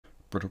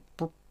Just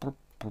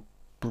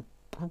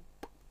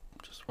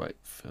wait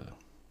for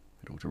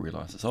it all to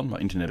realise it's on. My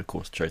internet, of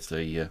course, chose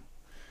the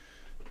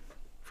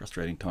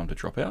frustrating time to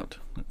drop out.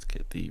 Let's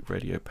get the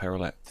radio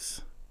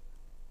parallax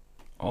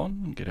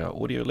on and get our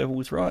audio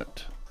levels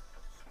right.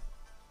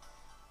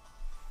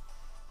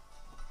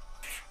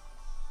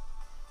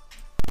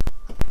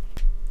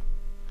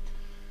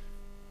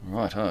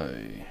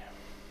 Righto.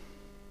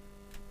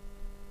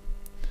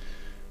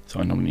 So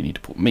I normally need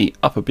to put me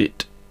up a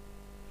bit.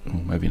 Oh,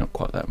 maybe not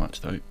quite that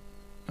much though.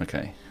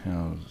 Okay,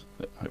 how's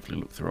that? Hopefully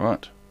looks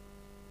right.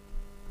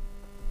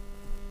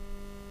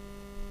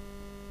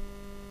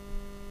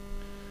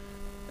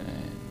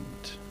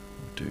 And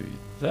we'll do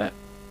that.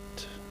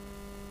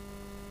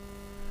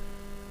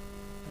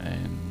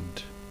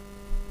 And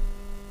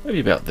maybe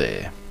about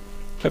there.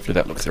 Hopefully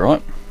that looks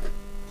alright.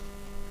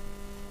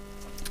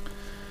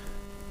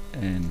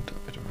 And I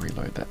better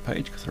reload that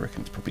page because I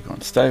reckon it's probably gone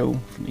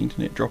stale from the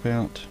internet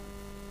dropout.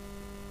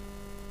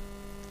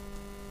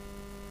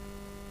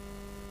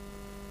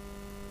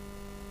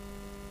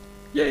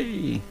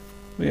 Yay!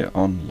 We're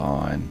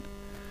online.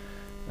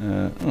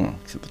 Oh,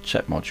 except the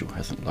chat module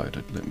hasn't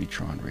loaded. Let me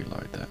try and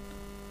reload that.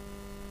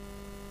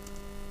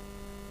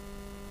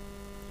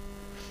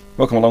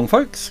 Welcome along,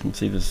 folks. You can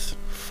see there's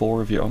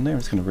 4 of you on there. I'm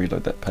just going to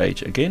reload that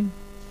page again.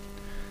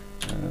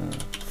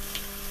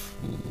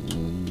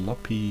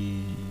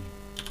 Floppy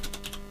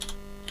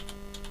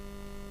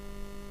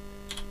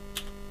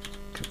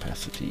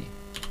capacity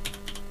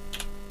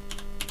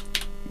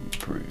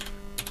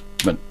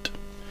improvement.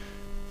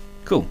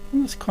 Cool.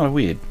 That's kind of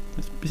weird.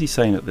 It's busy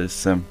saying that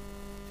there's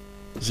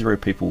 0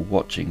 people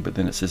watching, but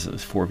then it says that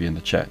there's 4 of you in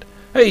the chat.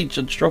 Hey,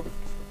 Judge Drop.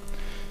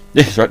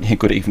 Yes, right. Yeah,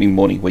 good evening,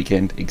 morning,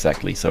 weekend.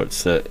 Exactly. So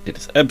it's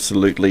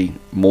absolutely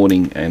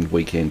morning and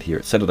weekend here.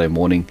 It's Saturday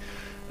morning,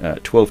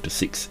 12 to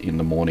 6 in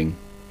the morning,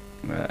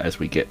 as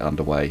we get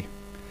underway.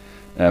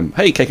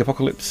 Hey, Cake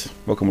Apocalypse.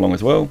 Welcome along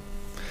as well.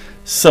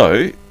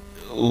 So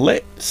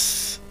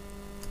let's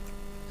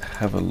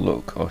have a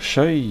look. I'll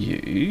show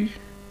you.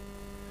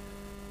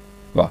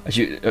 Well,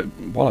 actually,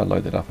 while I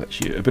load that up,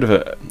 actually, a bit of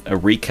a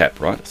recap,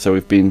 right? So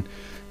we've been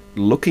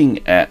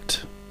looking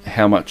at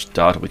how much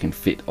data we can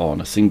fit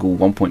on a single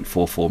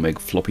 1.44 meg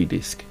floppy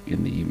disk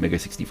in the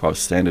MEGA65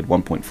 standard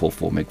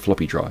 1.44 meg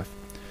floppy drive.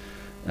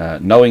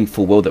 Knowing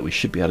full well that we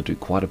should be able to do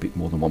quite a bit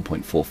more than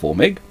 1.44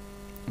 meg.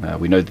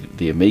 We know that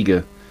the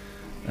Amiga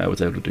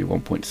was able to do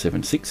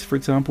 1.76, for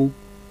example.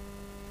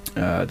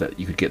 That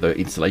you could get the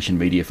installation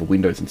media for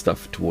Windows and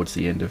stuff towards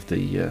the end of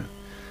the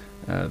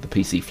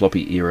PC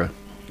floppy era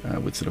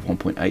with sort of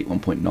 1.8,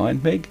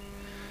 1.9 meg.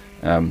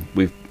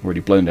 We've already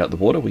blown it out the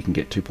water. We can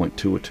get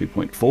 2.2 or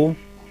 2.4.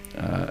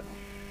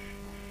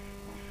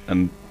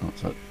 And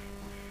so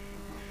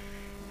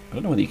I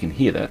don't know whether you can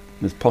hear that.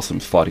 There's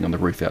possums fighting on the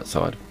roof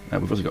outside.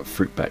 We've also got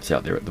fruit bats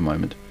out there at the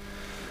moment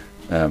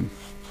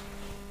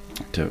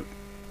to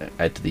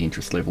add to the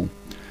interest level.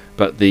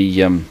 But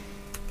the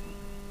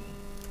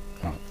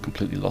I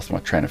completely lost my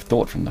train of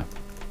thought from the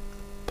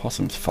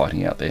possums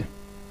fighting out there.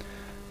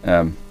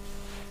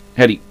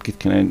 Howdy,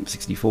 Githcanan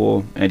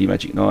 64, Andy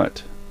Magic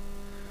Knight.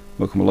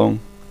 Welcome along.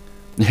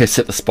 Yeah,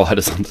 set the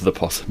spiders onto the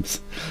possums.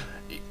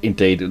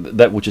 Indeed,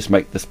 that will just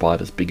make the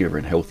spiders bigger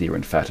and healthier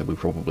and fatter. We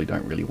probably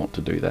don't really want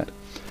to do that.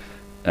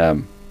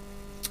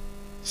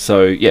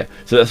 So yeah,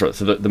 so that's right.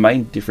 So the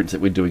main difference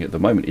that we're doing at the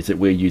moment is that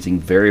we're using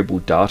variable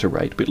data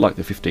rate, a bit like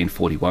the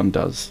 1541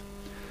 does,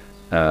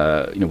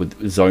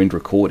 with zoned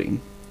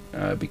recording,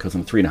 because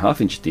on a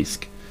 3.5-inch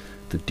disc,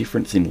 the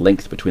difference in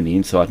length between the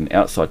inside and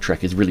outside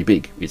track is really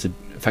big. It's a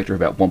factor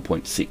of about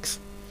 1.6,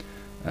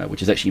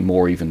 which is actually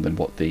more even than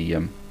what the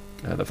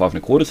 5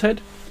 1/4 had.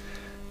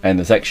 And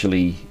there's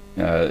actually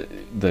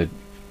the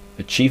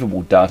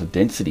achievable data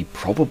density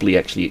probably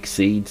actually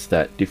exceeds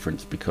that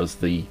difference, because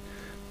the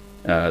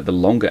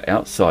longer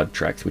outside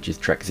tracks, which is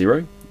track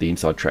 0, the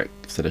inside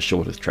tracks that are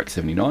short as track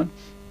 79,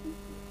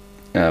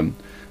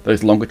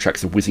 those longer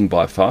tracks are whizzing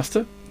by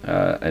faster,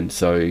 and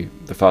so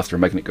the faster a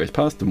magnet goes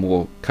past, the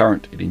more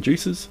current it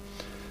induces,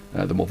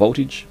 the more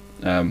voltage,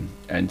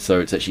 and so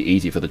it's actually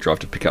easier for the drive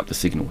to pick up the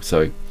signal.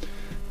 So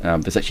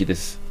there's actually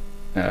this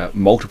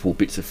multiple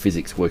bits of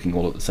physics working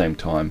all at the same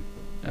time.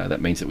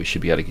 That means that we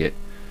should be able to get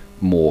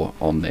more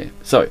on there.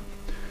 So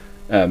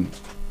I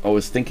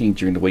was thinking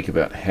during the week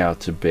about how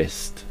to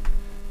best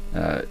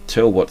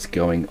tell what's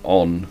going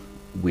on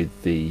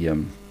with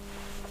the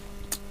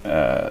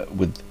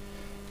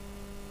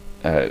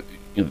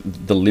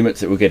the limits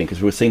that we're getting,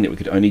 because we were seeing that we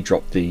could only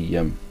drop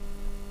the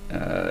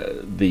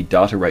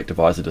data rate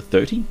divisor to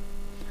 30,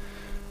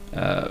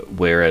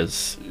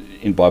 whereas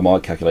by my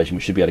calculation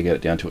we should be able to get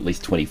it down to at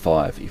least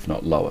 25, if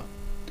not lower.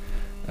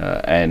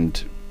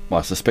 And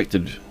my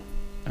suspected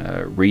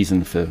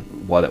reason for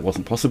why that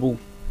wasn't possible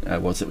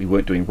was that we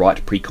weren't doing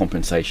right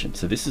pre-compensation.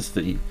 So this is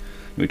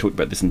we talked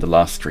about this in the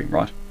last stream,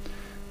 right?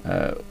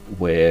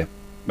 Where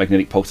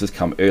magnetic pulses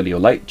come early or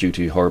late due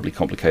to horribly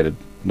complicated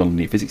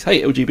nonlinear physics.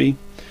 Hey, LGB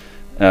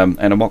and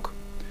Amok.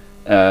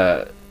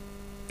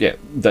 Yeah,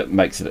 that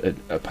makes it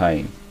a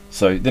pain.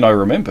 So then I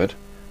remembered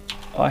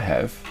I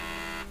have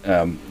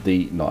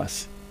the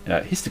nice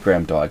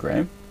histogram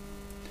diagram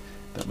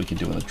that we can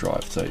do on the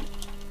drive. So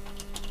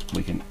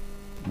we can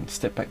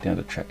step back down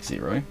to track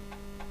 0.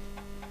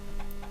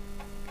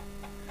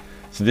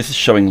 So this is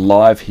showing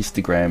live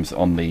histograms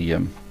on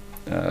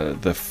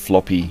the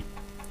floppy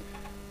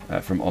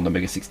from on the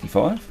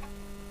MEGA65.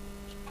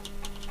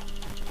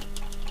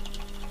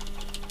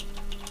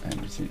 And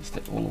we just need to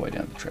step all the way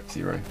down to track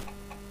 0.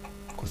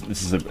 Of course,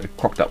 this is a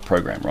crocked up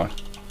program, right?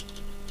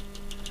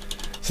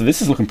 So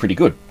this is looking pretty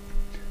good.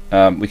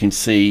 We can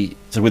see,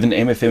 so with an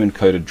MFM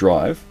encoded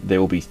drive,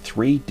 there will be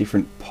 3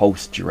 different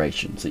pulse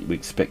durations that we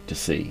expect to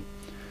see.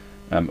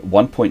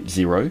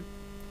 1.0,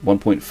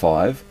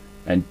 1.5,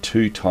 and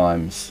 2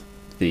 times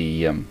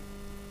the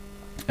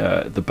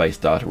base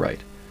data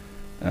rate.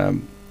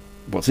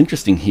 What's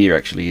interesting here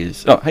actually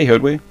is, oh, hey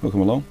Herdware,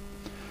 welcome along,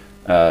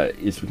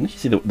 is we can actually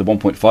see the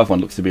 1.5 one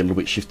looks to be a little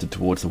bit shifted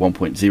towards the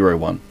 1.0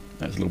 one.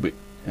 It's a little bit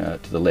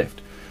to the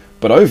left.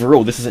 But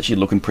overall, this is actually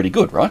looking pretty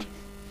good, right?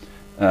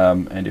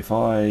 And if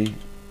I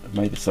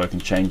made this so I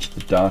can change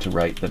the data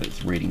rate that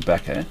it's reading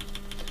back at,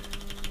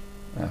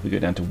 if we go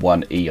down to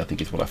 1E, I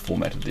think is what I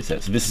formatted this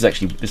at. So this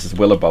is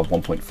well above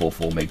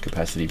 1.44 meg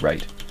capacity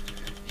rate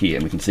here,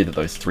 and we can see that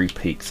those 3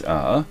 peaks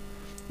are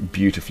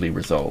beautifully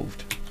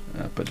resolved.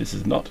 But this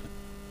is not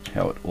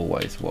how it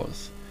always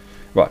was.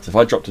 Right, so if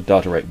I drop to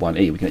data rate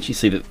 1E, we can actually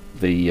see that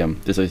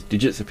there's those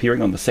digits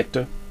appearing on the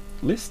sector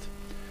list.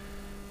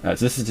 So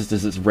this is just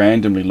as it's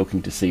randomly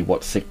looking to see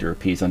what sector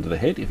appears under the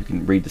head, if we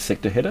can read the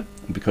sector header.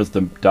 And because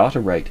the data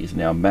rate is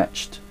now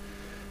matched,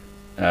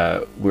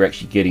 we're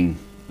actually getting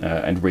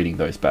and reading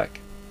those back.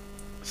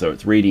 So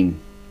it's reading,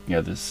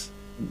 there's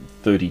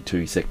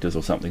 32 sectors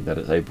or something that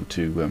it's able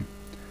to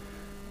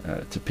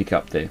pick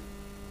up there.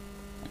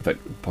 In fact,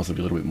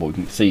 possibly a little bit more. We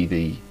can see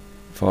the,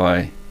 if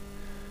I,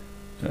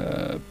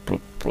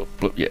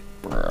 yeah,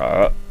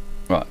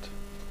 right.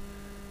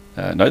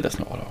 No, that's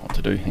not what I want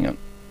to do. Hang on.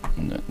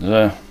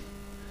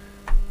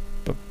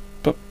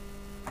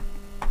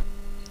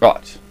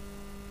 Right,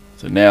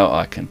 so now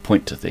I can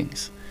point to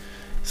things.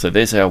 So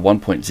there's our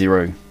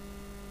 1.0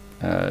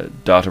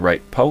 data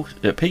rate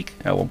peak,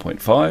 our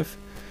 1.5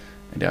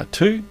 and our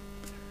 2,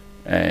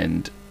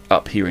 and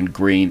up here in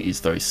green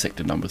is those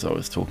sector numbers I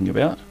was talking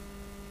about,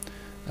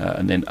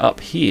 and then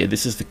up here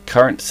this is the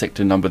current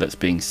sector number that's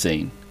being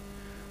seen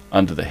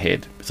under the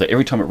head. So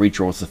every time it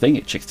redraws the thing,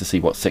 it checks to see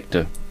what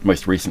sector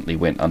most recently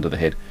went under the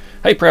head.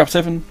 Hey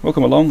Proud7,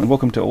 welcome along, and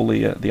welcome to all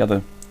the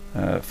other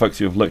folks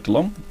who have lurked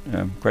along.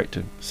 Great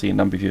to see a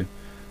number of you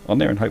on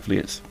there, and hopefully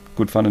it's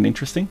good fun and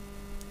interesting.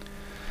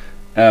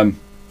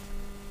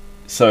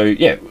 So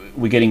yeah,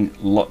 we're getting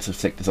lots of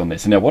sectors on there.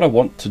 So now what I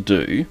want to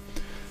do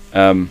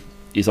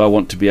is I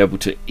want to be able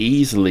to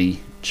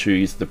easily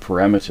choose the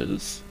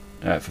parameters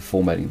for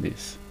formatting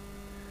this.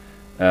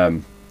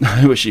 I'm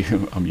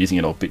using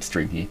an old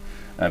bitstream here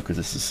because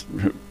this is,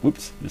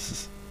 whoops,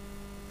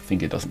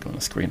 finger doesn't go on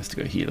the screen, it has to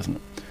go here, doesn't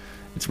it?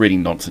 It's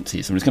reading nonsense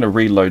here, so I'm just going to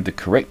reload the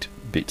correct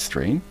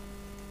bitstream.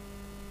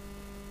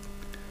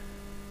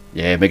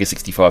 Yeah,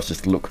 MEGA65s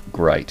just look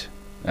great.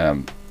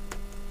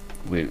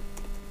 We're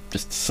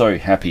just so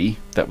happy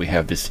that we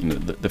have this.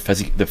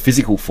 The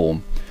physical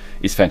form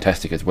is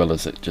fantastic, as well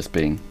as it just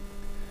being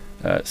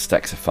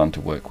stacks of fun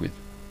to work with.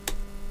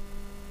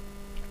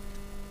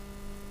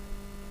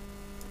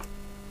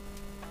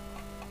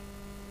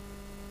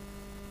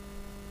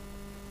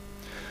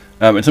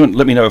 And someone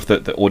let me know if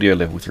the audio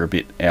levels are a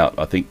bit out.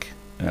 I think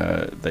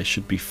they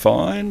should be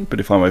fine, but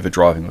if I'm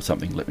overdriving or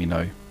something, let me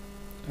know,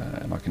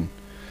 and I can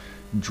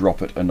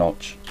drop it a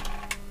notch.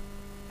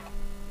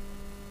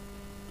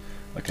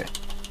 Okay,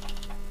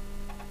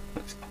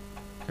 let's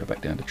go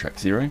back down to track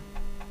 0.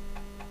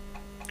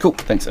 Cool,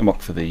 thanks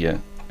Amok for the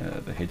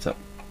heads up.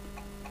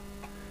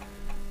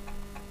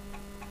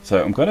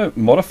 So I'm going to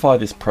modify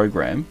this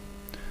program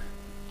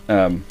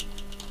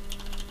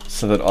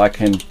so that I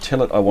can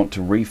tell it I want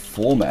to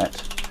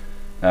reformat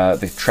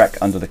the track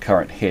under the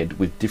current head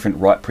with different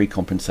write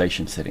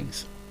precompensation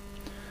settings.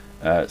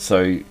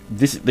 So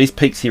these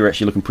peaks here are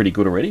actually looking pretty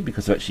good already,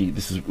 because actually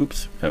this is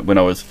when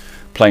I was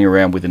playing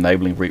around with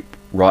enabling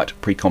write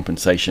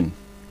precompensation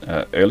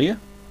earlier.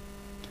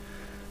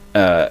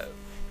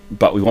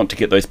 But we want to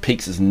get those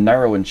peaks as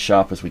narrow and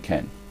sharp as we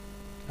can.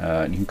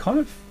 And you can kind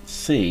of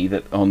see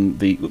that on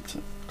the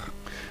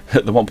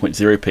the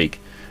 1.0 peak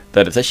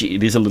that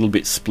it is a little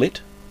bit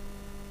split.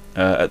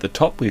 At the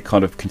top we're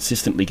kind of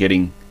consistently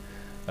getting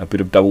a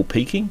bit of double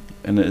peaking,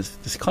 and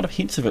there's kind of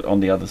hints of it on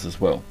the others as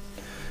well.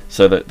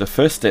 So the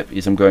first step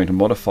is I'm going to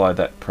modify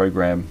that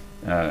program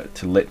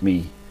to let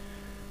me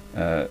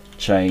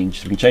change.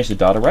 So we can change the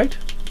data rate.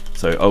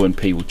 So O and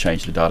P will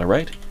change the data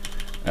rate,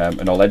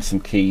 and I'll add some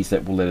keys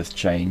that will let us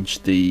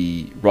change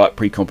the write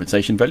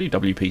precompensation value,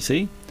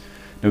 WPC.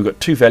 Now we've got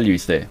 2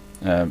 values there.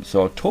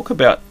 So I'll talk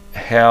about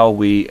how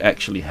we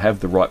actually have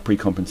the write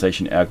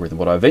precompensation algorithm.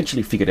 What I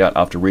eventually figured out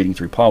after reading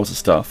through piles of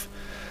stuff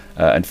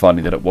and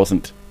finding that it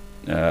wasn't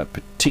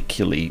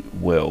particularly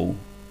well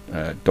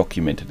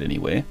documented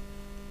anywhere.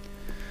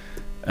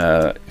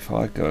 If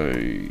I go,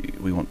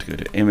 we want to go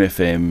to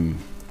MFM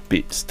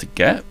bits to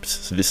gaps.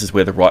 So this is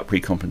where the write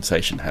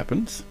precompensation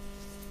happens.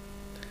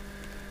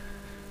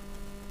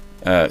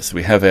 So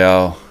we have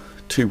our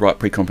two write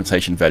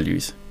precompensation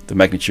values, the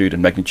magnitude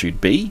and magnitude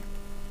B,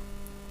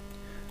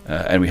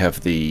 and we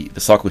have the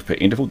cycles per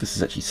interval. This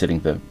is actually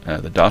setting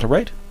the data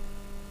rate.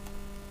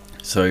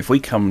 So if we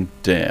come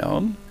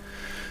down,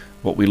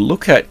 what we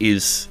look at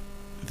is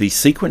the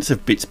sequence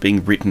of bits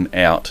being written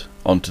out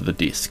onto the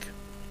disk.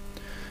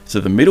 So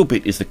the middle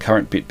bit is the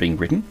current bit being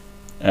written,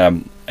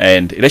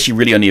 and it actually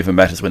really only ever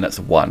matters when that's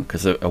a 1,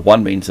 because a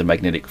 1 means a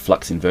magnetic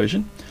flux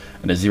inversion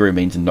and a 0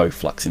 means a no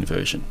flux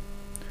inversion.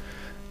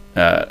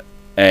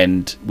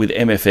 And with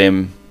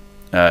MFM,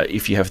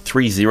 if you have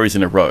 3 zeros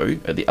in a row,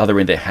 at the other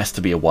end there has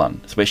to be a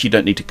 1. So we actually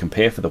don't need to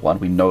compare for the 1,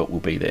 we know it will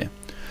be there.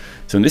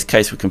 So in this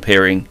case we're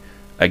comparing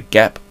a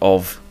gap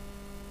of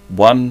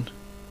 1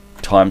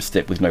 time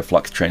step with no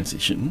flux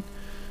transition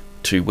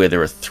to where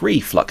there are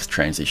 3 flux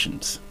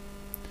transitions.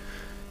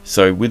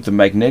 So with the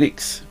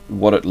magnetics,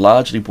 what it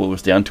largely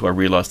boils down to, I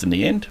realized in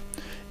the end,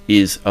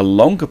 is a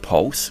longer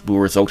pulse will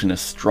result in a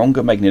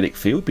stronger magnetic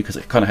field because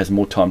it kind of has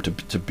more time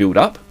to build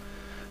up.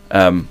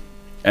 And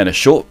a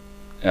short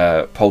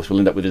pulse will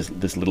end up with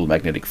this little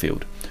magnetic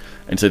field.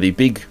 And so the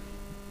big,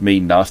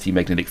 mean, nasty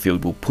magnetic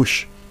field will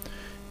push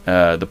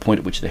the point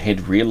at which the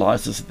head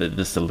realizes that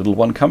there's a little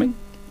one coming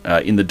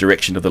in the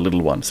direction of the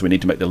little one. So we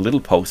need to make the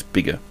little pulse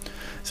bigger.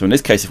 So in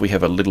this case, if we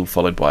have a little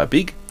followed by a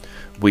big,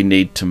 we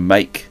need to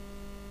make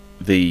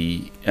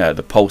the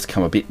pulse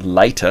come a bit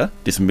later.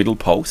 This middle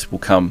pulse will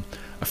come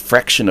a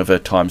fraction of a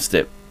time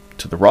step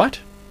to the right,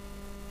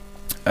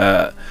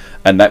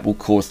 and that will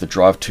cause the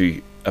drive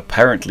to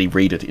apparently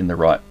read it in the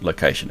right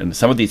location. And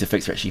some of these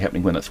effects are actually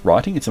happening when it's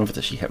writing, and some of it's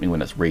actually happening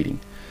when it's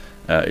reading.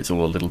 It's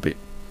all a little bit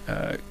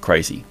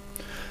crazy.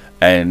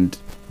 And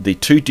the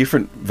two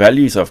different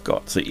values I've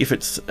got, so if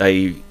it's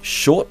a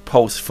short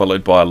pulse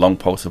followed by a long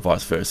pulse or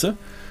vice versa,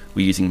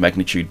 we're using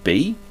magnitude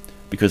B,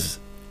 because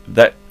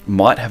that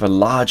might have a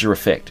larger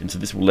effect, and so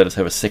this will let us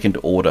have a second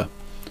order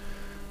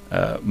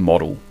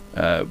model.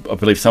 I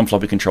believe some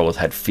floppy controllers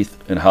had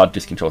and hard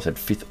disk controllers had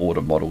 5th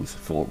order models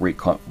for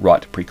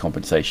write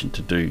precompensation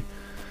to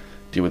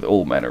deal with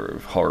all manner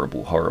of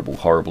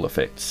horrible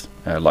effects,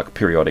 like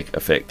periodic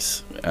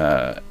effects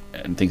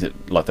and things that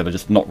are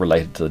just not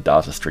related to the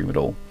data stream at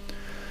all.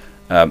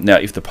 Now,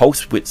 if the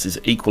pulse width is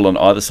equal on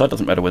either side,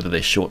 doesn't matter whether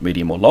they're short,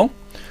 medium, or long,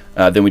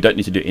 then we don't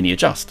need to do any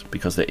adjust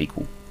because they're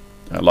equal.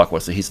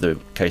 Likewise, so here's the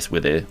case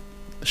where they're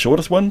the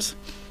shortest ones.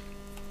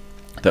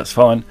 That's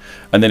fine.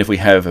 And then if we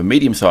have a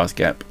medium-sized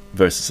gap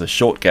versus a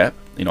short gap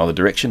in either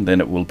direction, then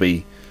it will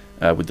be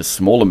with the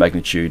smaller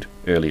magnitude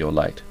early or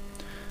late.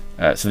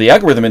 So the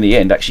algorithm in the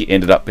end actually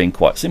ended up being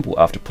quite simple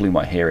after pulling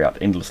my hair out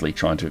endlessly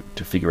trying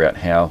to figure out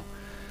how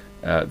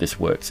this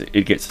works.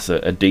 It gets us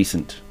a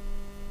decent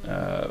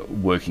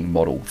working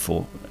model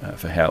for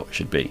how it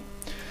should be.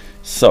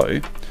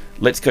 So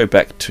let's go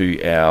back to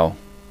our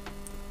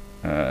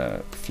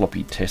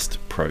floppy test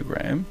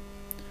program.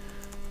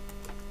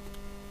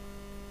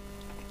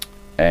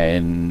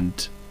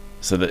 And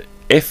so the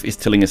F is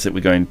telling us that we're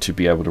going to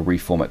be able to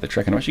reformat the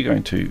track, and I'm actually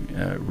going to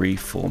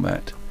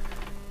reformat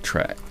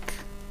track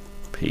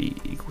P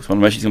equals 1.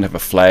 I'm actually going to have a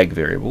flag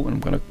variable, and I'm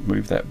going to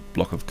move that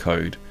block of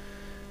code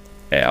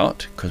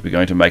out because we're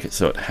going to make it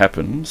so it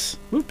happens.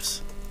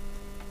 Whoops.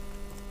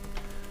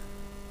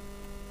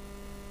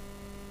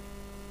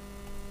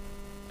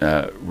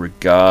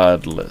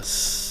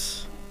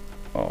 Regardless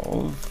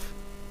of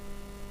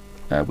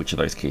which of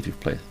those keys we've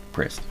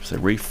pressed. So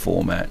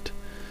reformat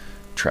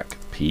track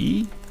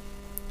P.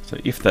 So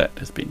if that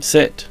has been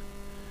set,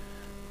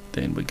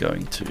 then we're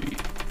going to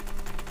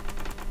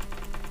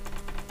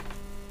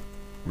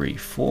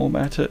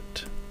reformat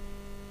it.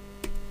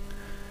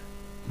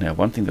 Now,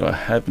 one thing that I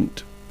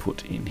haven't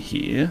put in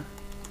here,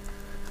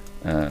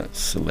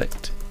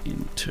 select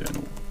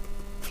internal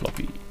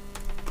floppy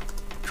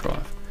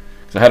drive.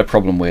 So I had a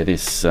problem where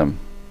this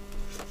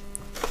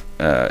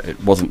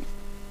it wasn't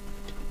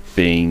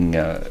being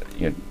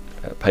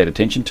paid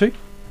attention to.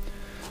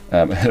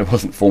 And it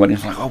wasn't formatting. I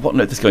was like, oh, what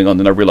on earth is going on?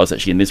 Then I realized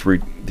actually in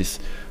this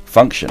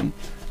function,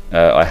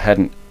 I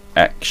hadn't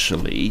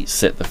actually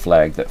set the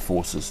flag that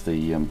forces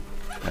the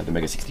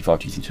MEGA65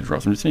 to using two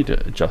drives. I just need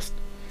to adjust.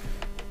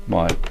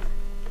 My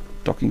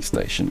docking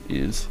station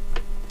is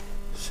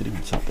sitting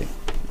on something.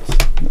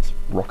 It's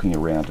rocking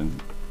around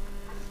and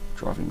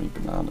driving me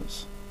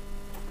bananas.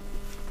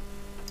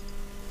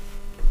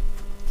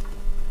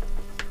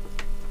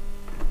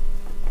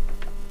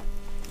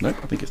 Nope,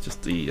 I think it's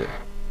just the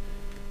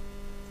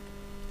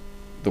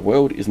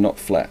world is not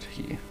flat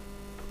here.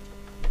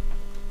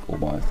 Or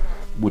my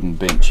wooden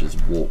bench is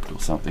warped or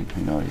something,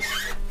 who knows.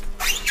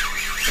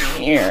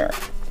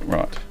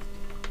 Right,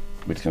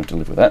 we're just going to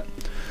live with that.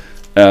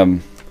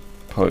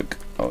 Poke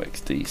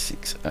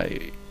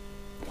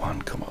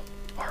OXD6A1, come on,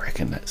 I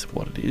reckon that's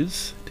what it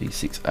is.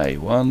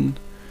 D6A1,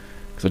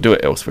 because I do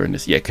it elsewhere in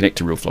this. Yeah, connect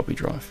to real floppy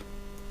drive.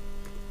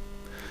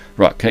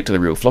 Right, connect to the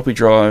real floppy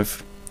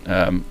drive.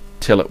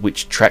 Tell it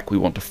which track we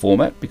want to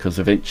format, because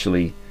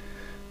eventually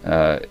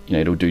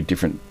it'll do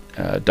different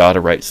data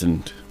rates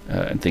and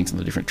and things on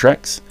the different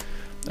tracks.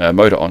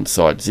 Motor on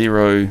side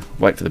 0,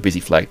 wait for the busy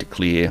flag to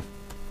clear,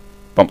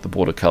 bump the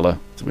border color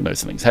so we know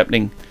something's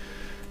happening,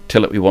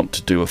 tell it we want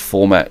to do a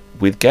format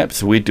with gaps.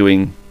 So we're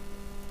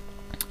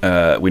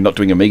not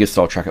doing a MEGA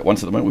style track at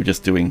once at the moment, we're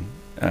just doing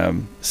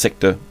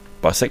sector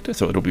by sector,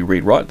 so it'll be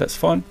read write, that's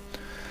fine.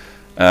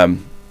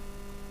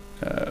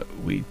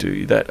 We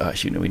do that.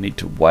 Actually, no, we need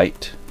to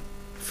wait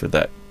for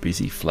that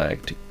busy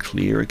flag to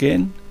clear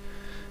again,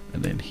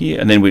 and then here,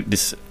 and then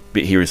this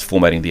bit here is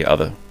formatting the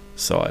other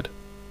side.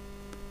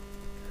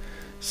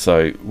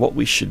 So what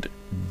we should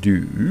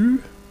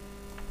do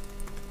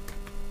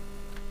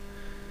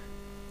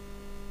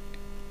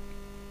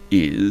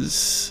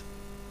is,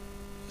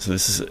 so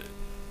this is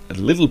a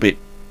little bit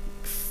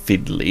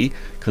fiddly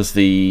because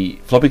the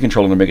floppy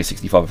controller on the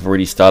MEGA65 have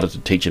already started to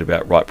teach it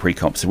about write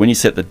pre-comp. So when you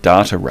set the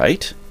data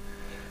rate,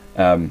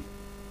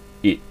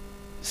 it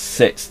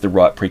sets the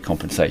write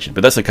pre-compensation,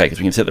 but that's okay because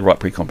we can set the write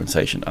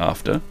pre-compensation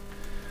after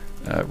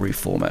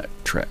reformat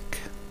track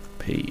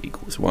P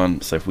equals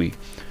 1. So if we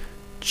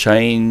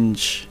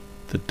change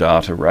the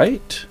data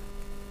rate,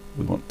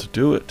 we want to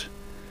do it,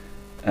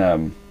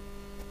 and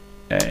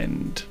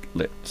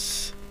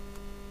let's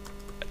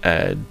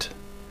add,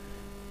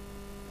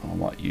 I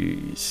might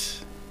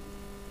use,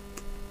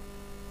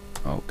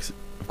 because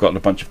I've got a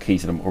bunch of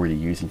keys that I'm already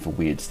using for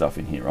weird stuff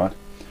in here, right?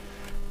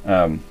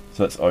 So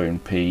that's O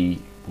and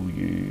P. We'll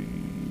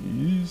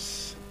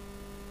use,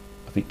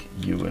 I think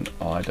U and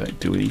I don't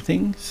do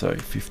anything, so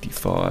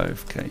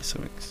 55, okay,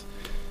 so X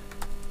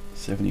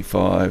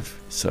 75,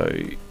 so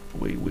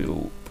we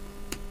will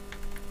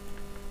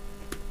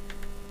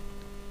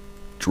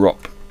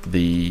drop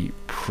the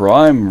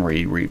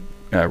primary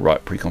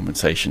write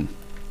precompensation.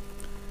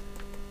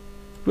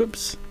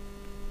 Whoops.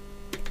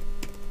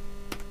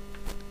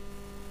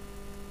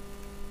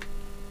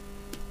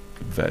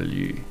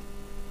 Value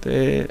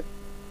there.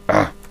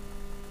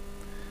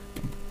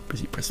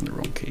 Busy pressing the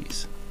wrong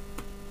keys.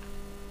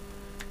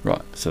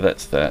 Right, so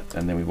that's that,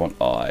 and then we want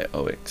I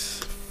OX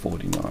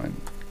 49,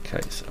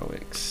 case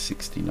OX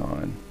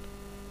 69.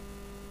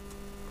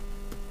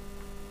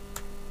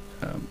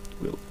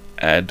 We'll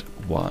add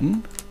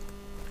 1,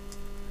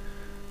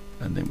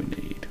 and then we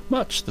need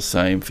much the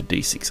same for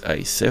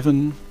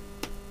D6A7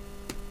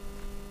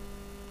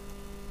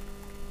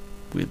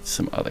 with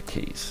some other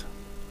keys.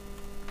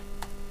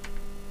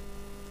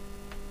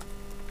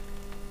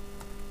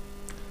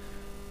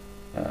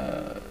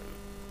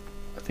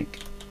 I think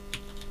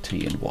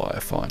T and Y are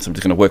fine, so I'm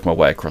just going to work my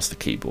way across the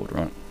keyboard,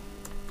 right?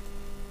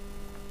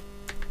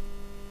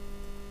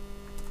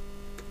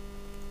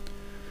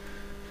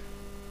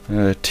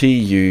 T,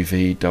 U,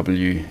 V,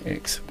 W,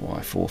 X,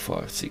 Y, 4,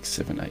 5, 6,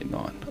 7, 8,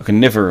 9. I can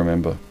never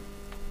remember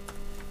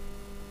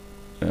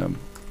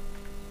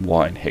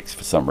Y and hex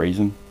for some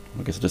reason.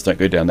 I guess I just don't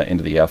go down that end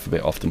of the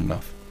alphabet often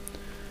enough.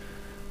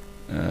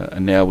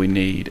 And now we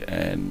need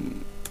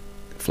an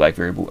flag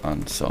variable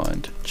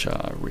unsigned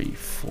char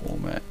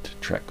reformat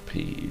track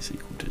P is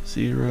equal to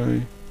 0,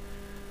 and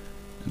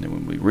then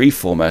when we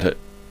reformat it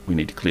we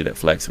need to clear that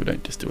flag so we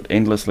don't just do it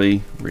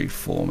endlessly.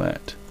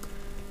 Reformat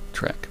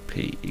track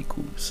P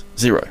equals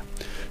 0.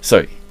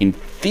 So in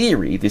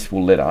theory this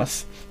will let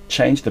us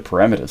change the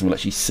parameters and we'll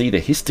actually see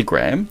the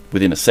histogram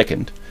within a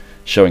second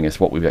showing us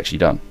what we've actually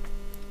done.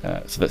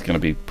 So that's going to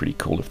be pretty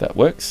cool if that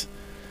works.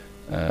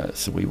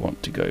 So we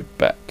want to go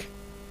back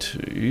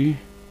to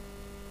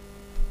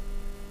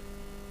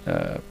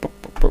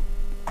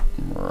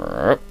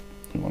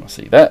we want to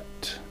see that.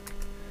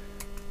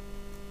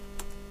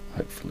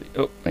 Hopefully,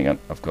 oh, hang on,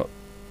 I've got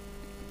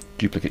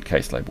duplicate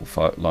case label,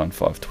 line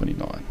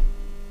 529.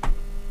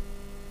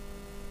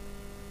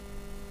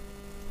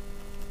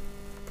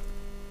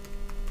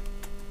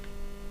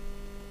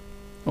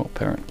 Oh,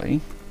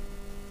 apparently.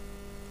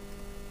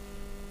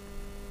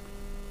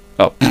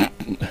 Oh,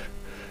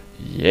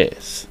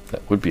 yes,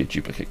 that would be a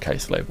duplicate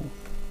case label.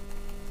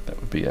 That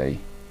would be a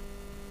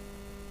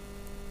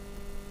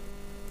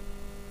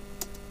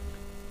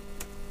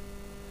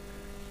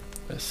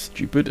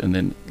stupid, and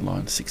then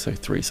line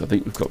 603. So I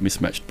think we've got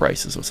mismatched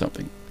braces or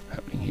something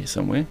happening here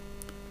somewhere.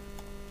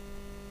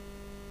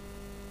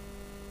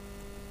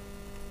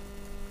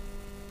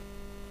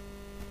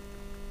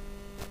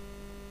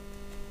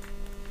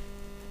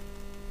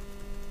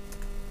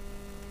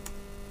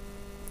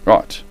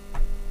 Right.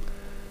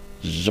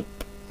 Zip.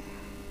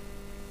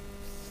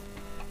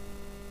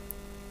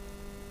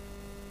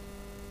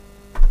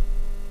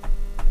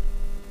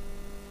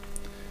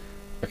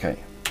 Okay.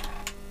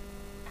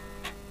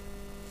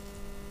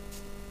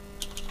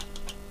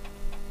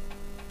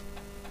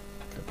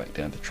 Go back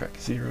down to track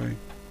 0.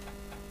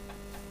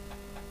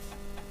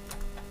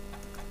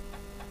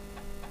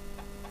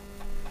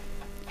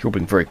 You're all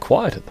being very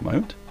quiet at the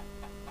moment.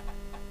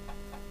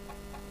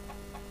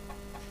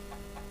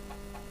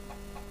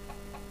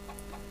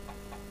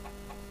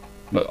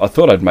 Look, I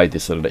thought I'd made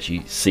this so that it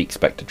actually seeks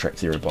back to track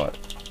 0 by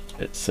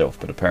itself,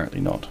 but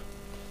apparently not.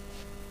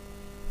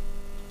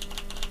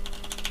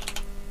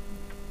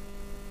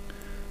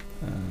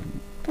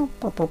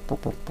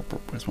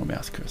 Where's my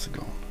mouse cursor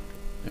gone?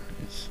 There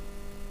it is.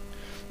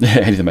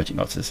 Eddie the Magic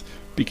Knight says,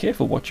 be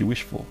careful what you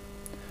wish for.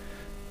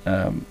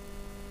 Right,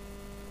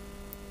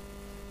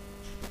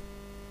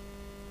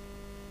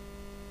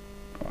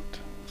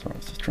 sorry, I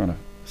was just trying to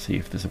see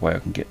if there's a way I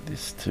can get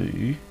this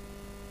to...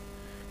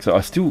 So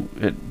I still,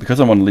 because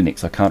I'm on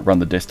Linux, I can't run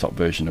the desktop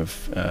version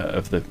of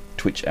the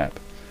Twitch app,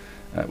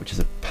 which is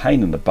a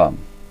pain in the bum.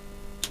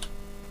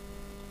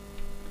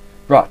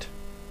 Right.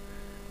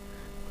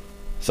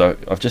 So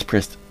I've just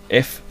pressed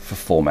F for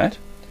format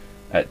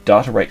at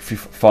data rate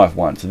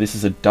 5.1. So this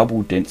is a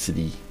double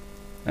density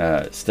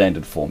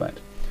standard format,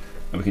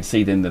 and we can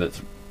see then that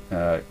it's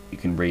you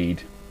can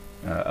read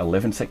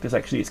 11 sectors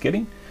actually it's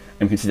getting,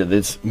 and we can see that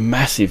there's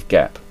massive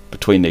gap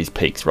between these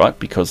peaks, right?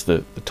 Because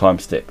the time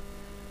step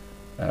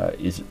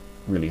is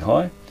really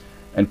high,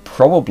 and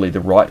probably the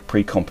right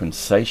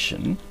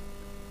precompensation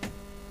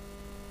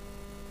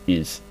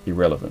is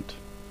irrelevant,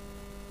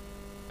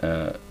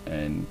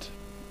 and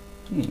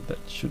that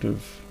should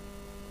have,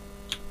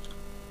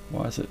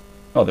 why is it,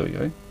 oh there we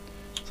go,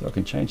 so I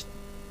can change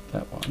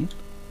that one,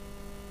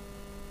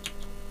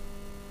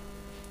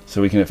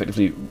 so we can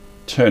effectively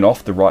turn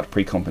off the right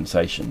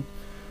precompensation,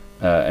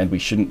 and we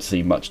shouldn't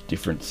see much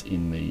difference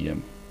in the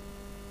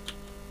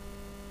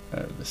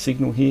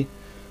signal here.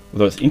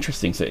 Although it's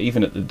interesting, so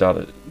even at the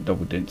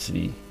double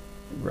density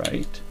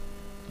rate,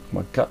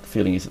 my gut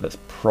feeling is that that's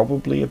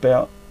probably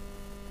about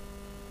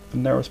the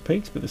narrowest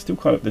peaks, but there's still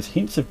kind of, there's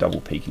hints of double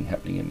peaking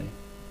happening in there.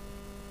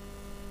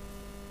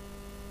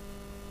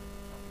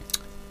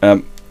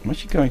 I'm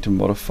actually going to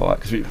modify,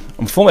 because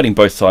I'm formatting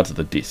both sides of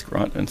the disk,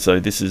 right? And so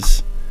this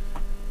is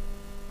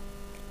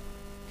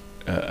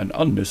an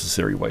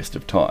unnecessary waste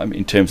of time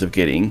in terms of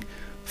getting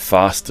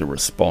faster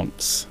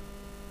response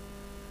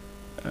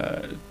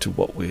to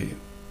what we're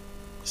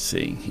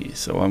seeing here.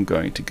 So I'm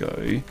going to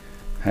go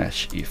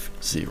hash if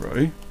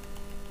 0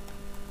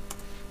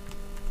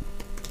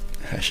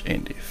 hash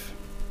end if.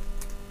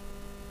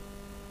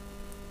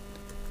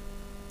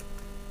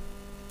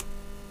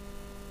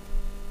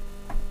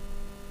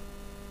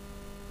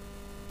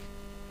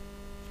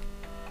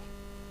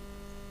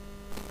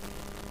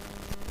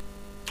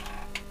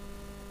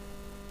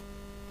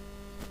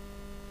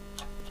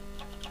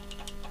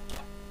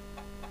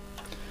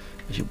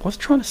 Actually, I was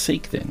trying to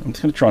seek then. I'm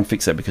just going to try and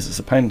fix that because it's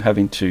a pain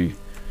having to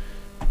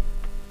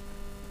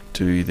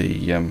do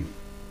the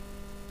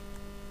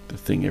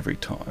thing every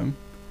time.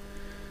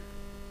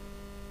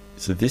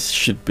 So this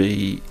should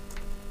be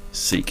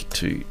seek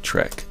to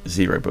track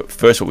 0, but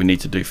first what we need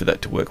to do for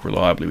that to work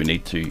reliably, we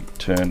need to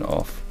turn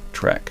off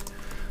track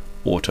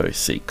auto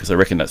seek, because I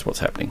reckon that's what's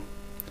happening.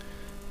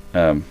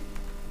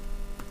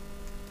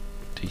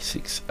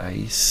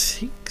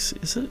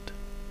 D6A6 is it?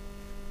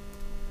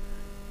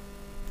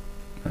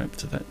 Nope,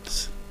 so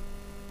that's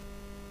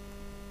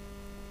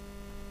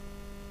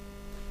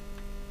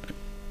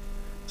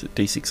is it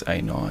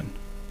D6A9?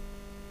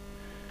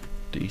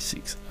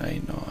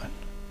 D6A9.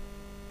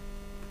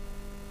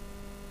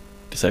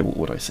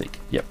 Disable auto seek.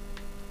 Yep.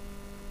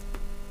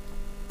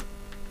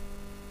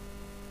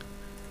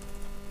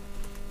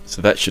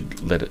 So that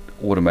should let it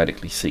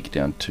automatically seek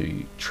down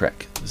to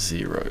track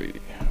 0.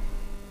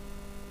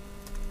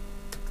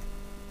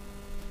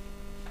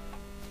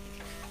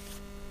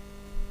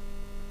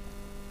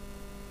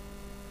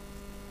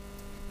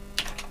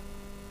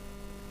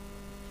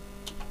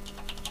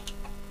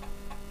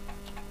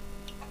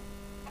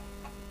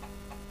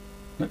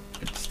 Nope,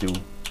 it still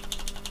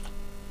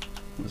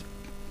was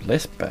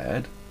less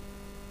bad.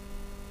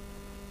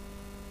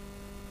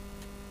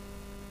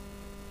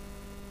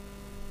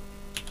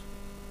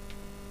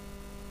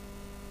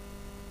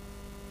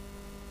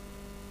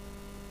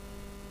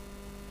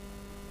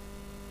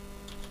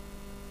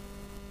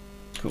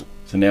 Cool.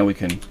 So now we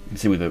can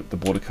see with the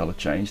border color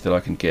change that I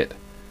can get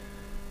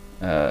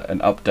an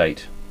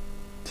update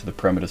to the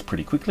parameters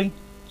pretty quickly.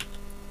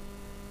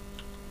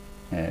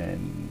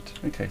 And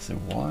okay, so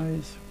Y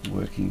is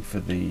working for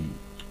the,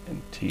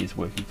 and T is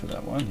working for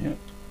that one, yeah.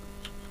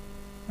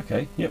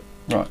 Okay, yep,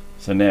 right.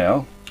 So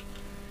now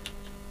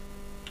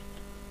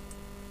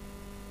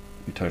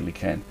we totally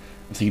can.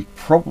 So you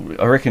probably,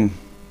 I reckon,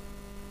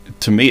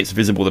 to me it's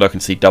visible that I can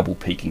see double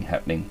peaking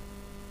happening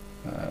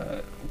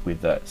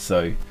with that.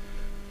 So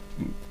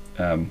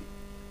I'm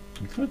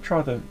going to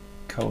try the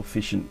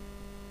coefficient.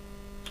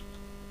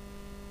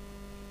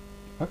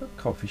 I got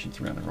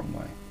coefficients around the wrong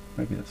way.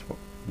 Maybe that's what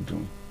I'm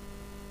doing.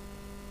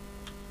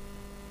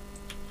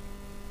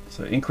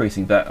 So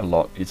increasing that a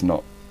lot is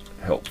not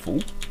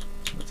helpful.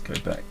 Let's go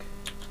back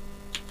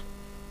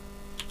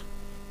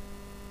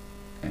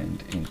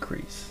and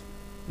increase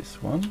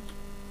this one.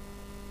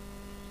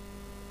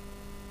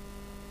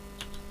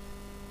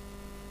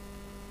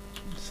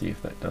 Let's see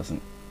if that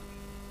doesn't.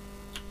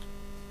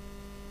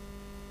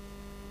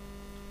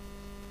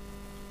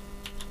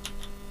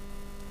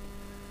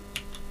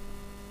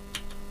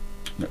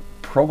 No,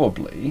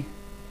 probably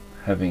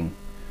having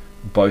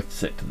both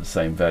set to the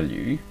same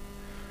value.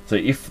 So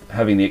if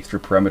having the extra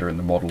parameter in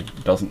the model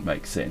doesn't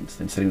make sense,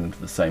 then setting them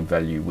to the same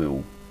value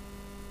will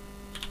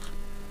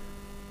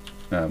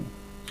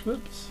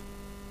whoops.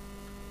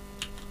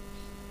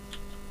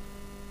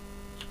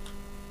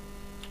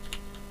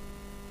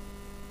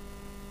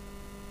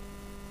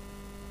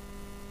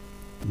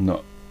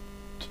 not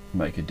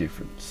make a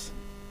difference.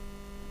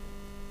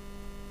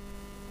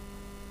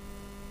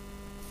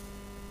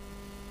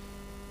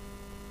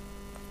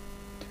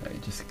 Okay,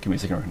 just give me a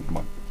second.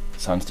 My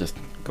sun's just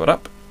got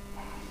up.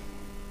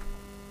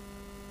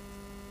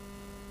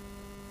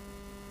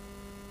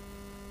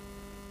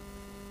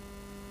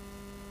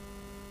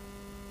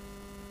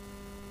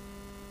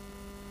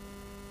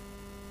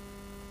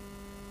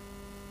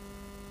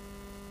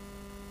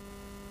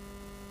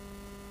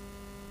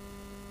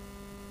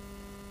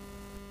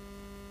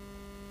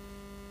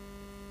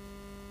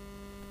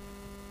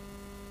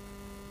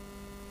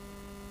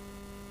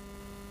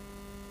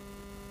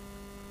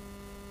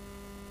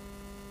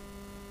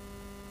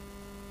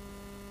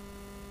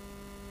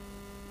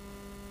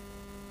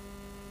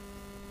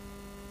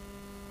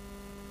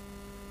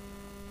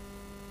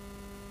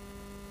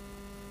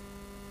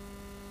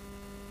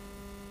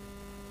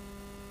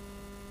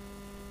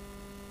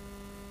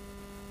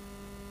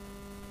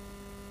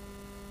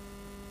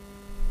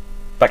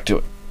 Back to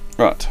it.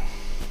 Right.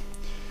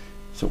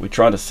 So we're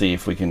trying to see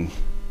if we can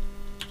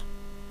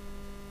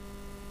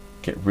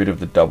get rid of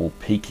the double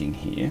peaking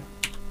here.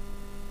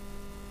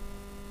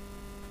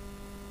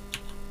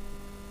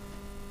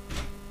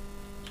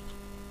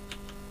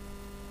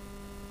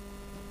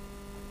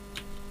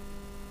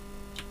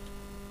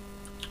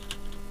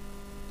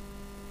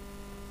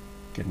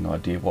 Get an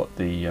idea what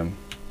the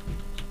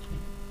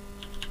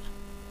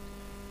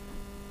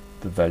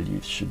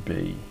values should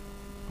be.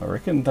 I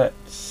reckon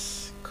that's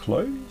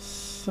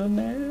closer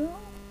now.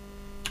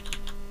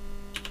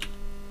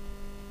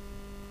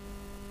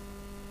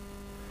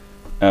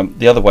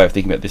 The other way of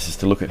thinking about this is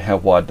to look at how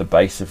wide the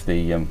base of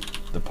the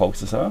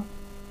pulses are,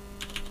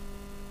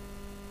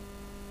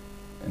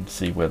 and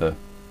see whether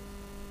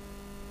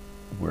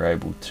we're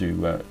able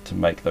to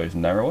make those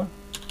narrower.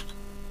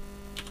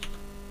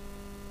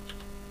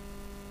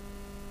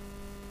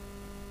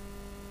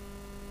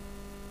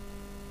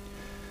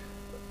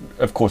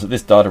 Of course, at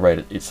this data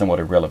rate, it's somewhat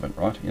irrelevant,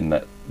 right? In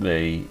that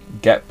the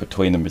gap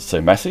between them is so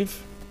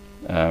massive.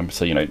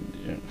 So you know,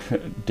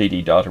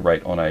 DD data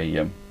rate on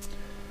a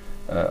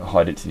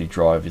high density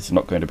drive is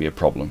not going to be a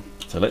problem.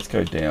 So let's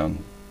go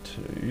down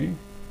to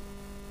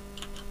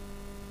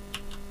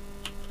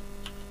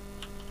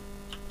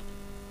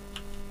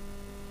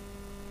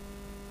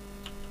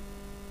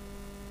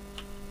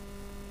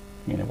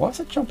why is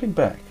it jumping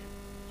back?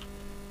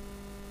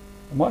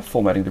 Am I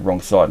formatting the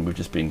wrong side and we've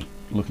just been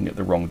looking at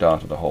the wrong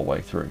data the whole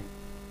way through?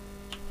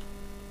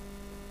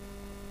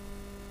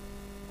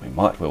 We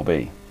might well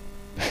be.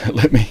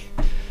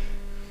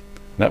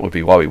 That would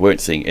be why we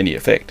weren't seeing any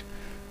effect.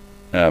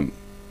 And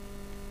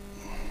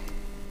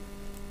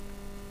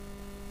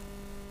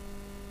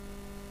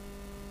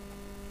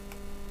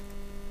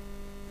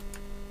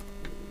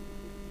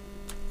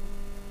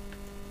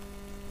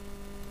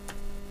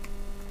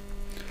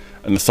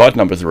the side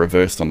numbers are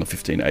reversed on the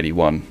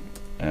 1581,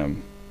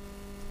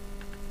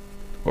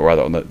 or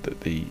rather on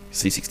the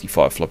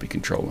C65 floppy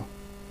controller.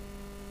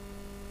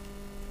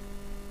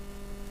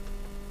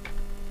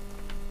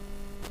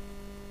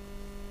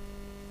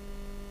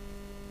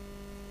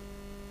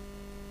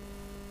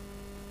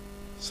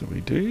 So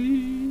we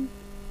do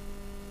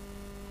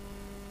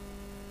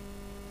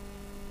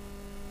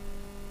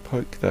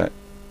poke that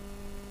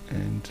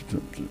and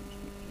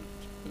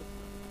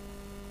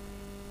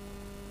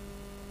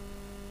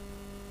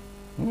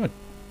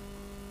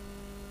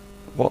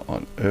what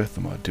on earth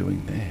am I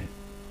doing there?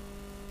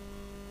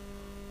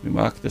 We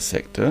mark the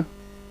sector.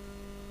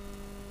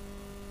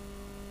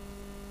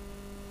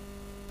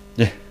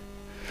 Yeah,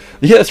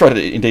 that's right.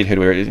 Indeed,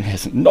 Headwear, it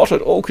is not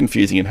at all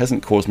confusing and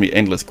hasn't caused me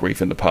endless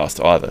grief in the past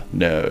either.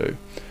 No.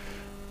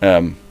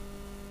 Okay,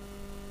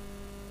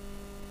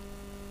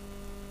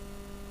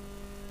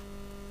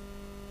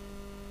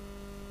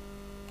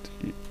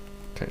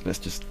 let's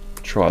just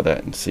try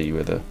that and see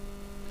whether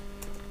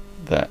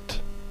that...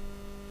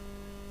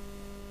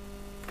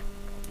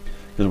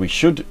 Because we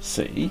should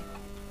see...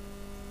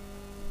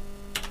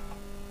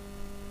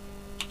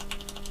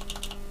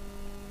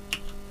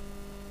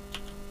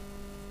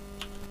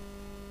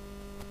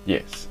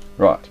 Yes,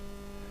 right.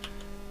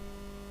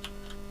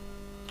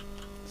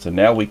 So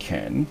now we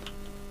can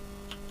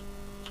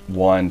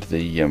wind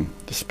the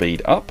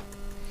speed up,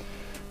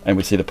 and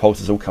we see the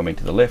pulses all coming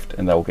to the left,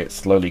 and they'll get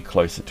slowly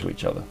closer to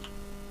each other.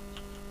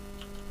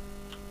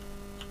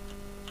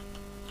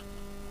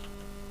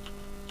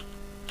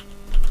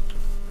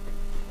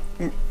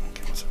 Get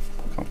myself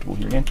comfortable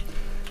here again.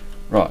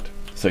 Right.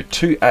 So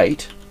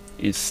 2.8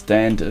 is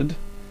standard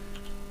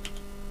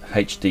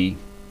HD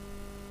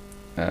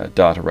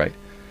data rate.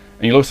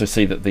 And you'll also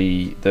see that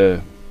the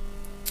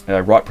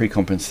right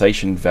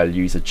precompensation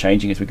values are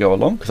changing as we go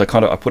along, because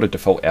I put a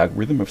default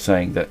algorithm of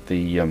saying that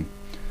the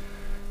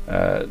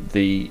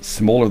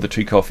smaller of the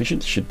two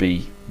coefficients should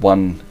be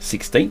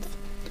 1/16th,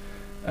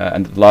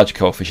 and the larger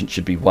coefficient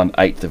should be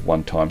 1/8 of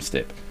one time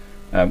step,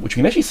 which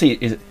we can actually see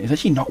is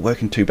actually not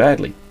working too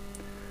badly.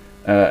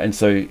 And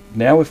so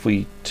now if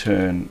we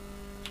turn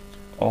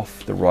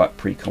off the right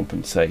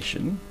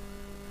precompensation,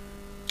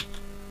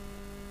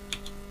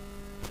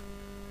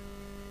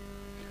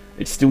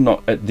 it's still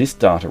not at this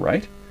data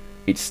rate.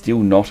 It's still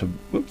not a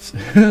whoops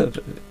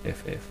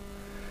FF.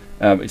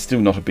 It's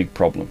still not a big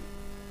problem.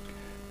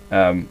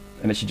 And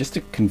actually, just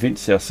to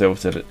convince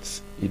ourselves that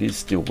it is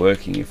still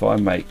working, if I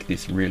make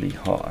this really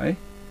high,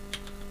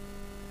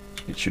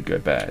 it should go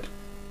bad.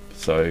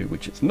 So,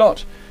 which it's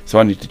not. So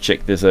I need to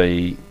check. There's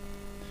a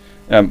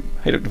hey,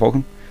 Dr.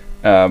 Vulcan.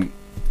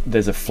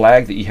 There's a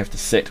flag that you have to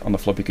set on the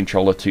floppy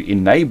controller to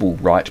enable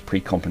write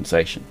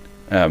precompensation.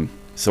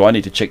 So I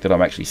need to check that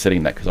I'm actually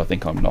setting that, because I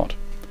think I'm not.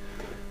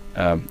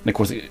 And of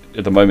course,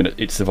 at the moment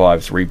it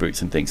survives reboots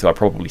and things, so I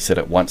probably set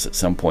it once at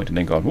some point and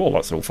then gone, well,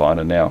 that's all fine,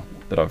 and now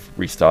that I've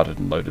restarted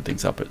and loaded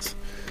things up, it's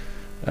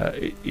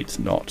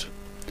not.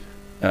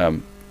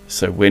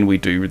 So when we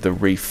do the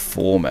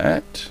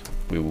reformat,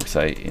 we will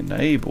say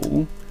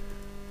enable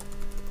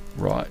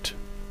write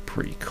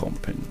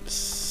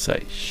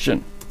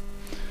precompensation,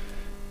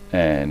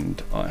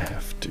 and I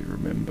have to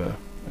remember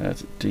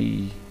as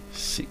D6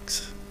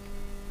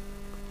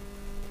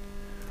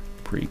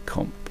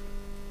 precomp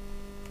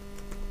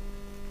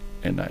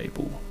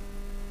enable,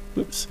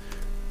 whoops,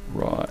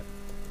 write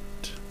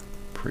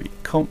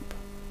precomp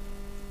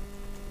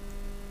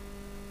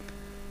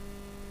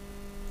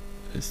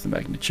is the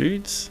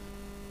magnitudes.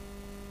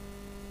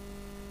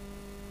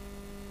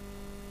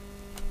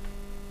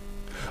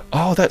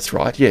 Oh, that's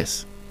right,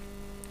 yes.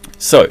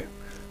 So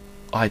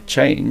I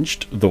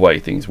changed the way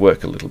things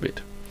work a little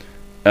bit.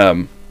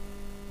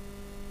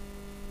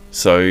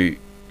 So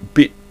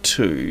bit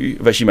 2,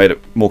 I've actually made it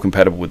more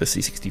compatible with the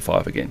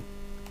C65 again.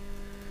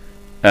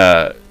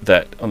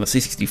 That on the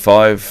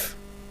C65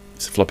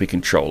 floppy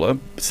controller,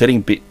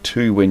 setting bit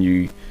 2 when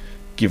you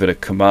give it a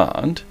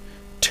command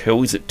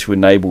tells it to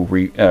enable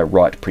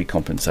write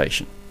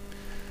precompensation.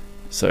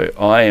 So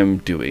I am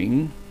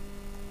doing,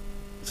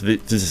 so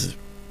this is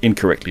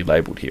incorrectly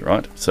labeled here,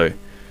 right? So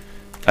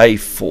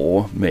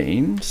A4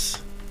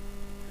 means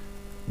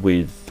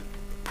with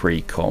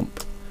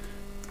precomp,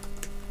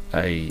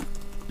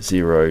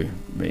 A0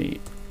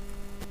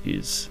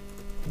 is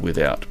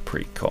without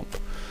precomp.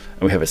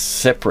 And we have a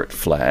separate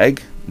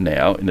flag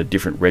now in a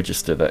different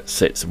register that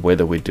sets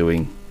whether we're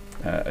doing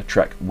a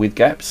track with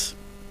gaps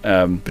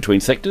between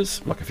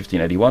sectors, like a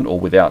 1581, or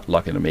without,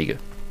 like an Amiga.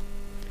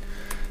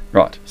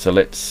 Right, so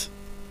let's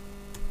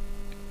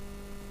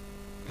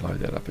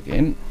load that up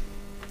again.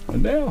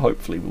 And now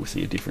hopefully we'll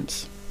see a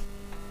difference.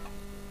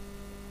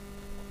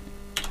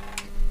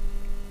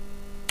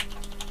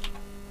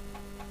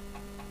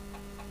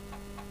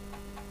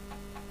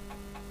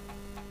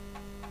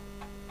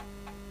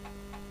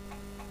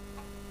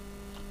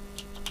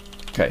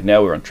 Okay,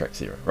 now we're on track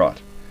 0. Right.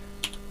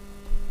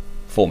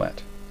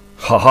 Format.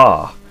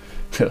 Haha!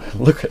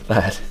 Look at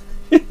that.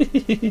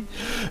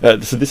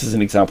 So this is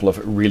an example of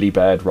really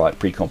bad write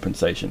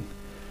precompensation.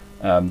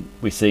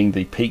 We're seeing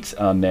the peaks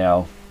are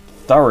now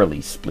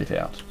thoroughly split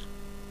out.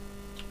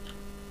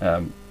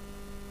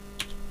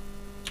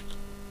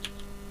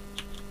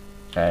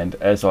 And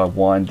as I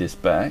wind this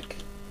back,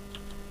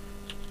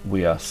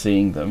 we are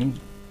seeing them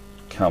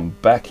come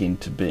back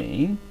into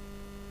being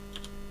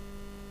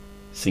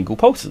single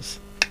pulses.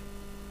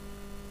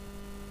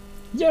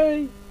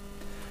 Yay!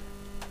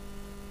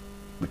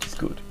 Which is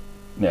good.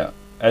 Now,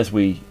 as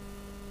we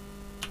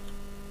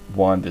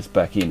wind this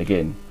back in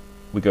again,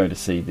 we're going to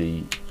see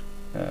the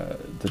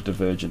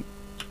divergent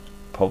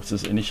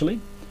pulses initially,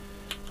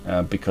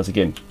 because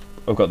again,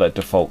 I've got that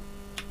default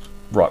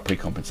write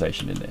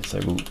precompensation in there. So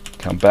we'll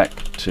come back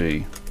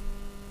to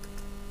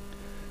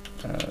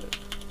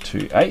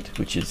 8,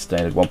 which is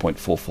standard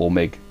 1.44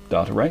 meg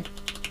data rate.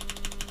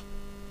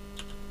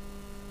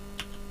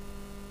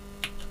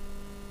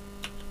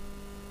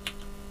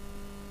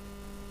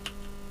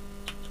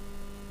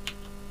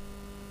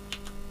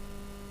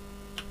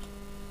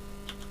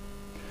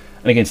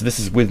 And again, so this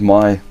is with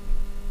my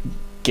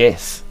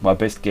guess, my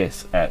best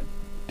guess at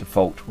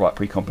default write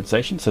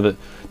precompensation. So that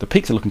the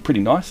peaks are looking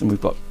pretty nice, and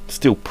we've got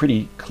still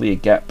pretty clear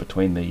gap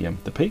between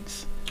the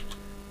peaks.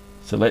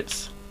 So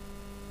let's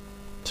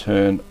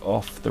turn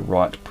off the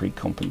write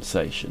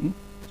precompensation,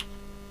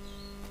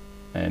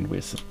 and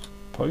we're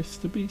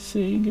supposed to be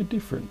seeing a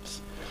difference.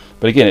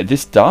 But again, at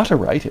this data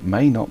rate, it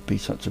may not be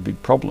such a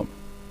big problem.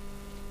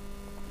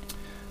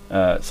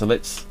 So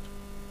let's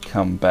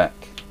come back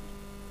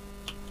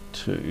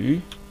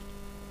to,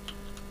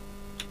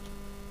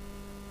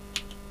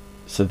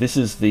 so this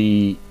is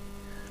the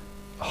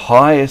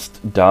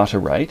highest data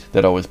rate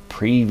that I was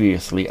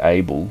previously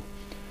able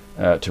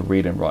to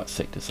read and write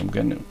sectors. So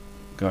I'm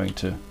going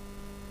to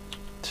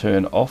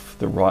turn off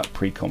the write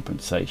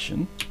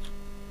precompensation,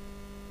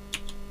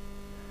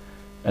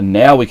 and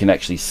now we can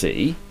actually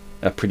see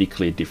a pretty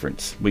clear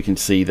difference. We can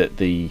see that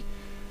the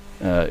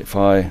if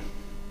I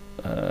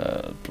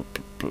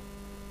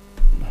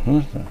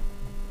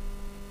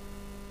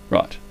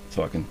right,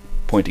 so I can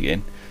point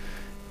again.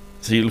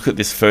 So you look at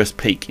this first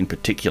peak in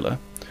particular,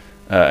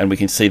 and we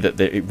can see that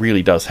it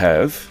really does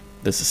have,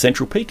 there's a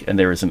central peak, and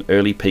there is an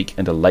early peak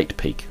and a late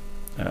peak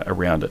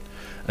around it.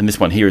 And this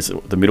one here is,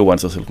 the middle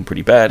one's also looking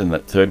pretty bad, and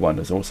that third one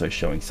is also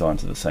showing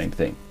signs of the same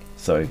thing.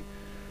 So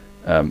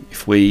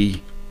If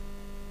we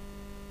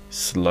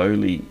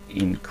slowly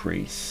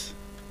increase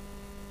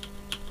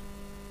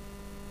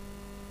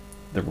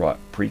the right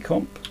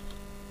pre-comp,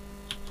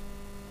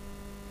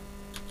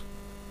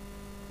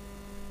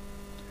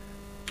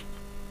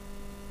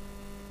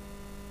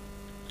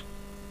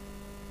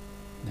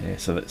 yeah,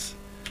 so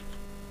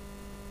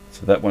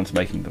that one's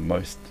making the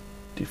most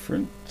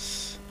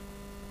difference.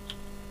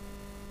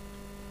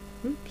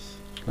 Oops,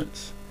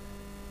 let's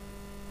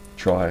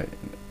try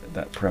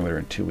that parameter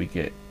until we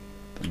get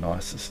the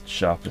nicest,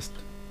 sharpest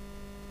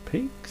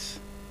peaks.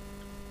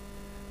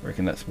 I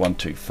reckon that's one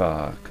too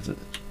far, because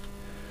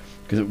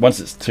once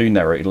it's too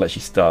narrow, it'll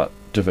actually start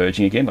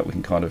diverging again. Like we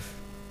can kind of,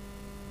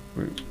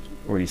 we're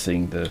already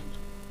seeing the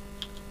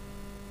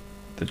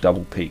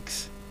double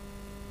peaks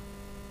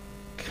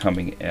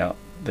coming out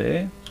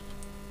there.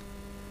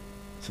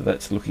 So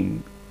that's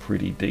looking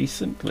pretty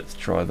decent. Let's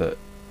try the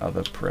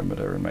other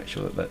parameter and make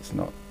sure that that's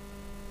not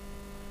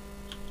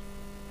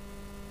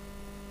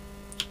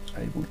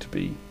able to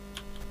be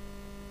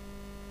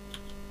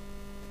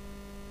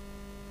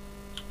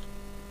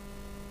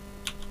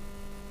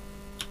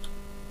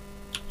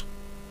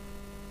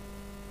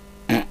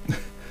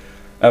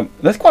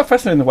that's quite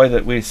fascinating, the way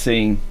that we're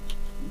seeing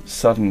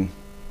sudden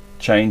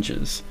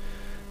changes.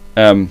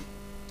 I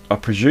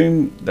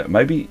presume that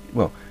maybe,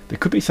 well, there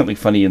could be something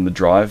funny in the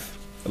drive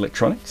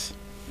electronics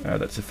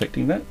that's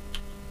affecting that,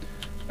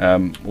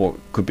 or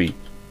it could be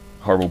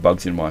horrible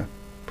bugs in my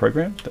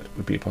program. That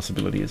would be a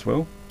possibility as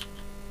well.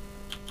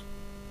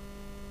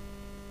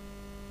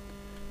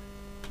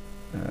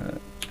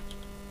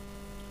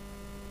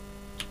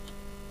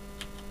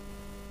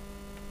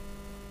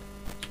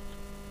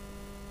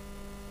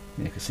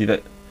 Yeah, you can see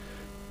that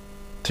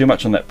too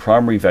much on that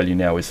primary value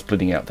now is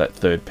splitting out that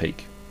third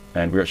peak,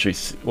 and we're actually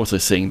also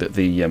seeing that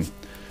the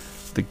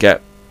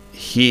gap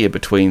here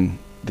between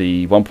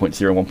the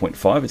 1.0 and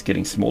 1.5 is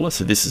getting smaller,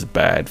 so this is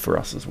bad for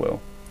us as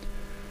well.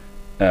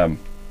 So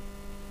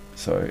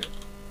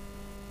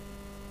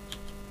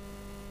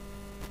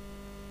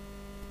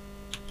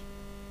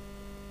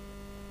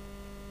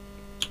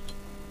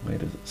where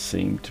does it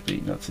seem to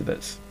be? No, see,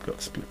 that's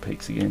got split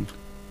peaks again.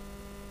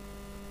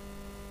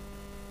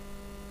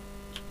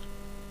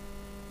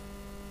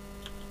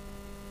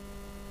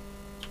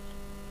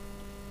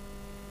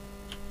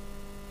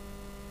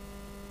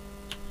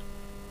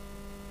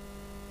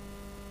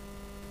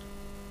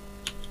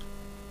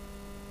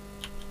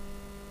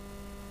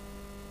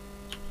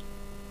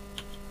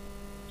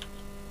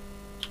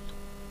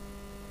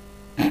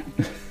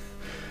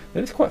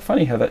 That is quite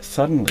funny how that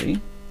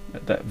suddenly,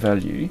 at that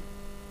value,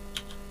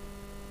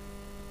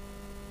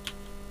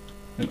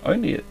 and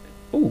only at,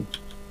 oh,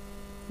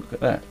 look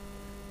at that.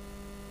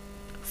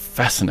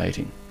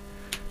 Fascinating.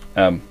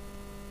 I'm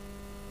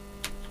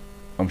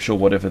sure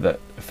whatever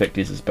that effect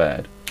is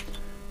bad.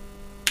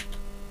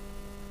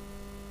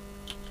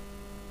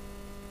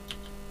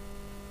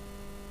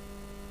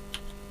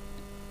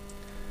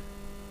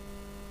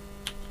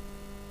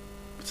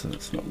 So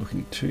that's not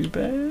looking too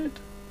bad.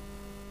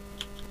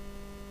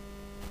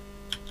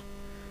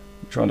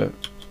 Trying to,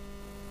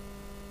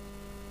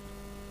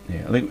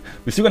 yeah, I think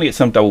we're still going to get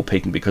some double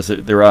peaking because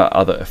there are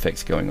other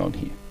effects going on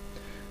here,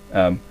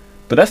 but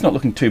that's not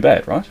looking too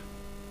bad, right?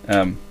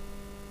 And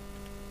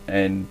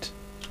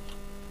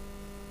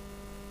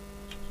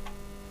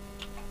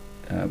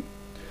I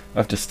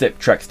have to step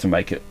tracks to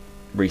make it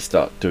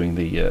restart doing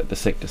the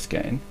sector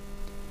scan.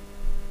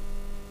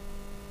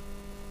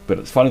 But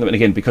it's funny that,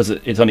 again, because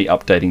it's only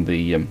updating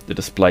the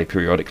display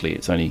periodically,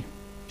 it's only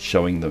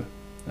showing the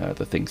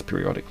things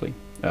periodically.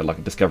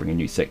 Like discovering a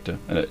new sector,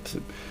 and it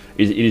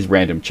is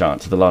random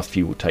chance, so the last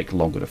few will take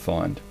longer to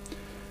find.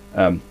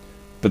 But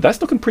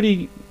that's looking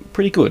pretty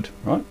good,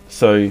 right?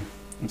 So I'm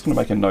just going to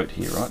make a note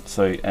here, right?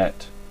 So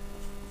at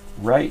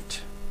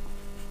rate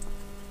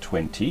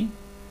 20,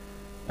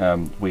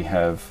 we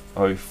have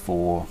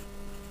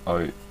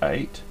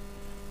 0408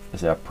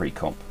 as our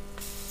pre-comp.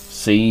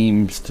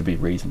 Seems to be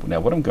reasonable. Now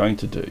what I'm going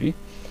to do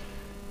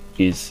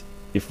is,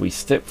 if we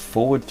step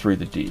forward through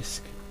the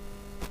disk,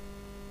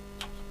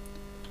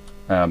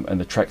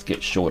 and the tracks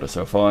get shorter,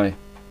 so if I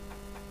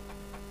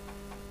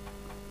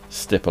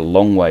step a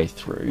long way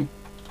through,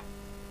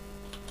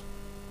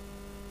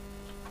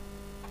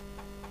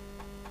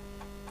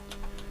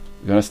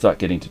 we're going to start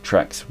getting to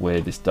tracks where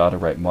this data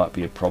rate might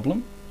be a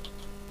problem,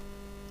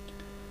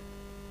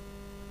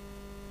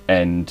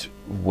 and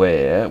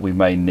where we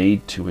may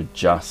need to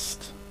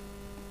adjust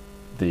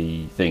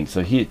the thing.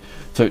 So here,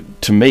 so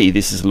to me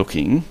this is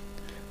looking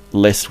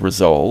less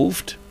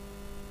resolved,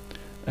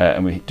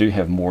 and we do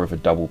have more of a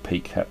double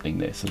peak happening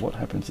there. So what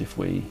happens if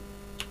we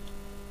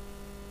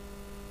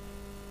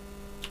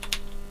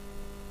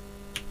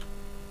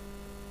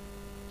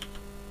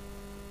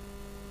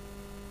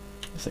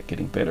is that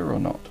getting better or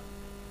not?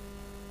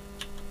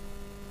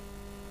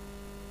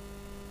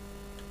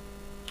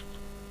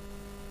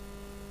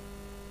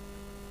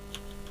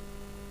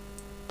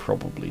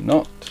 Probably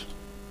not.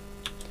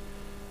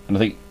 And I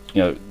think,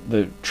 you know,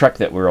 the track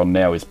that we're on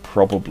now is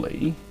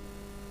probably,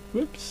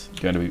 whoops,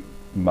 going to be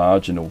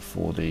marginal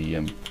for the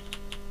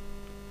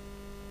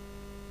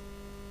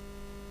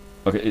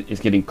okay,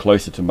 it's getting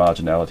closer to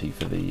marginality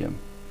for the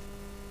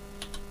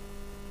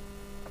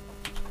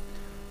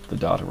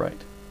data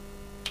rate.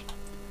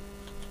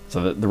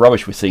 So the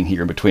rubbish we're seeing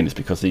here in between is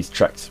because these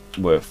tracks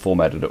were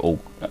formatted at all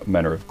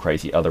manner of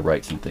crazy other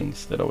rates and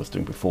things that I was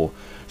doing before.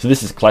 So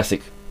this is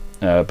classic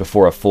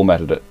before I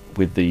formatted it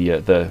with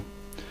the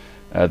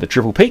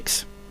triple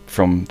peaks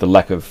from the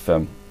lack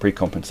of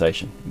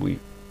pre-compensation. We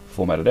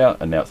formatted out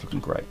and now it's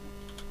looking great.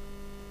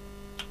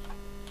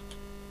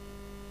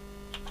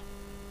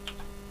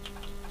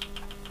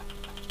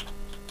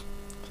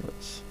 So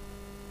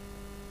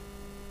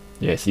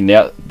yeah, see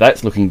now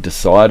that's looking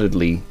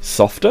decidedly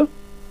softer.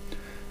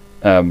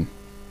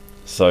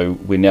 So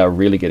we're now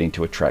really getting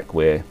to a track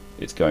where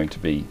it's going to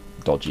be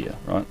dodgier,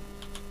 right?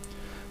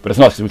 But it's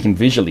nice because we can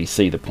visually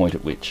see the point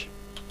at which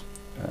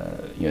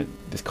you know,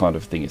 this kind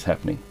of thing is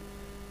happening.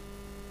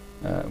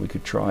 We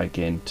could try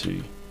again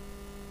to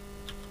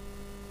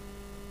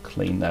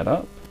clean that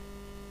up.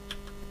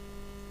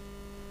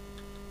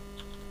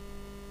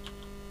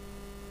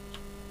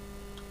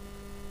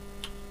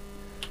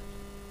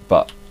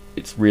 But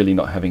it's really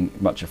not having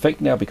much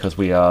effect now because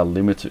we are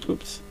limited.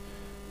 Oops.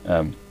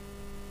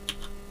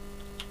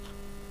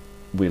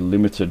 We're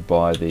limited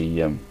by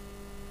the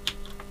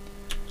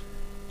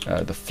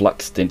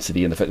flux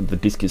density and the fact that the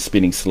disk is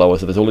spinning slower.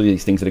 So there's all of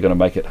these things that are going to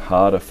make it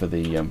harder for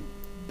the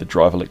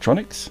drive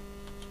electronics.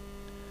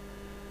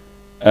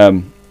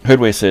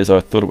 Herdware says,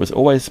 I thought it was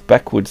always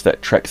backwards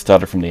that track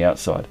started from the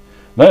outside.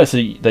 No, so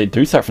they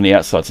do start from the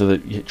outside. So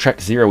that track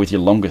 0 is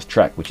your longest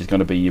track, which is going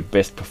to be your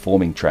best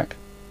performing track.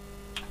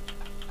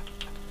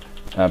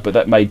 But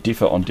that may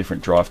differ on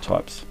different drive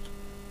types.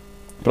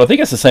 But I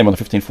think it's the same on the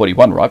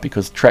 1541, right?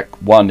 Because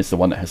track 1 is the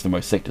one that has the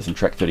most sectors and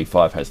track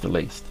 35 has the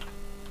least.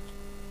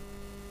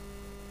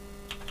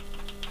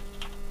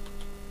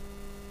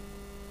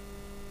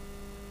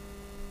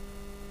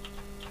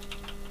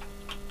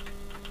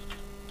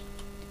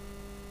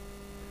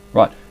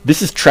 Right,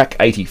 this is track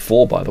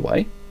 84, by the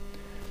way.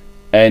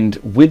 And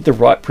with the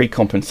right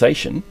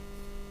pre-compensation,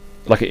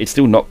 like it's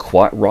still not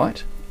quite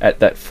right at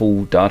that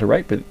full data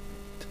rate, but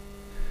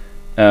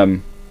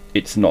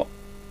it's not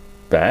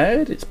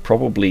bad. It's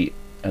probably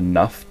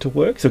enough to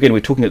work. So again, we're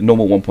talking at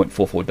normal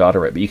 1.44 data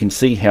rate, but you can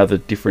see how the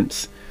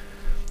difference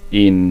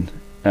in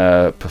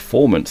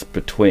performance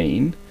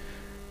between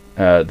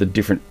the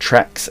different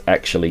tracks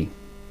actually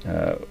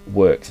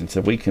works. And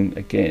so we can,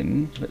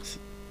 again,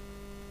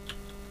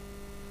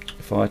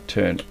 if I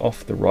turn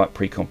off the right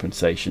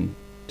pre-compensation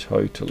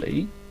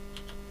totally,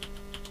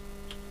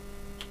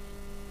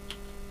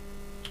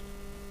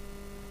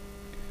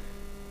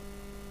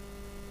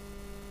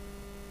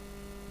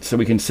 so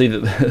we can see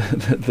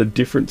that the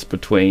difference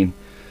between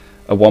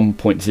a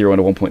 1.0 and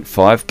a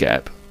 1.5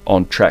 gap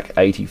on track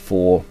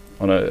 84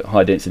 on a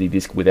high density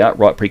disk without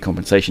right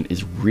pre-compensation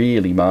is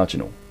really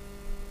marginal.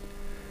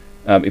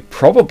 It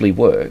probably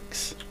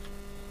works,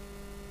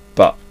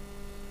 but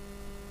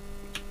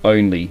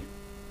only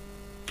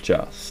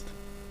just.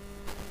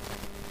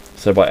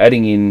 So by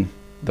adding in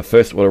the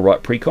first order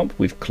right pre-comp,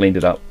 we've cleaned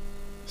it up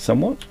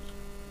somewhat.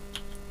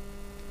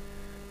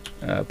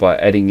 By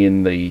adding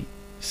in the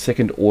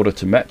second order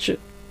to match it,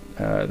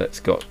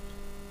 that's got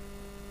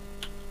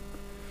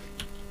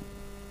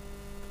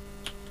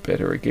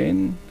better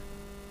again.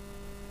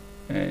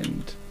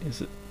 And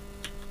is it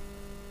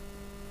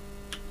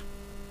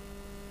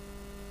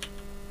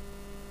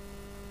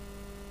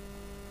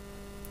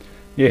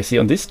yeah, see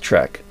on this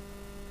track,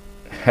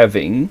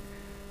 having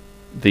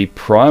the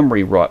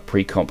primary right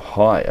pre-comp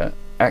higher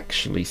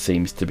actually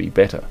seems to be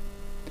better.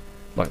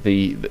 Like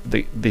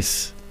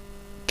this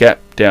gap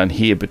down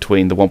here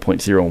between the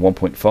 1.0 and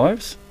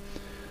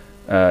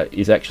 1.5s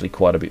is actually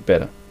quite a bit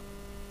better.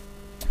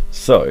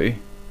 So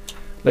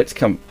let's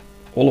come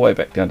all the way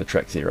back down to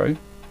track 0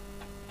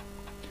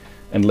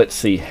 and let's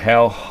see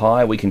how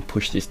high we can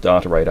push this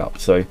data rate up.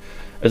 So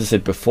as I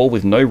said before,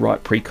 with no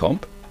right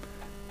pre-comp,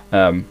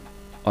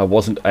 I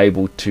wasn't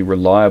able to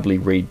reliably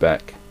read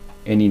back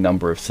any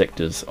number of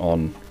sectors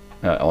on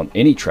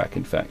any track,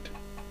 in fact.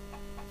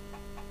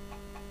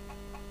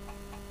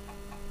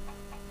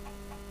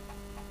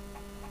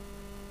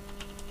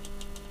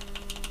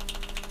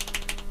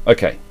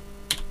 Okay,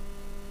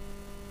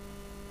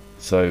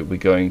 so we're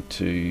going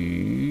to,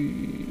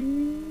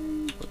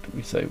 what did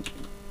we say?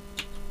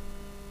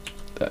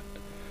 That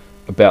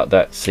about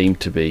that seemed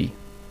to be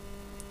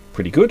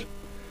pretty good.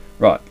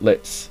 Right,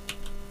 let's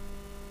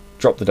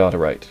drop the data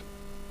rate.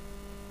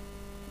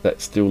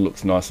 That still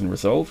looks nice and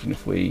resolved, and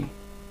if we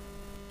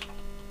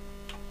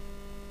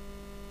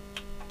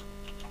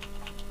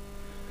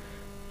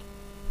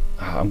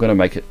I'm going to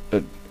make it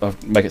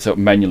so it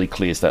manually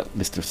clears that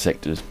list of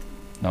sector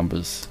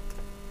numbers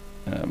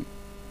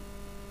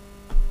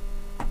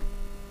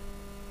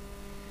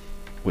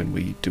when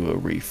we do a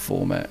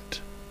reformat.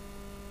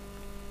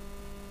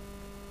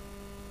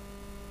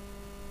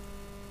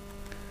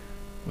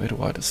 Where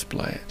do I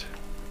display it?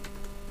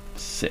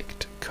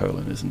 Sect :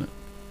 isn't it?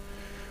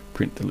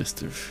 Print the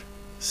list of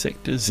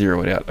sector,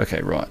 zero it out.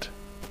 Okay, right.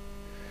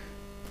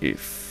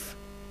 If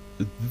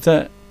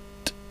that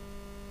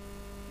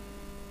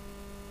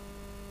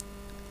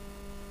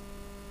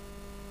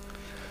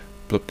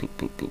blah, blah,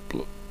 blah, blah,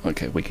 blah.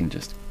 Okay, we can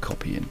just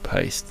copy and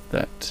paste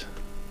that.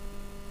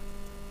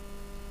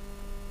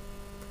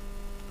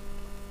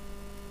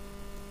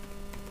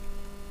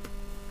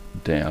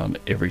 Down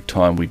every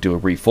time we do a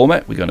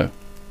reformat, we're going to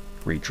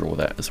redraw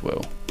that as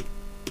well.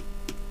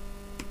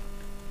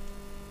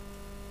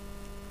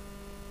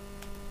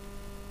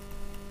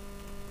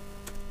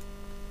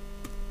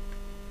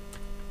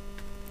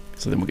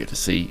 So then we'll get to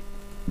see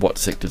what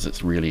sectors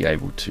it's really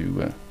able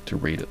to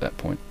read at that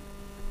point.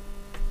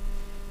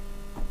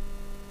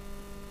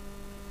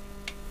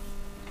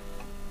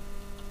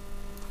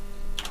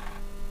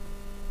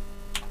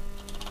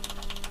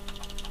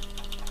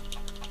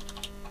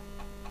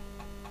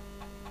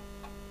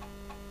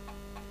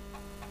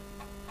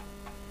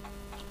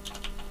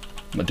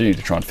 I do need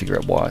to try and figure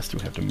out why I still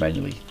have to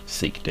manually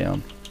seek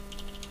down.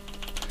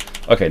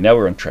 Okay, now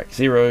we're on track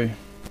 0,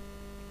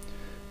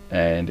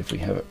 and if we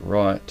have it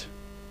right,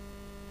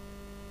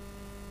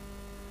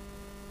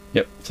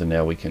 yep, so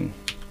now we can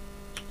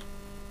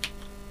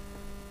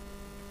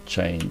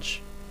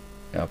change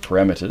our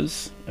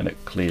parameters and it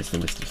clears the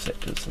list of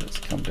sectors. So let's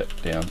come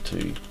back down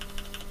to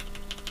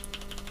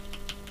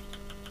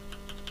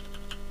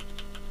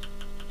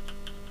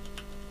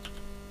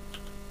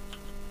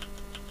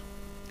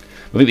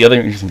I think the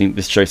other interesting thing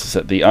this shows us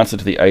that the answer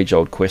to the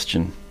age-old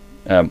question,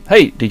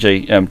 hey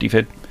DJ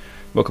DFed,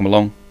 welcome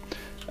along,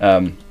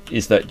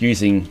 is that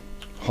using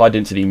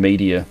high-density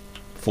media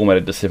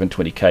formatted to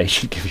 720k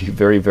should give you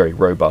very, very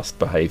robust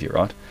behavior,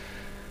 right?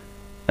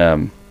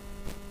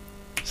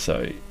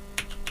 So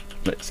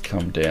let's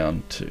come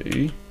down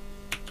to,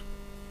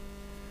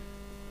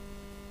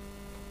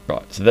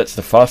 right, so that's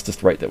the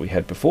fastest rate that we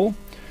had before.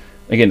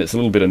 Again, it's a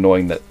little bit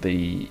annoying that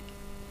the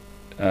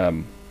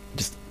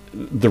just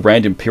the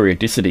random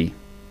periodicity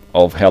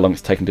of how long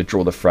it's taken to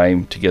draw the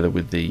frame together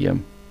with the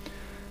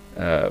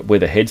where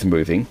the head's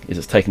moving is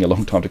it's taking a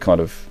long time to kind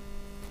of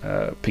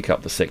pick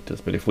up the sectors.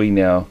 But if we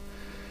now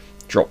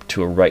drop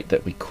to a rate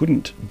that we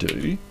couldn't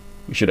do,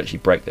 we should actually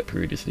break that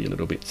periodicity a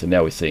little bit. So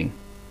now we're seeing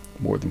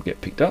more of them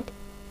get picked up.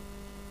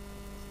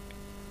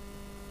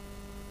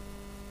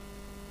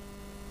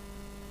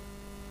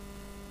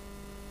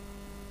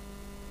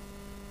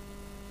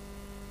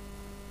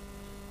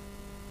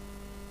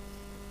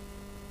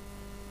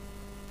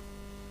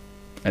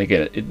 And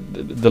again,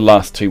 the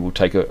last two will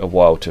take a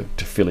while to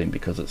fill in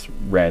because it's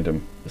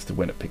random as to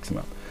when it picks them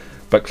up.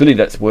 But clearly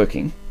that's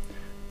working.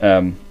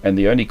 And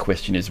the only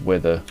question is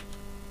whether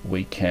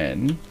we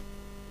can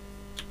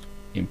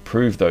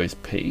improve those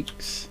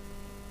peaks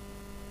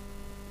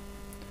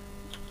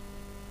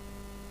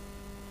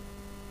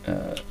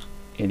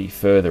any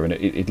further. And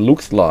it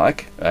looks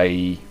like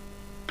a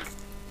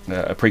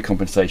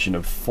precompensation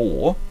of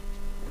 4,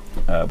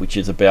 which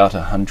is about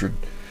 100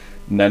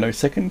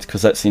 nanoseconds,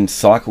 because that's in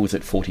cycles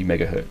at 40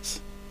 megahertz,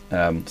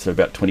 so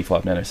about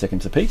 25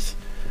 nanoseconds a piece,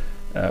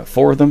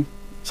 4 of them.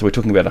 So we're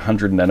talking about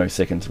 100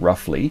 nanoseconds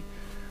roughly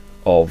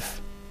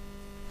of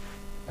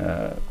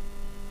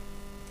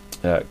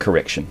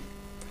correction,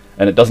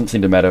 and it doesn't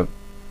seem to matter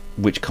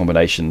which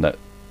combination that,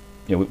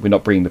 you know, we're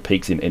not bringing the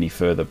peaks in any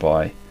further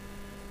by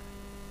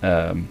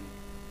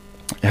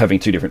having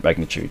 2 different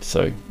magnitudes.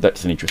 So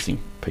that's an interesting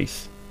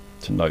piece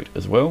to note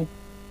as well.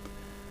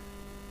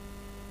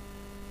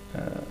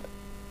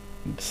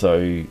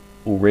 So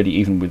already,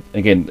 even with,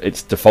 again,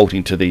 it's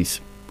defaulting to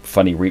these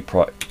funny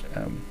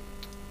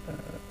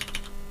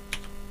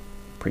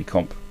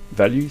pre-comp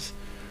values,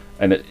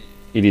 and it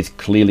is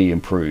clearly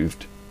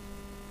improved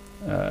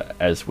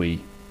as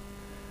we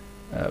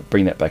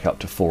bring that back up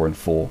to 4 and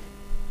 4.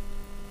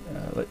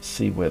 Let's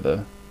see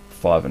whether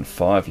 5 and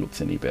 5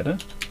 looks any better.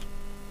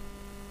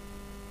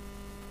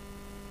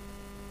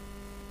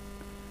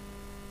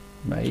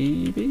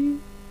 Maybe.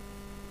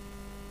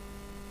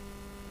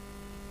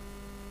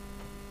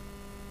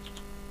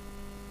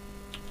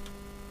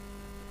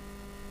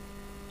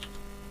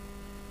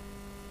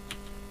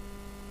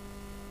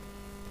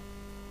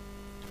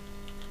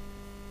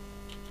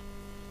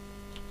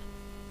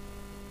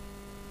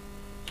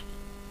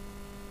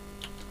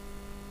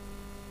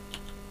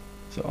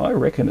 So I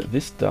reckon at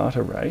this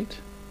data rate,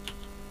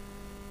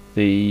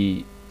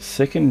 the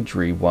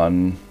secondary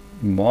one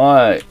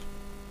might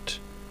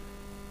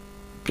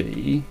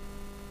be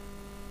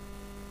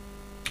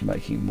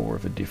making more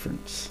of a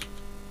difference.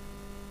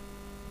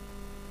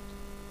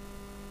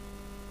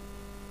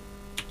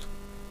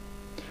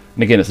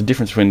 And again, it's a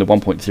difference between the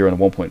 1.0 and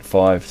the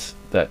 1.5s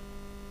that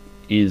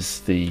is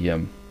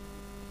the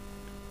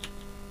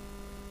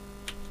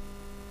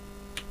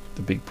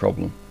big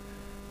problem.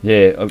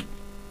 Yeah,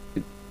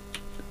 it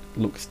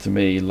looks to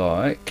me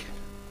like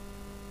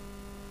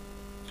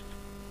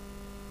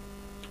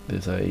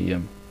there's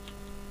a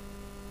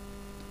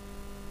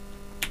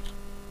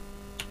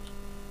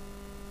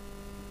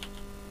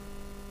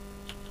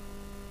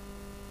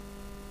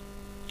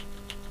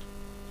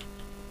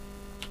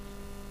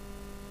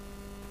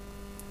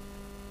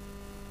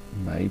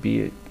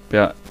maybe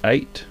about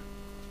 8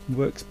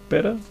 works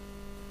better.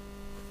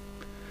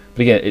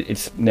 But again,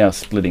 it's now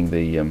splitting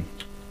the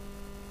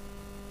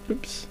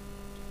oops,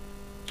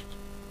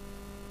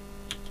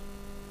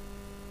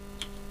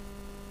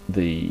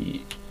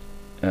 the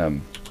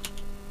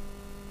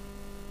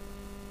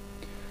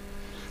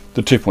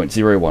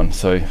 2.01,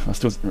 so I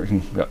still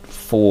reckon about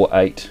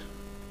 4.8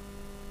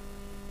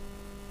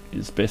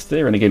 is best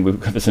there. And again, we've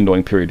got this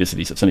annoying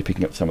periodicity, so it's only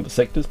picking up some of the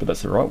sectors, but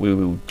that's alright. We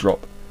will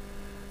drop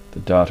the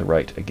data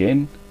rate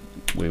again.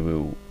 We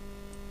will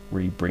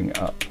re-bring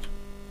up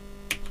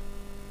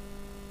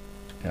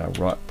our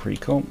right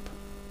pre-comp.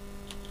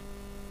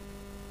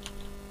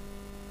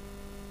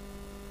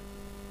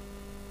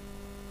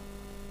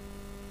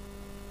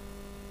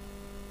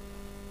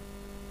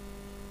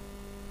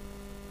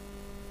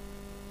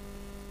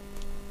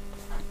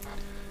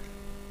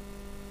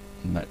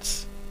 And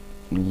that's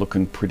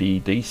looking pretty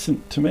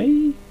decent to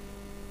me.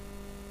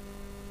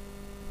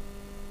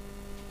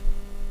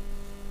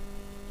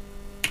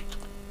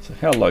 So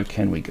how low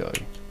can we go?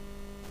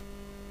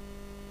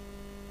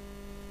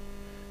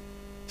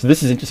 So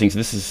this is interesting. So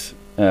this is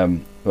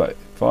right.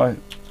 If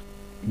I'm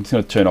just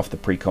going to turn off the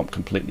pre-comp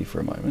completely for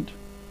a moment,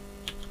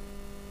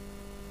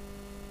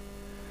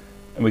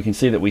 and we can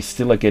see that we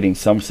still are getting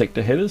some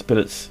sector headers, but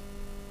it's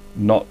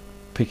not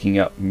picking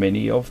up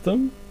many of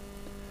them.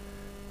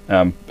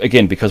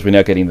 Again, because we're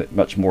now getting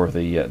much more of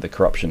the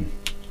corruption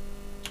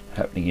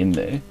happening in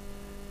there.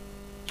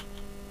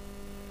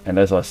 And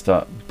as I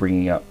start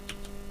bringing up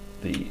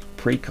the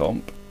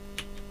pre-comp,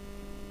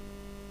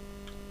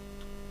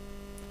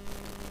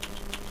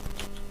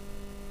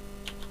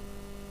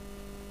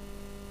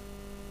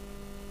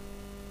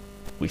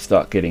 we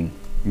start getting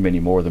many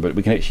more of them. But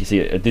we can actually see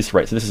it at this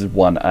rate. So this is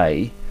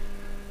 1A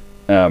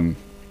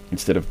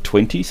instead of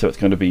 20. So it's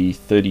going to be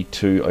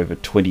 32 over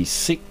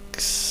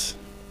 26.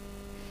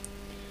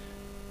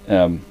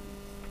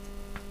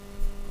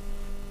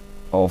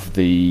 Of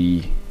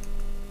the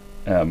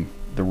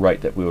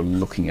rate that we were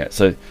looking at.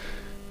 So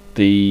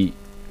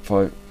if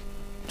I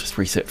just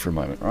reset for a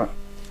moment, right?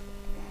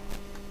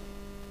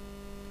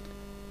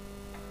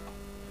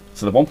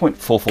 So the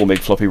 1.44 meg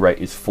floppy rate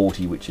is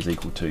 40, which is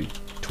equal to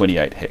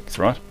 28 hex,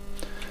 right?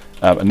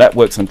 And that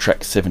works on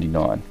track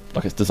 79,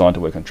 like it's designed to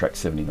work on track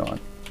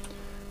 79.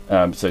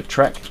 So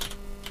track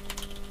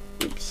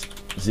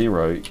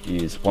 0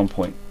 is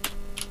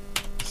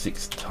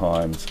 1.6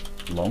 times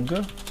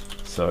longer,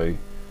 so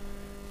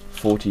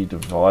 40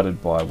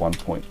 divided by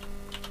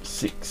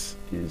 1.6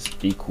 is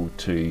equal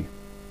to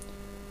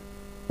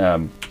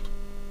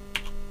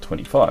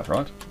 25,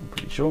 right? I'm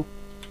pretty sure.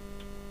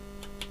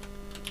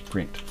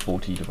 Print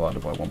 40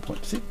 divided by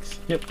 1.6,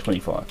 yep,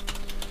 25.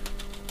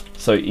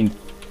 So in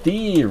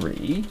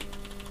theory,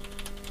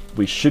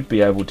 we should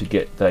be able to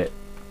get that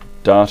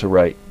data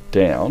rate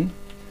down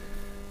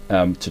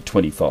to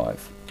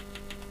 25,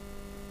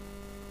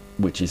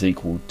 which is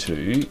equal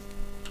to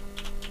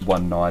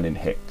 19 in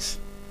hex.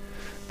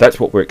 That's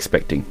what we're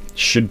expecting.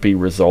 Should be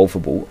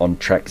resolvable on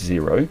track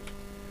 0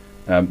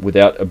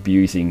 without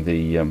abusing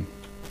the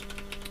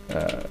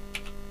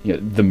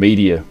the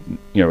media.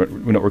 We're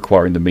not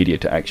requiring the media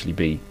to actually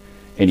be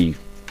any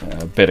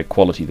better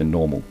quality than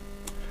normal.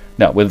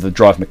 Now, whether the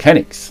drive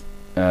mechanics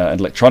and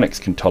electronics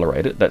can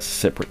tolerate it, that's a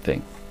separate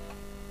thing.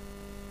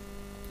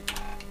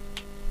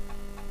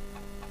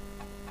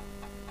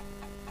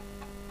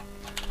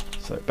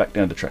 So back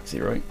down to track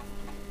 0.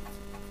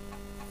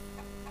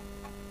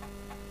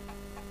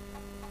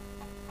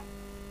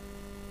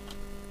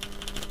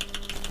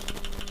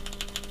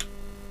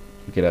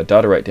 We get our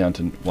data rate down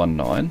to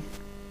 19.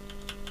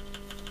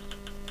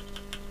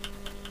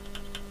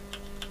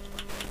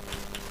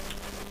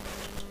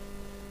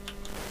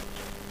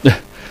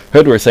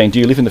 Heard we were saying, do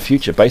you live in the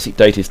future? Basic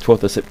date is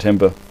 12th of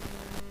September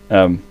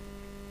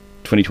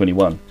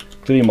 2021.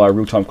 Clearly my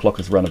real-time clock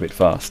has run a bit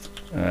fast,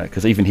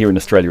 because even here in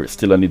Australia it's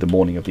still only the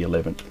morning of the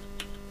 11th.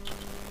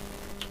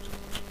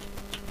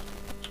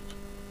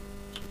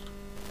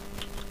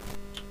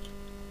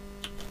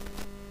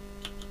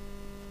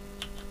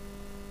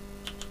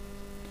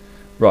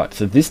 Right,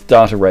 so this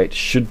data rate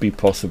should be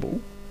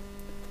possible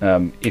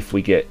if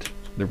we get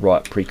the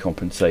right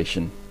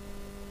pre-compensation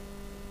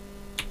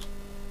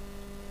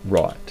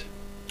right.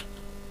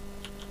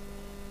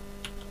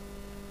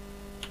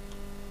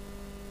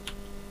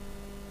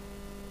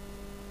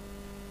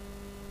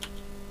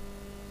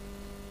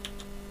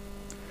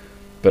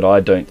 But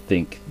I don't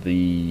think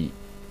the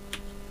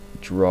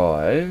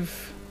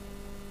drive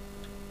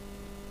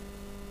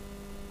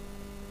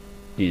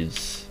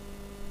is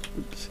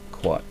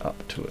quite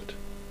up to it.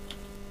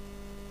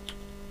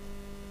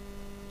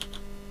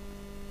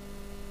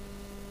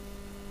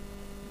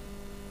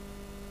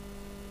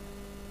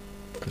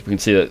 Because we can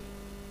see that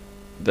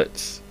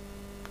that's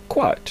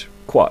quite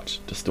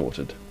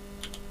distorted.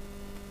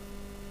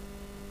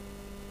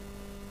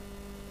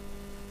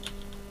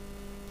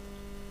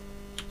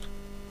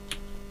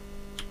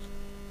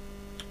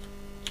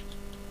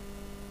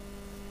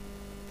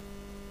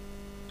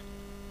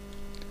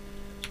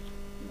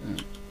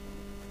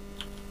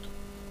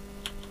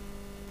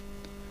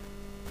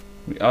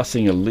 We are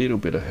seeing a little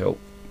bit of help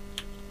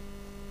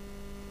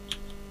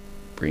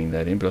bringing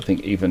that in, but I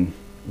think even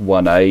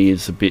 1A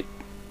is a bit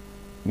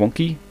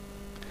wonky.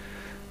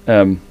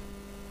 DJ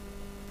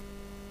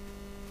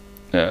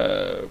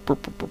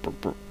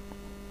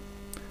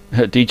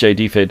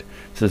DFed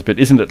says, but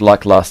isn't it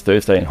like last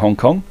Thursday in Hong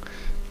Kong?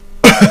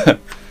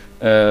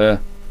 I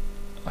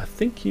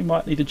think you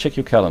might need to check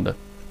your calendar.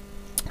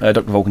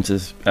 Dr. Vulcan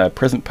says,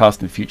 present,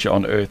 past and future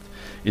on Earth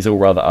is all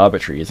rather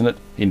arbitrary, isn't it?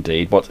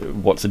 Indeed.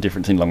 What's the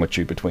difference in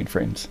longitude between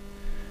friends?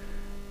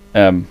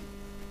 And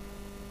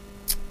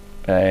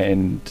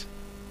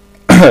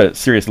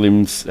Serious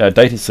Limbs,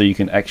 data so you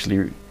can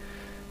actually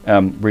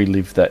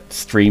relive that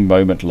stream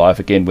moment live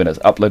again when it's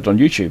uploaded on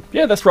YouTube.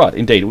 Yeah, that's right.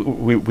 Indeed,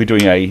 we're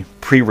doing a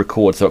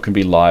pre-record so it can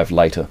be live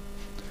later.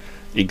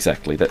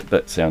 Exactly.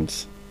 That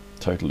sounds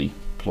totally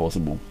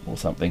plausible or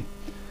something.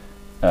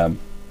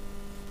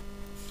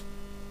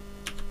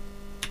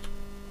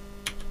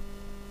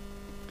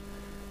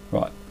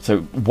 Right.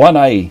 So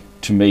 1A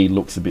to me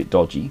looks a bit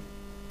dodgy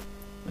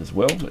as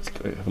well. Let's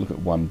go have a look at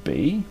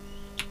 1B.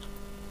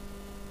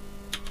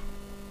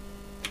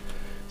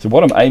 So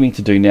what I'm aiming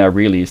to do now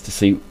really is to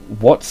see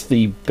what's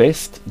the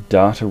best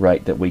data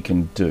rate that we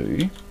can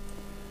do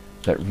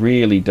that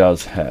really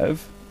does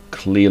have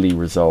clearly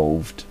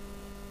resolved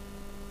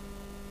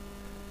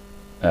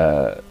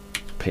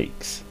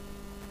peaks.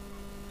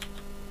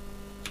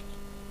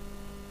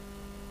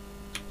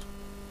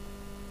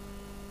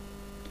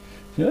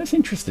 So that's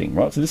interesting,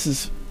 right? So this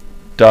is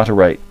data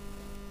rate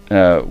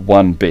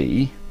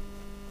 1B.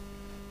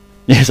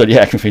 Yeah, so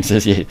yeah, Ackman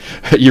says, yeah,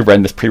 you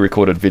ran this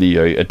pre-recorded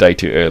video a day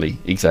too early.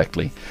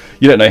 Exactly.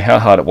 You don't know how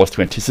hard it was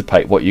to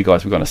anticipate what you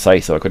guys were going to say,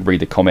 so I could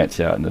read the comments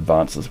out in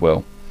advance as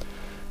well.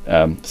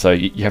 So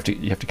you have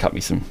to cut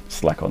me some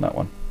slack on that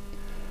one.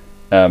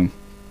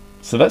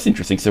 So that's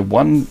interesting. So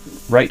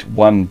rate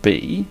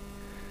 1B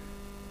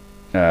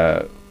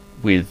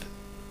with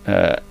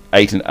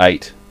 8 and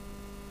 8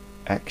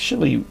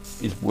 actually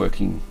is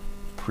working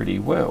pretty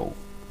well.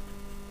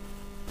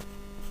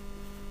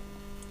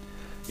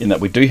 In that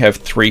we do have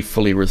 3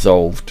 fully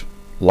resolved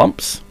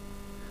lumps.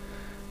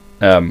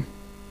 Now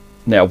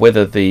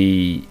whether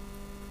the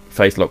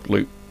phase lock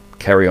loop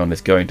carry on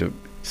is going to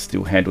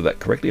still handle that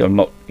correctly, I'm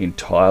not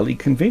entirely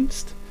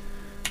convinced.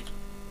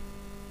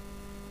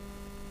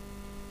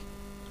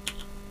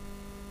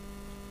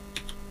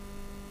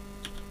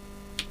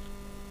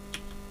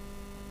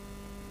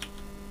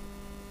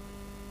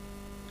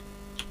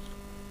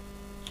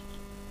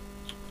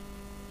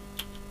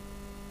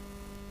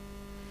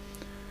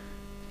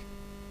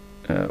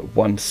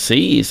 One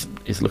C is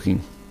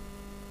looking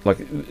like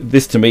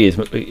this to me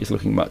is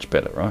looking much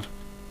better, right?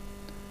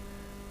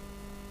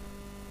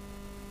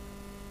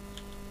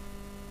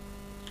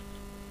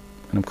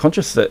 And I'm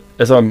conscious that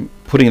as I'm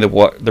putting the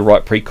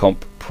right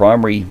pre-comp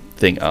primary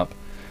thing up,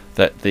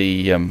 that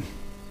the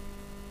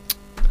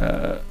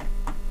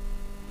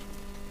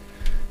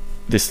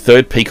this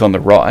third peak on the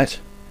right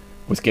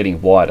was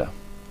getting wider,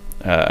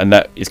 and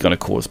that is going to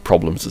cause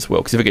problems as well.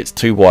 Because if it gets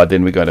too wide,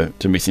 then we're going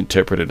to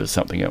misinterpret it as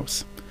something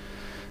else.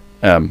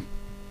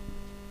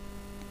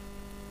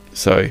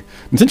 So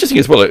it's interesting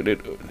as well.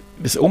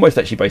 This almost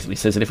actually basically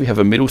says that if we have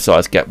a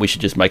middle-sized gap, we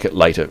should just make it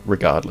later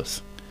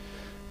regardless,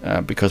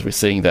 because we're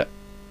seeing that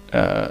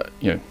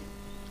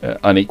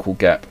unequal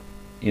gap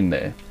in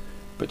there.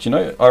 But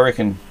I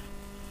reckon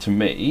to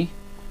me,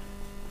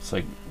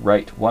 so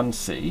rate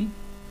 1C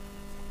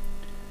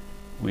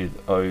with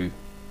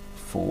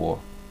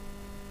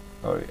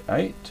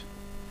 0408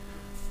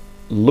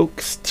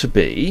 looks to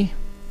be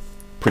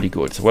pretty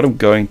good. So what I'm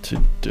going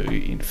to do,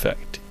 in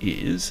fact,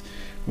 is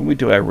when we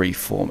do our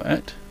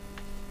reformat,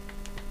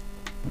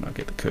 when I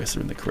get the cursor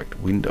in the correct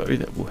window,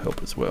 that will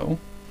help as well.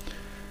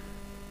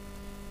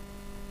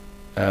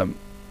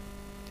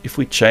 If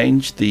we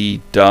change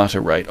the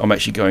data rate, I'm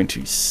actually going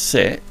to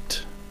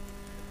set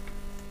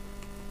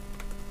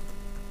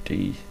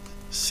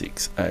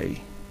D6A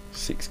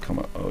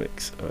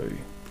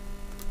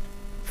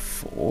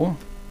 6,0x04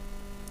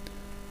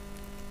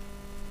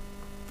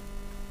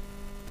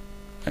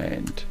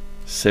 and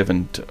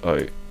 7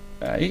 to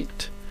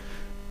 08,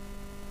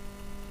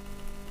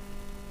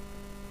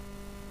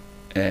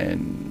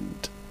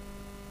 and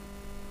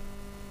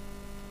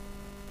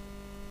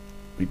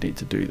we need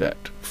to do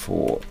that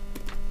for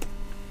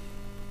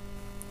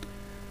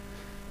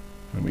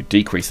when we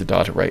decrease the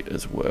data rate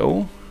as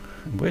well.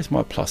 And where's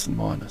my plus and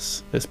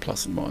minus? There's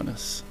plus and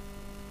minus.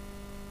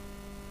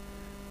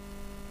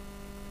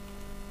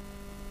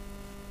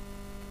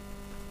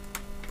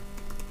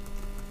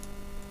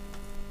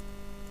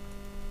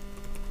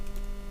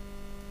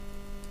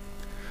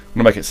 I'm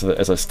going to make it so that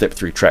as I step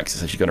through tracks,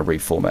 it's actually going to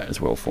reformat as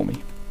well for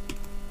me.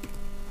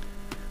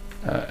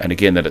 And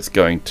again, that it's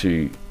going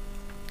to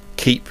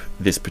keep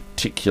this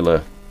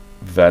particular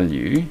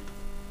value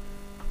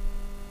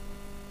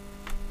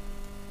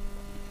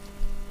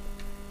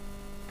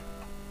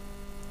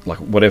like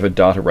whatever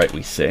data rate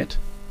we set.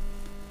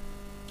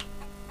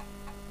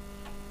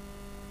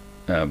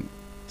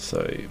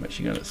 So I'm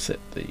actually going to set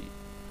the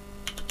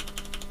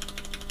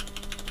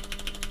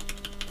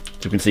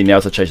So you can see now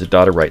as I change the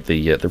data rate,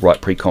 the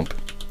right pre-comp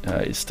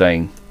is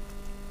staying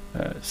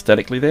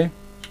statically there.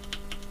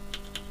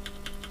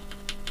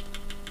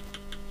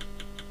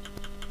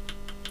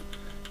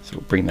 So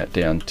we'll bring that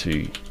down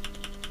to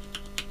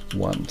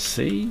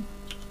 1C.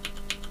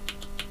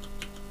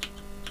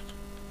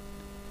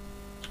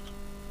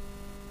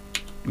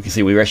 We can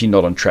see we're actually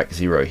not on track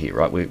 0 here,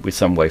 right? We're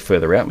some way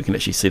further out. We can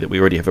actually see that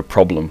we already have a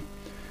problem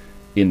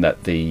in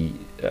that the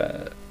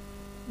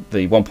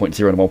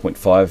 1.0 and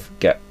 1.5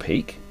 gap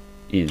peak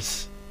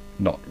is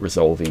not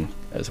resolving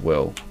as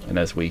well. And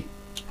as we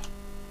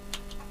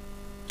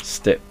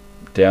step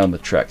down the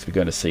tracks, we're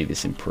going to see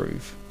this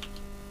improve.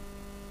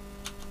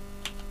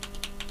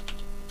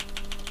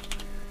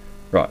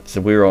 Right, so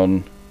we're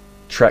on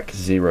track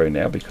 0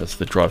 now because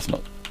the drive's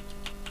not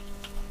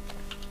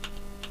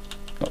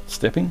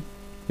stepping.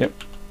 Yep.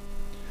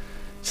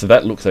 So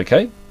that looks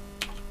okay.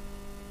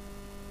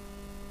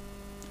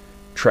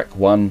 Track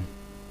 1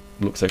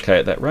 looks okay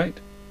at that rate.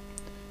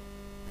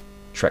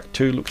 Track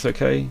 2 looks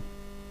okay.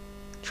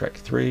 Track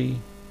 3.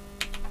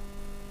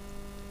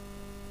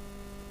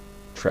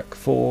 Track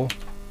 4.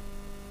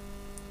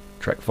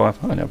 Track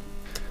 5. Oh, now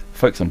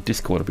folks on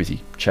Discord are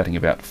busy chatting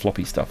about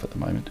floppy stuff at the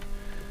moment,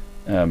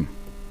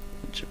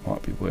 which it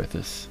might be worth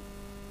us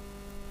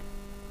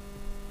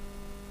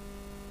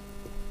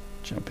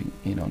jumping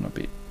in on a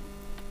bit.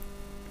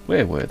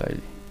 Where were they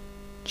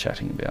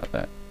chatting about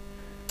that?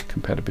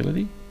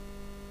 Compatibility?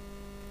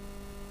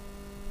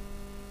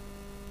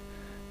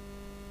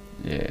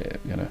 Yeah,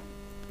 we're gonna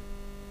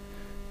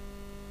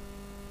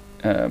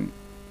I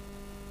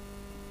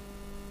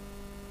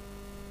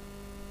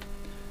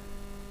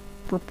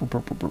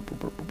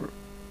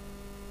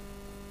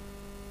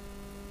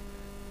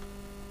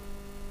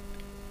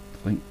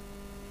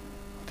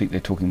think they're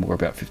talking more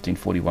about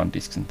 1541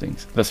 discs and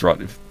things. That's right.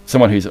 If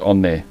someone who's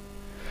on there.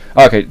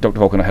 Okay, Dr.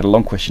 Vulcan, I had a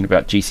long question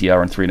about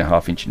GCR and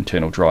 3.5-inch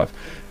internal drive.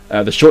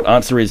 The short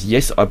answer is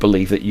yes, I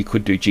believe that you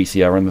could do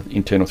GCR on the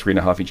internal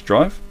 3.5-inch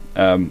drive.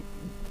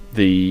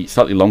 The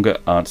slightly longer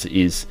answer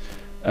is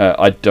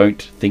I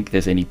don't think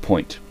there's any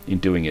point in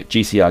doing it.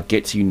 GCR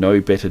gets you no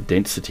better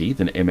density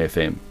than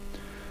MFM.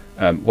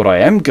 What I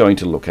am going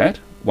to look at,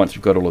 once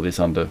we've got all of this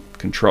under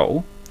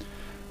control,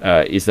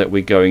 is that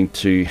we're going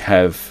to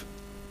have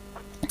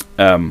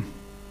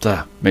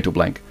mental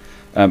blank,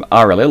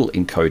 RLL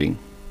encoding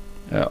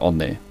on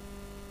there.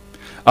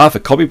 For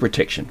copy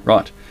protection,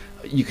 right.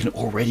 You can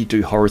already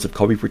do horrors of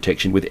copy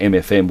protection with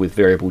MFM with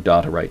variable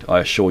data rate, I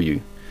assure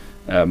you.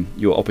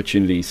 Your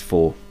opportunities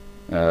for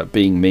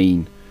being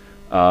mean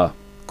are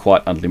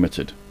quite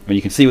unlimited. I mean,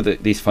 you can see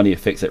with these funny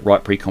effects that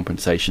right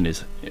precompensation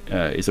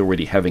is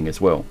already having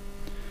as well.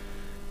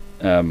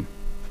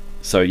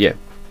 So yeah,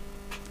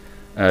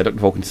 Dr.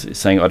 Vulcan is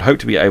saying, I'd hope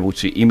to be able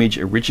to image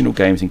original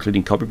games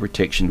including copy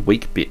protection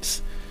weak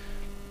bits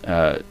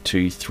to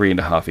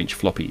 3.5-inch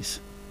floppies.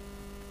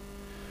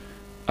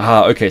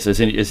 Okay, so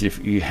as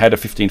if you had a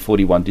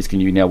 1541 disc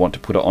and you now want to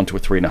put it onto a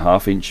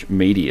 3.5-inch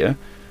media,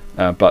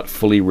 but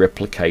fully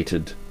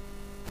replicated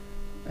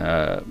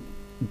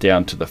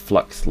down to the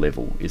flux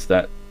level. Is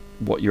that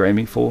what you're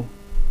aiming for,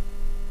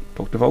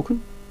 Dr.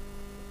 Vulcan?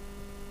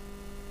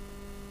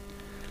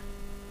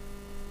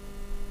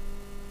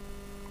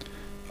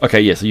 Okay,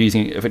 yeah, so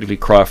using effectively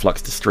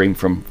cryoflux to stream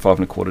from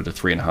 5.25 to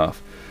 3.5.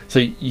 So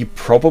you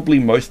probably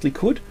mostly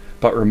could,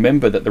 but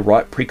remember that the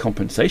right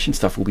precompensation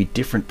stuff will be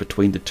different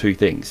between the two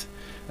things.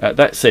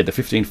 That said, the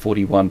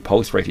 1541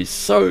 pulse rate is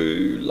so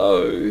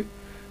low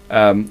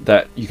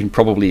that you can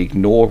probably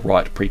ignore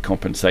right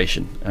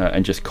precompensation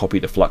and just copy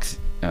the flux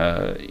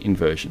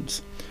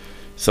inversions.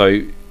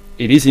 So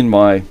it is in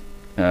my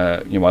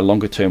my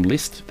longer term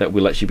list that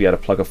we'll actually be able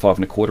to plug a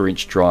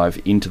 5.25-inch drive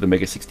into the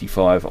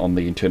MEGA65 on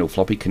the internal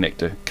floppy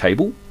connector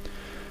cable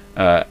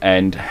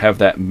and have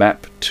that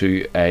map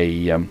to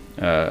a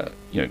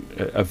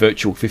a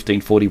virtual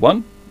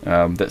 1541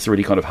 that's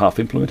already kind of half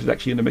implemented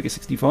actually in the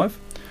MEGA65,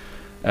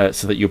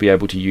 so that you'll be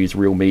able to use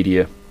real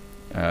media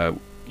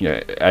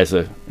as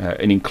an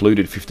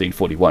included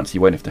 1541, so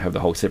you won't have to have the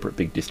whole separate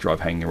big disk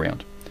drive hanging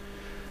around.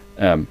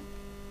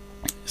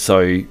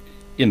 So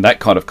in that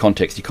kind of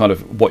context, you kind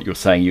of, what you're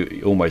saying,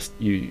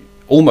 you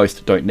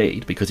almost don't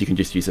need, because you can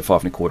just use a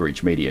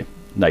 5.25-inch media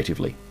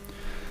natively.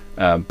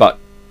 But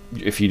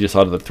if you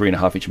decided the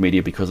 3.5-inch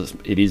media, because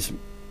it is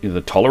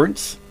the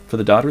tolerance for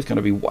the data is going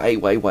to be way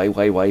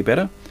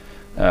better,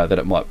 that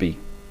it might be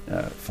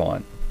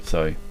fine.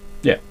 So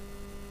yeah.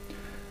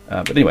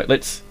 But anyway,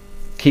 let's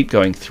keep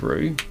going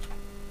through.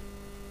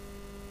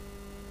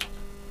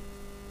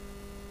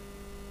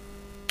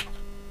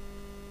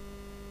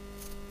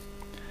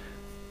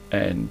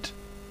 And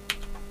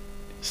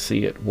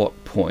see at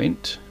what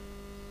point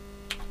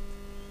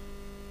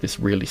this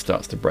really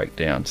starts to break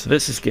down. So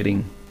this is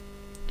getting,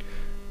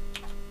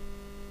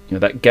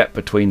 that gap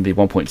between the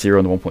 1.0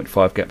 and the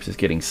 1.5 gaps is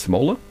getting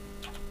smaller.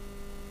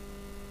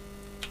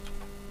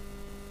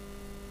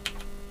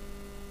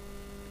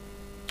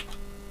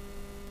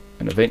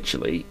 And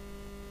eventually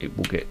it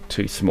will get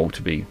too small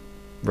to be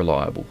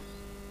reliable.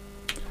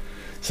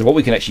 So what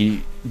we can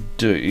actually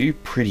do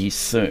pretty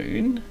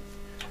soon,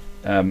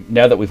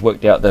 now that we've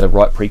worked out that a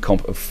write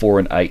pre-comp of 4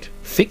 and 8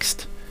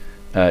 fixed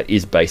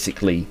is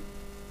basically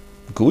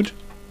good.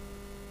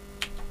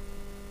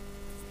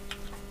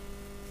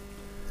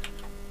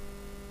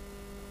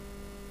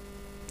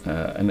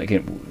 And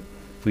again,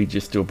 we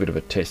just do a bit of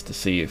a test to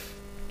see if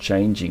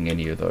changing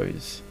any of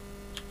those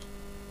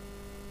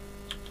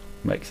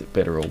makes it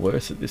better or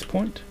worse at this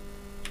point.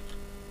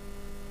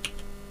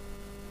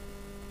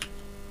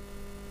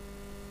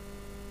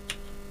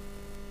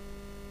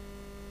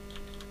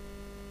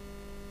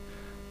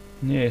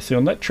 Yeah, see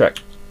on that track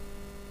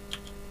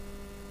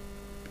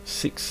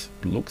 6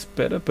 looks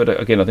better, but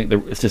again I think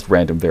it's just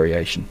random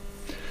variation.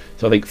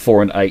 So I think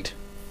 4 and 8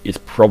 is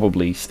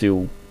probably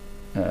still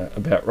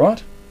about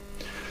right.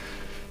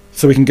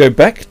 So we can go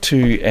back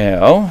to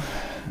our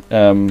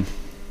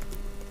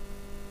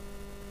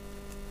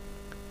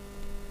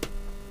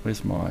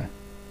where's my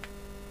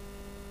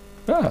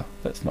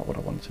that's not what I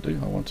wanted to do.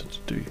 I wanted to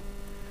do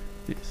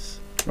this.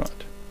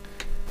 Right.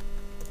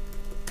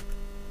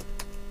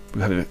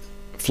 We have a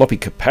floppy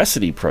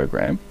capacity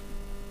program.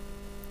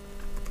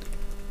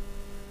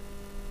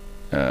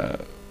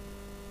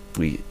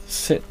 We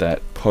set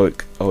that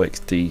poke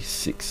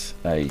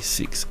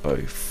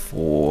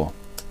OXD6A604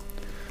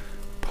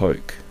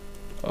 poke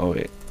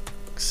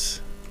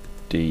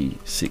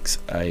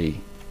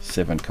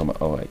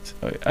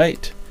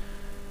OXD6A7,0808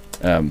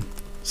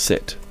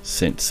 set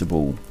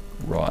sensible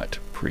write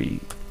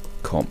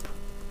pre-comp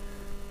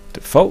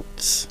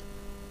defaults.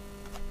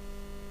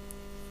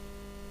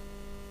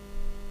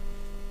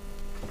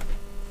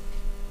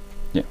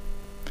 Yeah.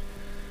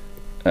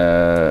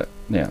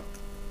 Now,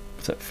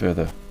 is that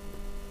further?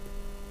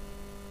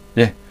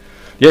 Yeah.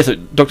 Yeah, so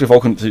Dr.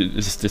 Vulcan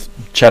is this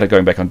chatter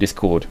going back on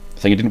Discord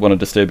saying he didn't want to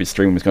disturb his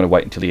stream, was going to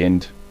wait until the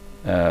end,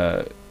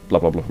 blah,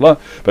 blah, blah, blah.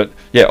 But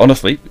yeah,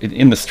 honestly,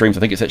 in the streams, I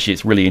think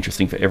it's really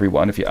interesting for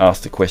everyone if you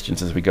ask the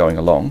questions as we're going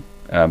along.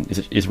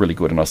 Is really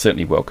good, and I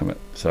certainly welcome it.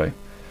 So,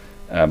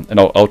 and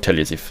I'll tell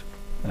you as if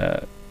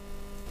I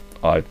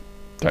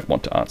don't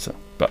want to answer,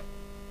 but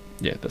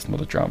yeah, that's not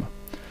a drama.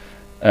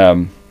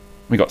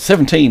 We got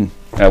 17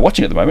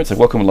 watching at the moment, so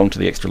welcome along to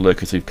the extra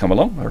lurkers who've come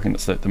along. I reckon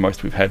that's the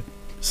most we've had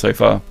so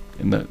far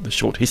in the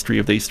short history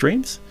of these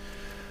streams.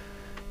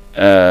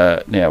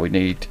 Now we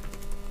need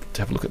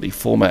to have a look at the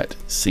format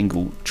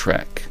single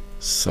track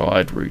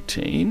side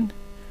routine,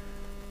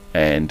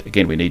 and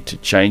again we need to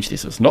change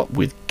this. It's not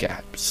with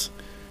gaps.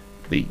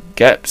 The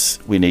gaps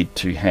we need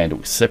to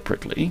handle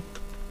separately.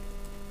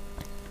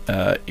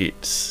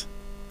 It's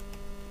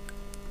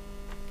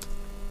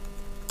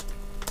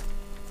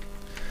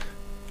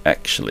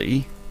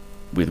actually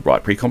with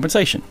write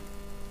precompensation.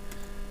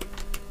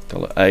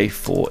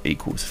 $A4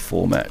 equals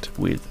format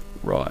with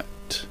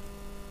write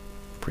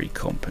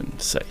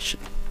precompensation.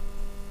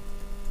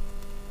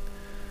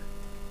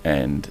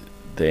 And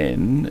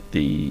then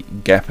the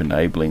gap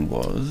enabling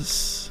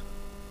was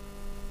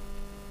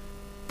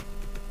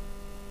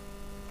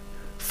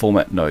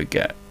format no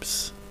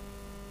gaps.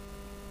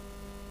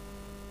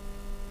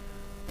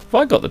 Have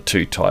I got the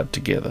two tied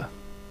together?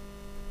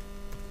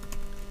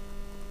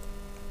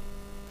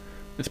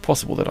 It's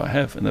possible that I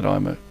have, and that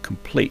I'm a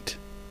complete...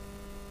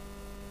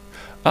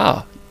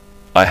 I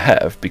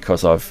have,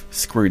 because I've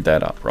screwed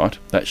that up, right?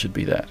 That should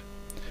be that.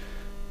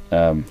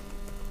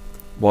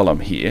 While I'm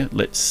here,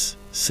 let's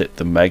set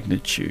the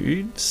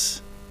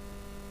magnitudes.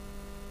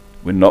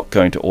 We're not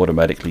going to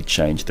automatically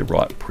change the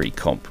write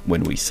pre-comp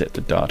when we set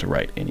the data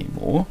rate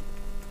anymore.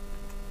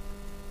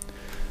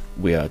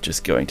 We are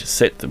just going to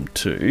set them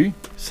to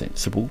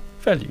sensible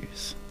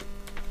values,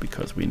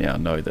 because we now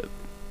know that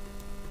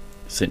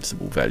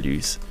sensible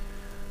values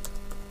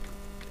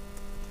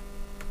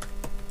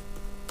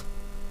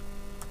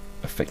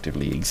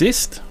effectively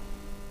exist.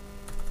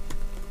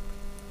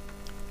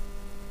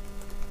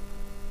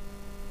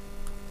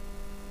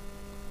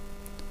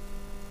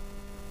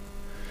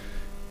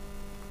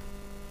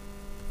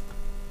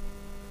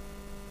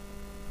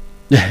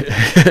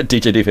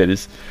 DJ Defed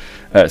is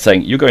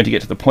saying you're going to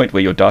get to the point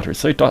where your data is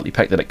so tightly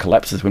packed that it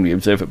collapses when we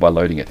observe it by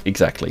loading it.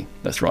 Exactly,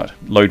 that's right.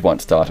 Load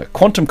once data.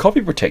 Quantum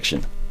copy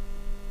protection.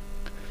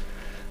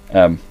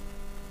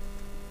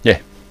 Yeah,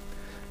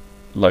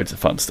 loads of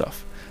fun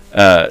stuff.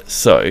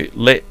 So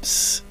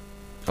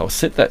I'll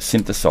set that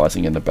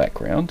synthesizing in the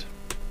background.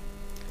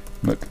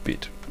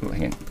 Bit,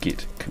 hang on,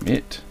 git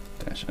commit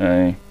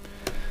 -a.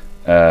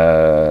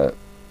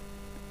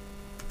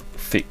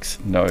 Fix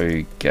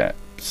no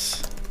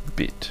gaps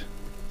bit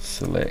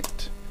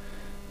select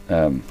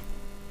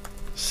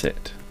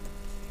set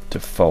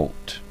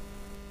default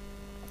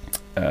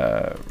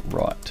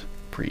write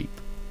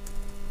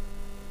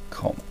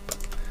pre-comp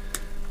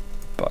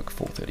bug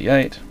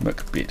 438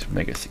 bit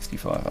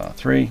MEGA65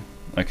 R3.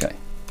 Okay,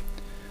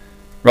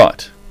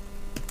 right,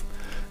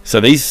 so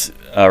these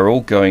are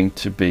all going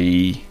to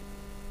be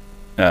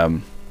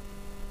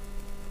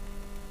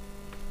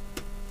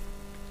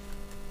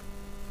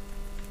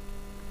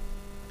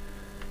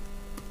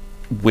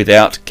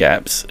without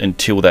gaps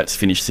until that's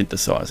finished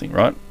synthesizing,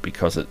 right?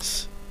 Because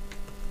it's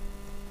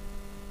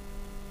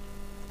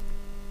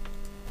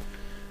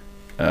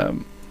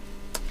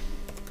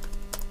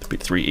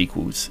bit 3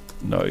 equals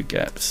no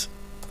gaps,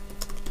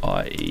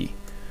 i.e.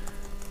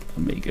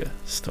 Amiga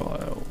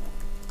style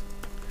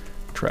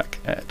track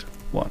at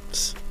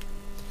once.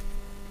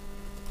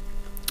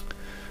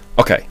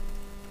 Okay,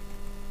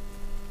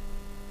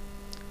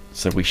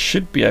 so we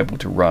should be able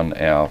to run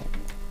our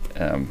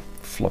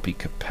floppy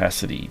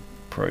capacity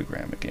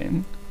program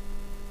again.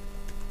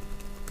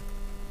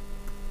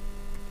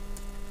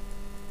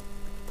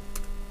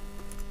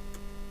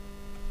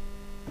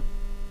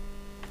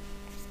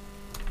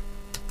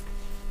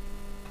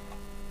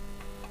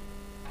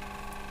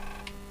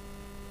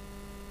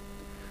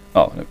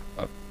 Oh, no,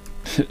 I've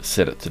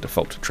set it to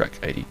default to track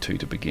 82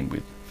 to begin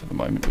with for the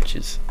moment, which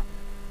is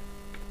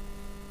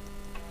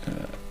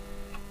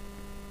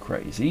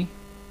crazy.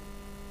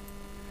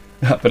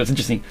 But it's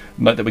interesting,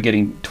 note that we're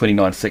getting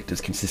 29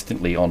 sectors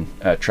consistently on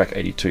track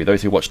 82.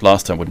 Those who watched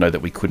last time would know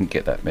that we couldn't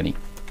get that many.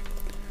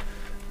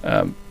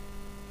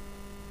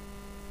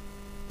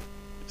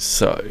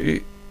 So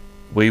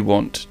we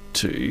want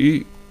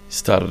to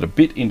start at a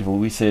bit interval.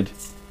 We said,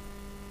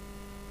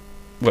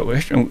 well,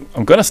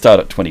 I'm going to start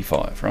at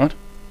 25, right?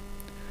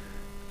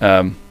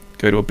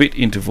 Go to a bit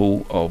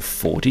interval of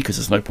 40 because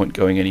there's no point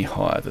going any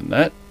higher than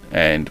that,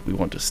 and we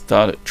want to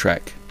start at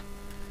track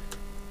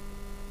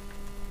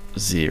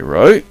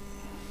 0,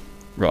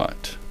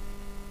 right?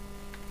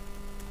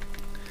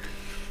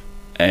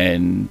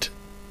 And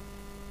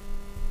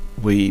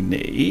we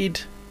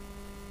need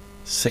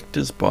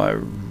sectors by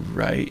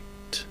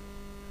rate.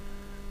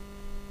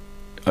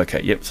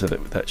 Okay, yep. So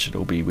that should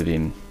all be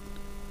within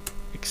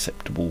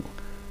acceptable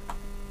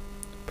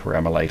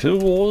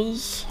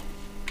parameters.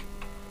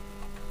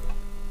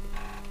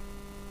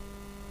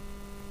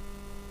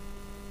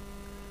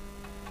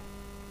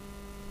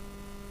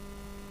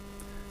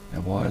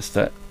 Now, why is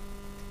that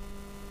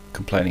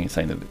complaining and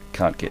saying that it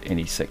can't get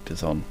any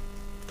sectors on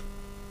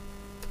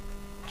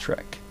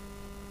track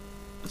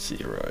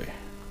 0?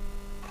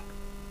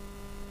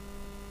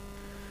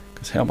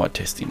 Because how am I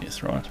testing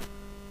this, right?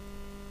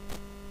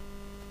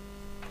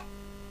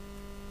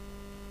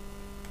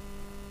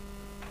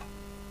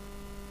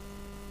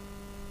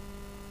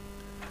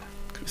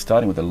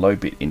 Starting with a low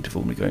bit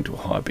interval, we go into a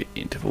high bit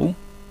interval.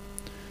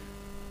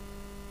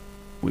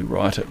 We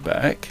write it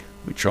back.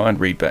 We try and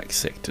read back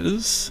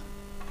sectors.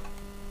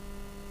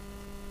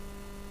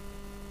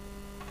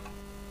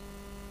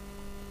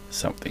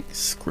 Something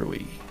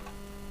screwy.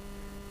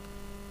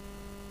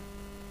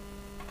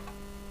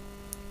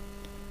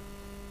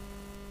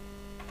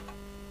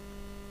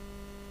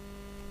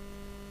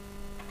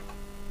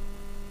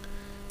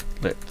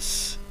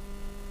 Let's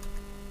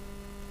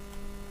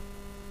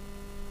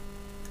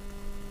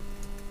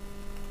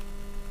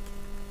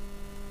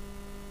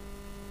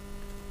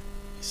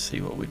see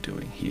what we're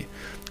doing here,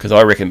 because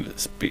I reckon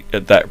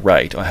at that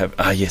rate I have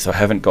yes, I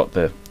haven't got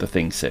the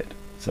thing set,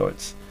 so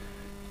it's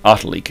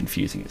utterly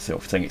confusing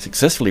itself, saying it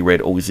successfully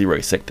read all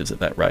 0 sectors at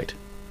that rate.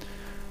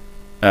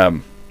 Yeah,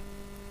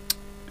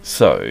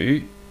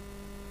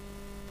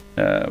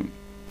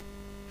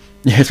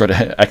 that's right.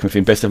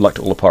 Acmafin, best of luck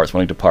to all the pirates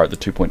wanting to pirate the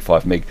 2.5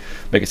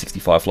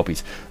 MEGA65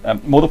 floppies.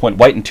 More the point,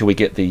 wait until we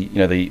get the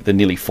the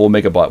nearly 4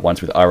 megabyte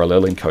ones with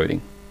RLL encoding.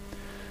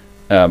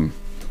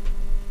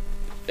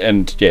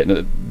 And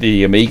yeah,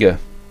 the Amiga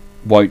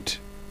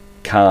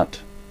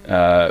can't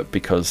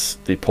because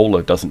the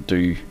Paula doesn't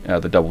do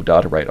the double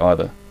data rate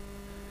either.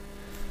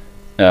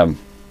 Yeah,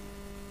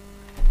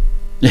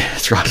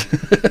 that's right.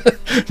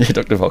 Yeah,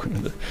 Dr.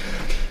 Vulcan.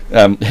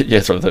 Yeah,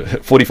 so the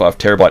 45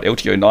 terabyte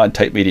LTO9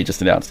 tape media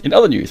just announced. In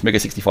other news,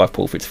 MEGA65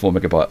 Paul fits 4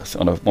 megabytes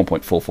on a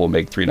 1.44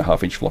 meg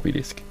 3.5 inch floppy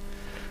disk.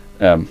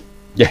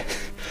 Yeah.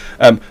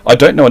 I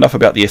don't know enough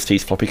about the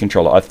ST's floppy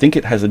controller. I think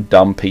it has a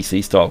dumb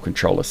PC style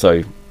controller,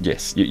 so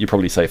yes, you're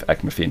probably safe,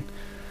 Acmafin.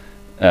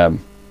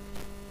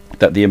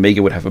 That the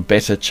Amiga would have a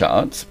better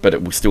chance, but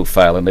it will still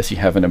fail unless you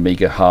have an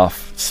Amiga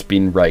half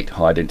spin rate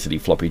high density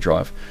floppy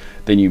drive.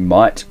 Then you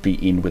might be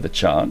in with a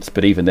chance,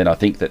 but even then I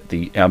think that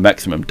our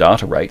maximum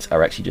data rates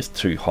are actually just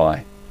too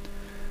high.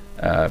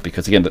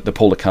 Because again, the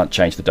Paula can't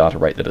change the data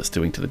rate that it's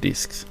doing to the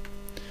disks.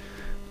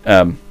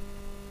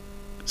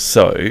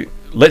 So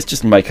let's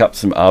just make up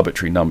some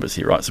arbitrary numbers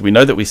here, right? So we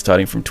know that we're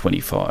starting from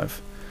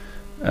 25.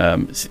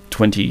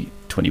 20,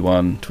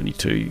 21,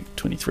 22,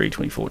 23,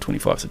 24,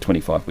 25. So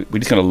 25. We're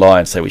just going to lie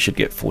and say we should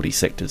get 40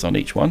 sectors on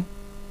each one.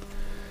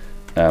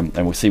 And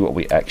we'll see what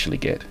we actually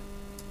get.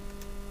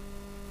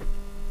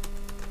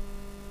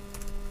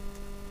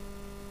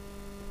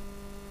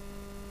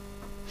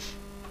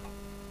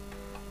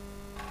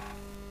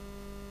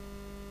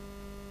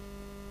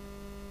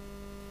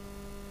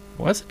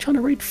 Why is it trying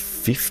to read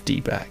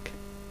 50 back?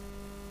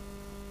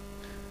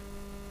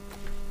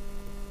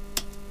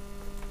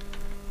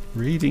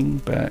 Reading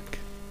back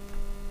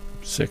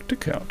sector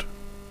count.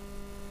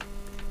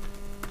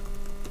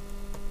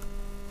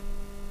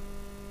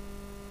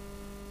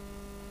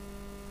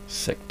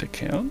 Sector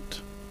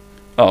count.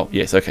 Oh,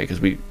 yes, okay, because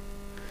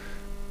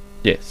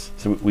yes,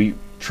 so we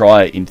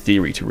try in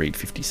theory to read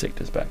 50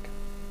 sectors back.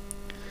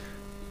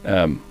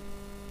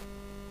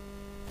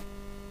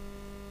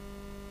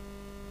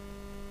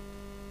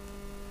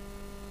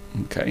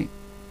 Okay,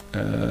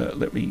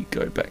 let me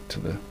go back to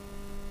the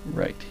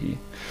rate here.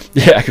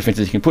 Yeah, Acrofen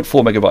says you can put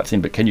 4 megabytes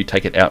in, but can you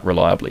take it out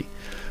reliably?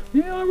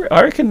 Yeah,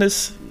 I reckon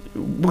this.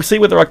 We'll see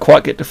whether I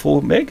quite get to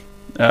 4 meg,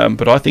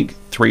 but I think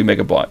 3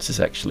 megabytes is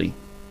actually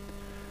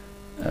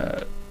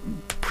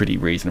pretty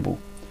reasonable.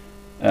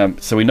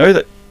 So we know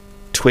that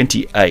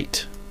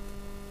 28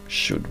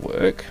 should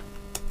work,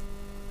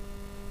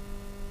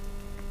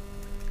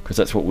 because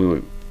that's what we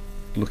were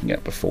looking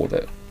at before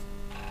that.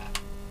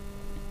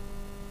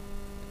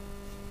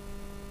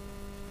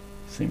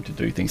 Seem to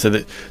do things. So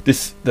that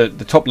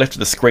the top left of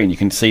the screen, you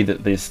can see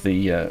that there's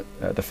the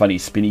funny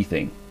spinny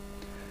thing.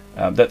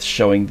 That's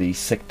showing the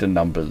sector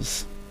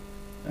numbers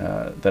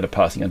that are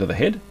passing under the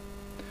head.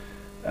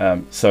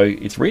 So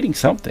it's reading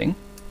something.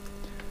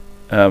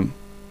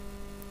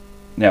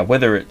 Now,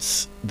 whether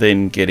it's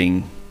then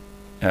getting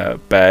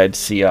bad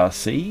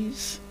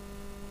CRCs,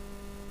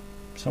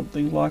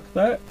 something like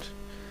that,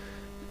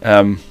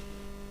 because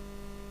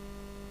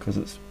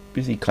it's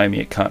busy claiming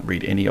it can't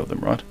read any of them,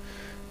 right?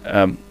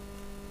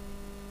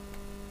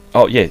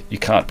 Oh yeah, you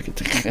can't,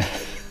 because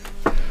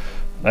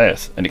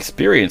yes, an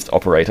experienced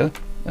operator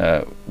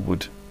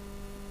would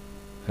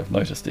have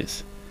noticed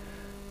this.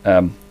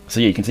 So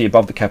yeah, you can see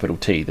above the capital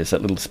T, there's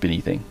that little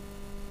spinny thing.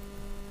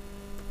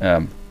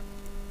 And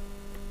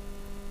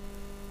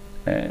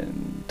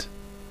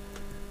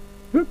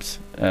whoops,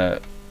 can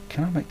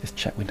I make this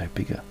chat window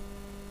bigger?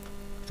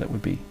 That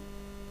would be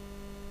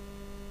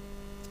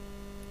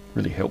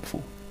really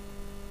helpful.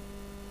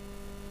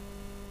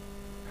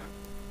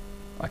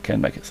 I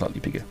can make it slightly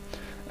bigger.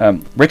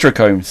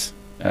 Retrocombs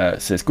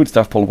says, good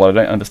stuff, Paul. While I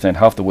don't understand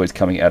half the words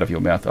coming out of your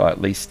mouth, I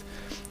at least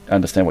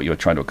understand what you were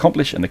trying to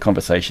accomplish, and the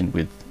conversation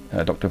with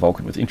Dr.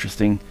 Vulcan was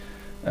interesting.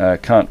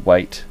 Can't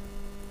wait.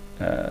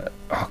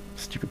 Oh,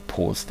 stupid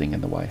pause thing in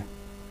the way.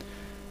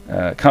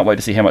 Can't wait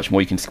to see how much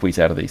more you can squeeze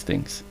out of these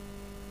things.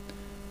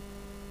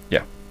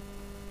 Yeah.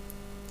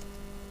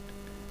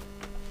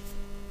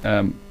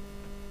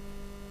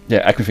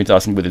 Yeah, Aquafin's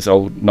asking with his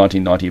old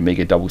 1990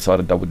 Amiga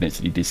double-sided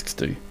double-density discs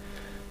do.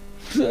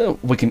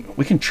 We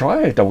can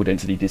try a double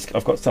density disc.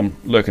 I've got some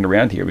lurking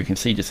around here. We can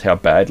see just how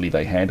badly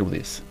they handle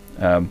this.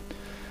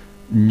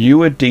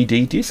 Newer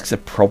DD discs are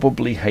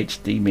probably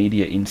HD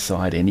media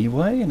inside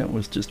anyway, and it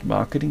was just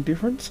marketing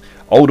difference.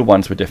 Older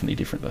ones were definitely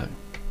different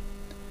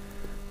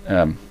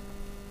though.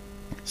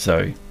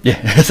 So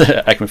yeah,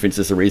 Aquafin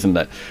says the reason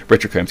that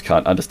Retrocombs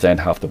can't understand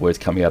half the words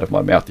coming out of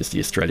my mouth is the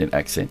Australian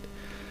accent.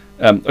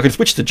 I can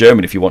switch to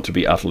German if you want to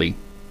be utterly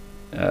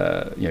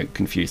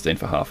confused then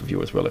for half of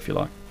you as well, if you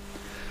like.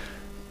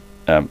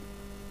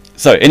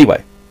 So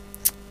anyway,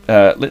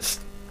 I'm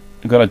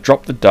going to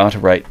drop the data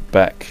rate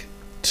back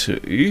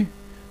to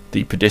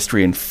the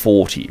pedestrian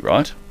 40,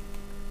 right?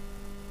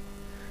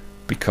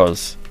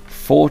 Because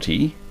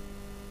 40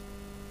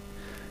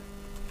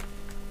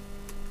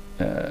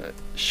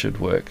 should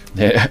work.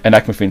 Yeah, and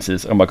Akmafin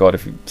says, oh my god,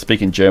 if you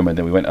speak in German,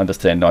 then we won't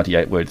understand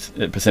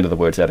 98% of the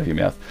words out of your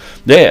mouth.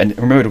 Yeah, and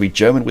remember to be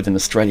German with an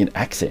Australian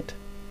accent.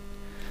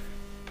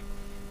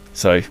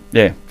 So,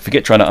 yeah,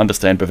 forget trying to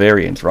understand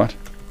Bavarians, right?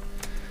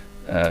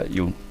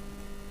 You'll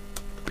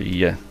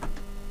be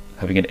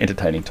having an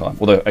entertaining time.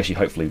 Although, actually,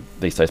 hopefully,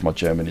 these days my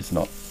German is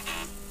not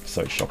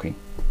so shocking.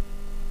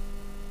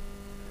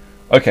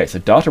 Okay, so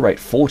data rate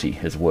 40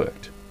 has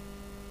worked.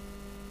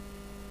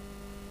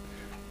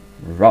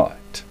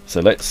 Right, so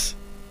let's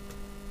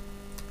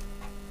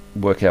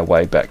work our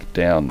way back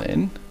down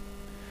then.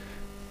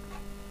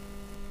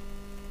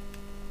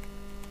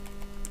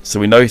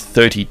 So we know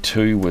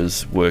 32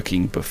 was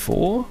working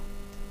before.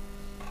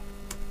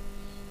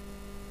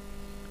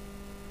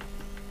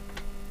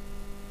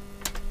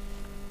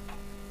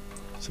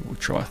 So we'll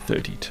try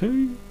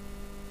 32.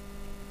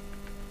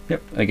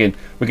 Yep, again,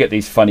 we get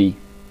these funny,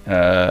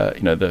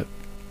 it's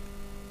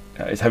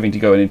having to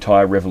go an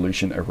entire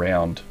revolution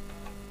around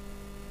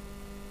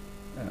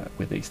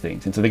with these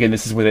things. And so again,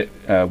 this is with it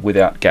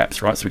without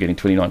gaps, right? So we're getting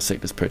 29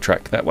 sectors per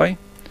track that way.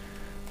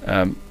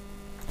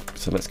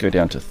 So let's go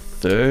down to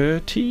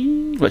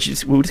 30. We'll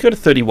just go to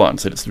 31.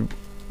 So it's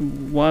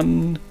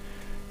one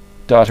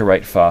data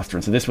rate faster.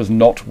 And so this was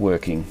not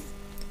working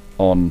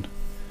on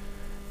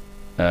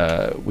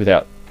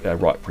without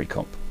right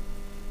pre-comp.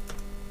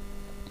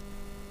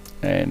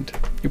 And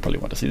you probably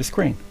want to see the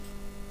screen.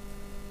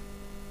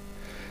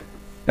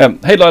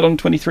 Hey, Light on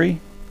 23.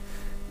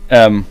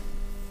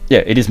 Yeah,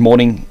 it is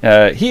morning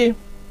here,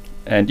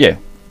 and yeah,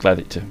 glad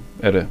that to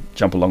be able to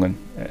jump along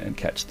and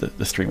catch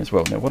the stream as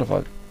well. Now, what have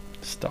I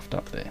stuffed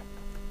up there?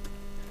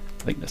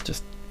 I think that's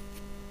just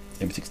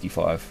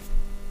M65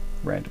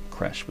 random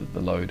crash with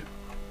the load.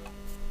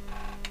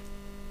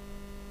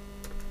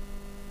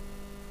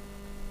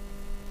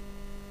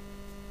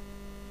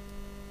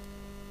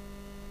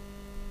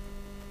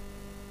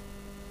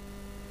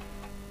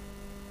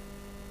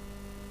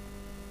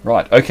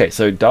 Right, okay,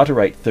 so data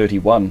rate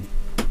 31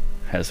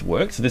 has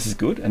worked, so this is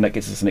good, and that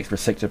gets us an extra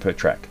sector per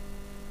track.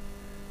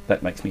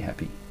 That makes me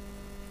happy.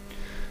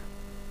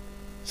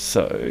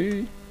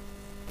 So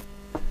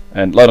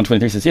And Light on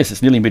 23 says, yes,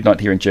 it's nearly midnight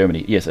here in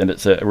Germany. Yes, and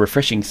it's a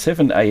refreshing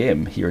 7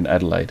 a.m. here in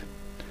Adelaide.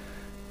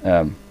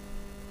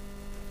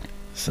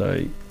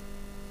 So,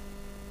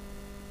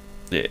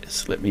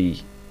 yes, let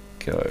me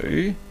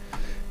go.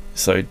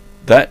 So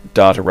that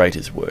data rate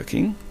is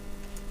working.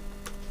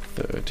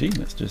 30.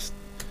 Let's just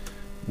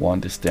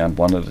wind this down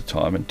one at a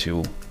time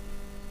until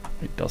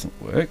it doesn't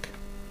work.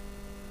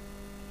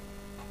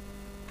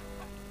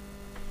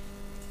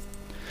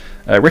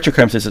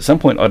 RetroChrome says, at some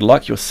point I'd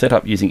like your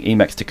setup using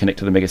Emacs to connect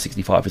to the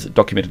MEGA65. Is it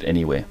documented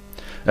anywhere?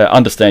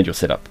 Understand your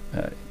setup,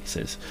 he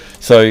says.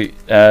 So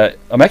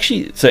I'm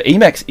actually, so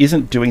Emacs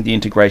isn't doing the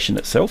integration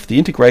itself. The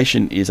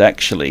integration is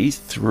actually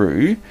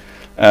through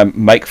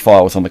make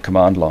files on the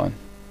command line.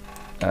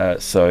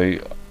 So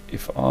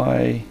if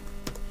I'll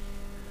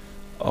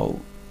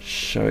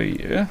show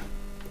you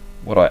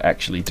what I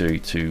actually do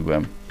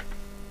to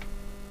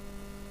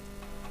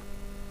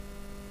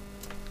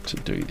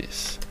do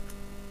this.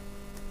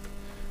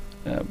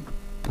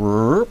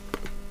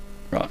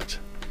 Right.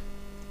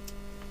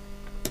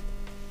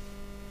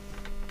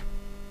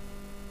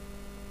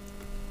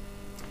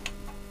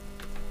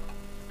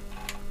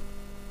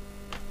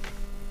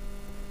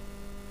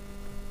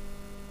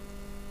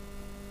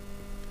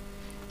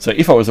 So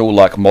if I was all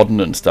like modern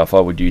and stuff, I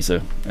would use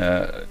a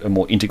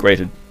more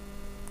integrated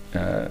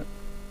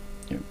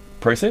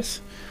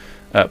process,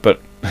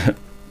 but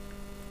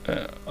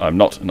I'm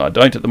not, and I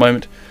don't at the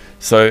moment.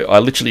 So I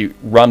literally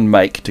run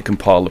make to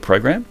compile the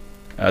program.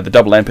 The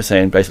double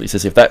ampersand basically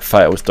says if that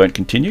fails, don't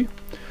continue.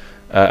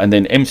 And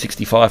then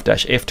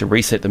M65-F to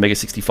reset the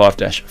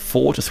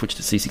MEGA65-4 to switch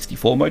to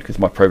C64 mode, because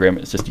my program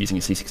is just using a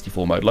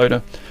C64 mode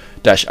loader.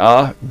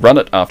 -R, run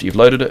it after you've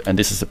loaded it, and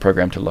this is the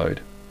program to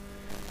load.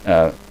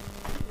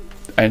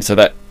 And so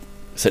that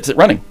sets it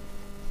running,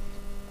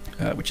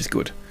 which is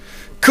good.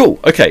 Cool.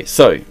 Okay,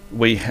 so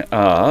we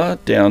are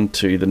down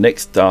to the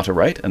next data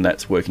rate, and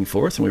that's working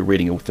for us, and we're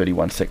reading all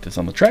 31 sectors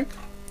on the track.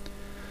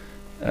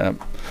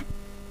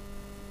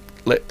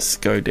 Let's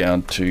go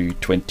down to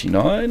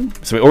 29.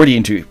 So we're already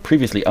into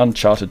previously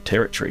uncharted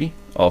territory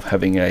of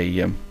having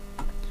a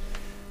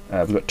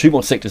we've got 2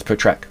 more sectors per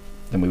track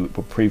than we were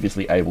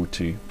previously able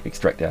to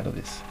extract out of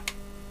this.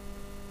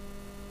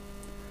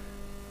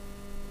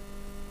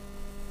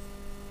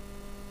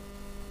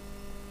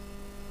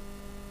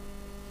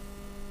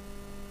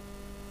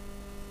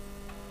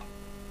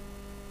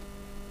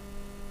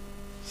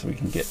 So we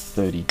can get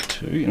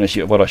 32. And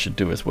actually what I should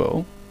do as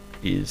well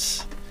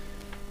is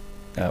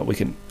we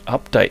can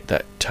update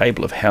that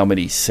table of how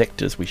many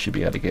sectors we should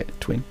be able to get.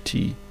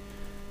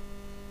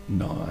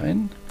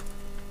 29,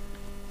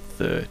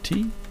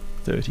 30,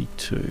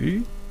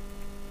 32.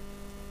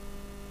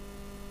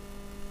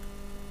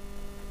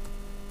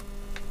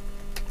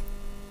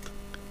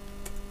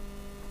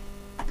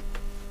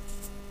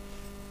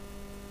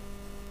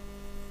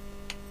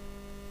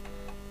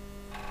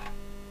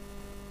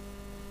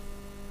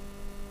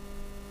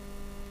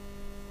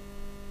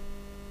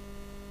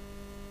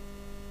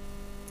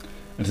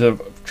 And so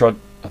I've tried,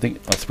 I think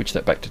I switched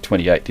that back to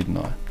 28, didn't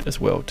I, as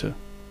well? To,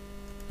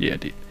 yeah, I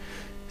did.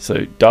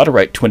 So data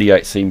rate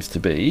 28 seems to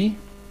be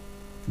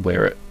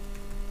where it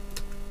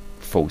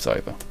falls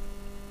over.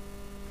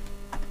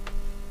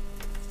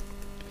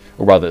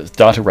 Or rather, it's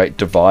data rate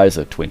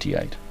divisor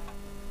 28.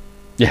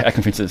 Yeah,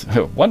 Akenfin says,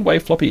 one-way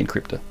floppy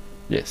encryptor.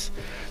 Yes.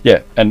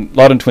 Yeah, and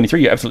Light on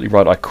 23, you're absolutely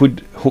right. I could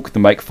hook the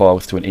make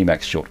files to an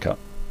Emacs shortcut.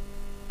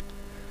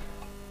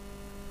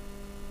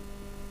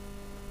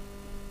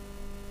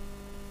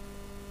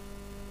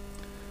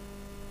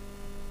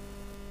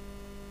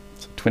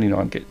 So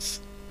 29 gets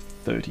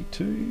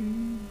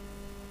 32.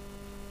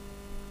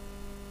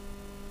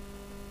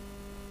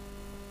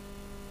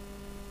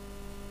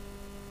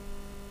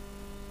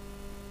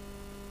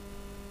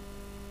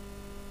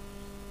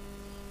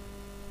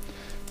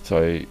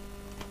 So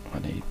I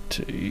need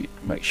to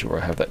make sure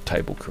I have that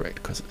table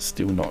correct, because it's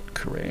still not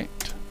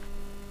correct.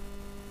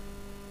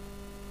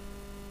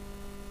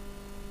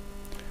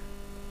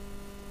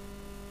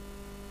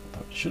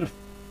 It should have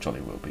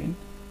jolly well been.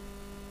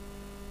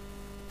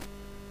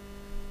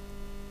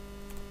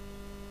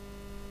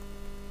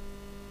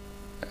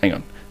 Hang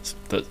on.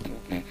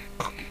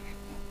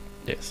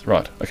 Yes,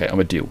 right. Okay, I'm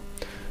a deal.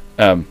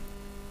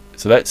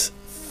 So that's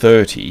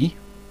 30.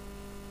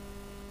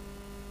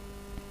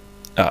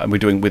 And we're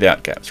doing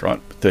without gaps,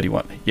 right?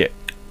 31. Yeah,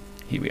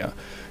 here we are.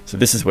 So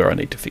this is where I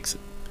need to fix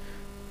it.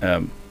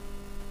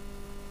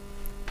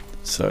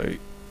 So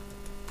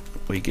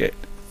we get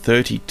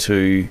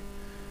 32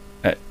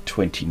 at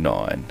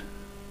 29.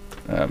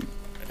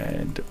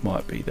 And it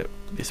might be that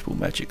this will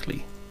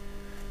magically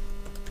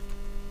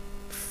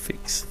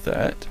fix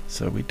that.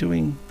 So we're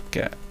doing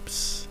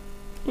gaps.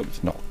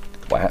 Oops, not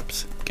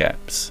gaps,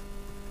 gaps.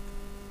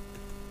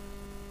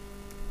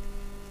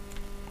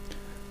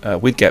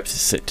 With gaps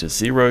is set to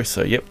 0,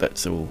 so yep,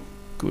 that's all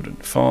good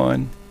and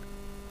fine.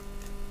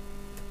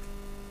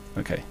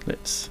 Okay,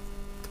 let's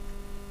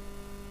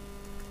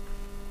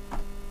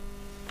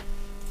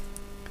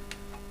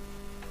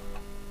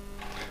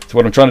so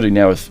what I'm trying to do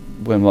now is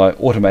when my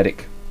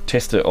automatic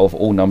tester of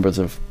all numbers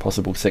of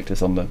possible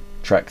sectors on the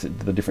tracks,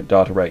 the different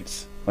data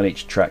rates on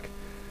each track,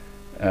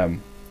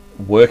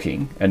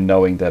 working and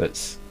knowing that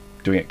it's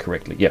doing it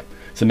correctly. Yeah,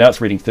 so now it's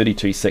reading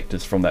 32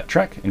 sectors from that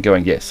track and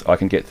going, yes, I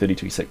can get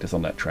 32 sectors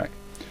on that track.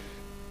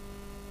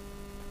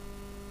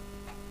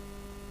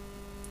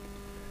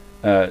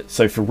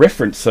 So for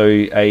reference, so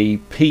a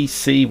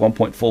PC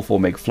 1.44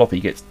 meg floppy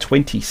gets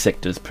 20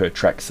 sectors per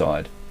track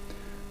side.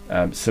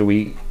 So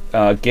we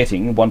are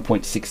getting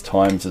 1.6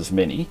 times as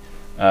many,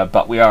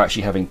 but we are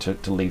actually having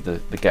to leave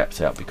the gaps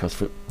out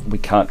because we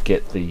can't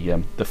get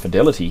the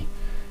fidelity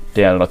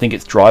down, and I think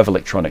it's drive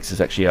electronics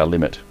is actually our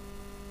limit.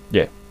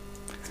 Yeah.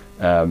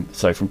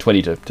 So from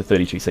 20 to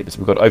 32 sectors,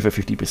 we've got over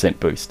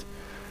 50% boost.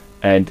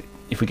 And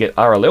if we get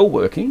RLL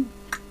working,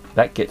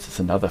 that gets us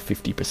another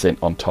 50%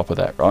 on top of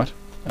that, right?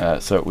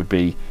 So it would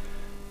be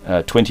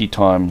 20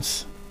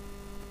 times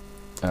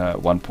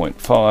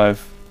 1.5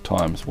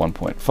 times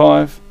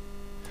 1.5.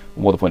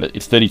 More the point,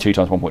 it's 32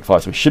 times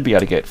 1.5, so we should be able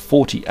to get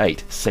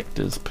 48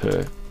 sectors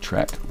per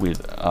track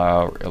with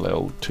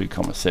RLL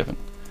 2,7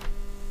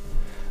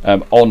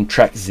 on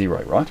track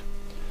 0, right?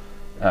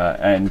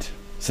 And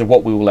so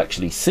what we will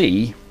actually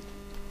see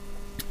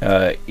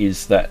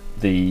is that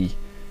the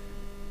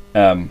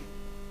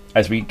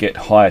as we get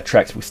higher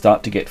tracks, we'll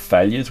start to get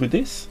failures with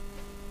this.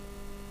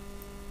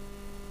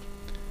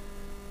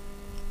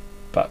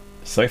 But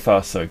so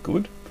far so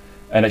good.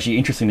 And actually,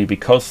 interestingly,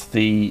 because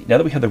now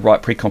that we have the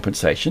right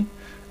precompensation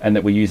and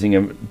that we're using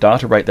a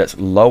data rate that's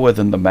lower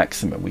than the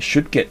maximum, we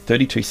should get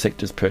 32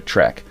 sectors per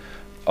track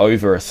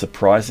over a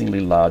surprisingly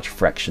large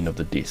fraction of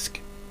the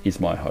disk, is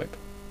my hope.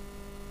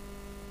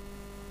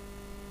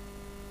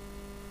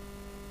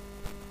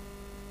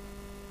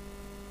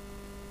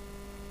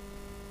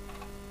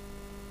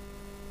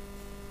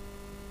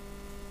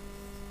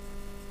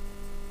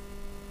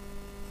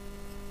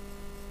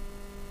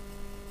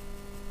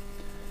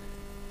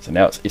 So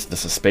now it's the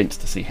suspense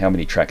to see how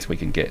many tracks we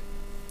can get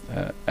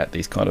at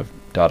these kind of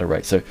data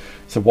rates. So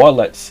while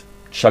that's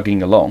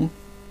chugging along,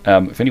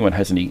 if anyone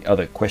has any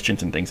other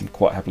questions and things, I'm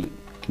quite happily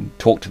can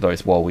talk to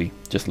those while we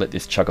just let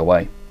this chug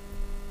away.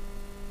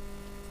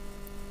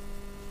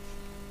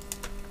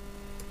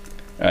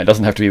 It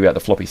doesn't have to be about the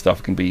floppy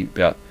stuff. It can be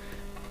about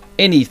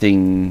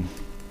anything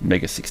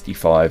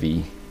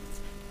MEGA65y.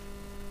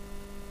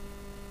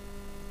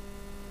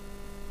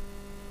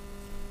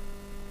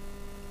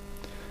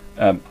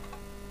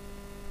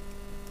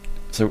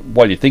 So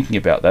while you're thinking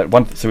about that,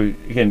 so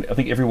again, I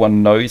think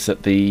everyone knows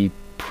that the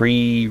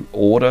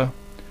pre-order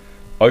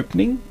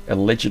opening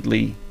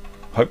allegedly,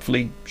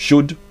 hopefully,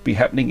 should be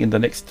happening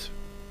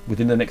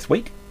within the next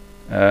week.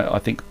 I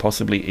think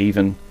possibly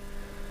even,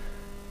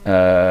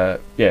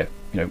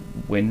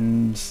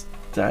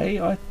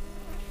 Wednesday. I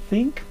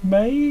think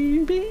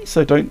maybe.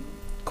 So don't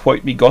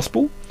quote me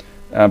gospel,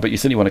 but you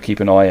certainly want to keep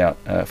an eye out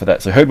for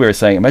that. So Herdware is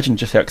saying, imagine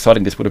just how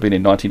exciting this would have been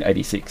in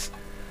 1986.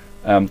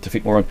 To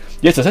fit more on.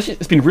 Yes,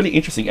 it's been really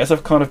interesting as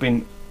I've kind of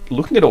been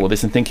looking at all of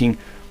this and thinking,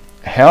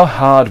 how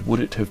hard would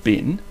it have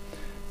been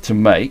to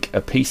make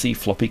a PC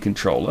floppy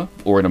controller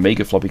or an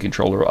Amiga floppy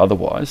controller or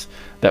otherwise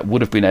that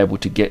would have been able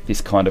to get this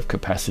kind of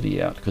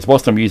capacity out? Because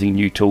whilst I'm using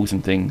new tools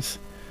and things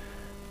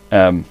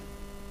to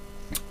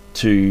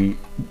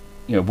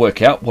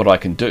work out what I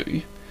can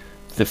do,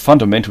 the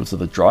fundamentals of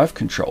the drive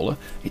controller,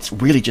 it's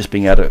really just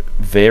being able to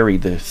vary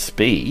the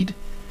speed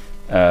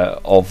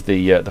of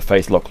the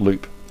phase lock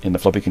loop in the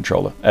floppy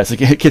controller. So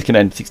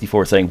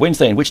KidCanan64 is saying,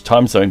 Wednesday in which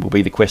time zone will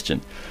be the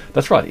question?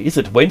 That's right, is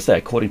it Wednesday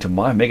according to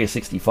my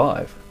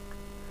MEGA65?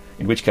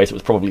 In which case it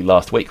was probably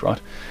last week, right?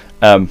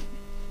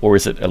 Or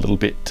is it a little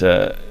bit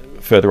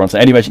further on? So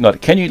Andy Magic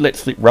Knight, can you let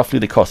slip roughly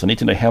the cost? I need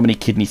to know how many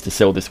kidneys to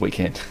sell this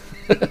weekend.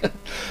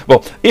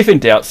 Well, if in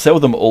doubt, sell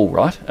them all,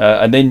 right?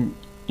 And then,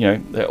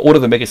 order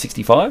the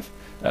MEGA65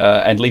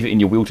 and leave it in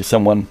your will to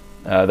someone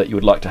that you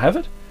would like to have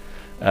it.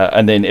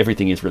 And then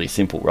everything is really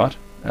simple, right?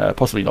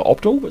 Possibly not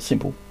optimal, but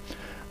simple.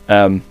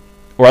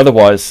 Or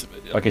otherwise,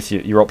 I guess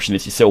your option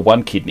is you sell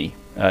one kidney,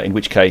 in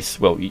which case,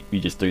 well, you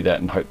just do that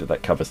and hope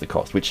that covers the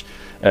cost, which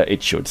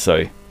it should.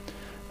 So,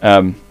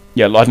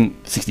 Leiden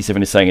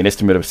 67 is saying an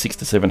estimate of 600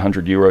 to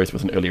 700 euros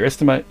was an earlier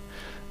estimate.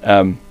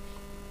 And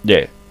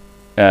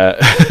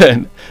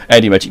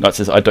Andy Magic Knight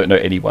says, I don't know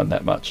anyone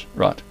that much,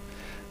 right?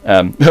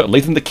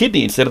 Leave them the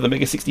kidney instead of the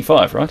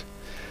MEGA65, right?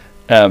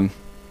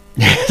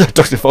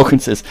 Dr. Falcon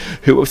says,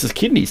 who else's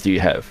kidneys do you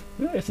have?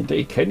 Yes,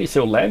 indeed. Kidney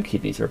cell lamb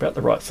kidneys are about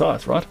the right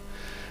size, right?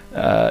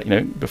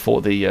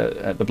 Before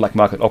the black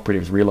market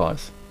operatives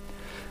realise.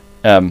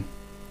 Yeah,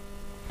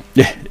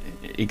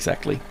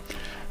 exactly.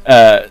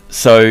 Look,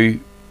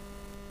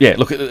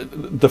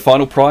 the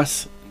final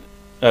price,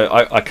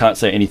 I can't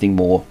say anything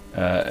more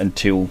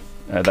until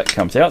that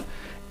comes out.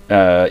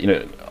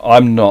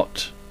 I'm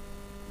not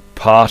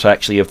part,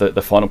 actually, of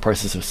the final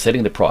process of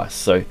setting the price.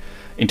 So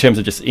in terms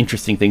of just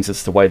interesting things as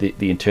to the way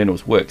the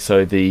internals work.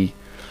 So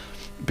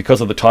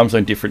because of the time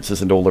zone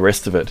differences and all the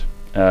rest of it,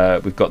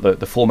 we've got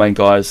the four main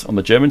guys on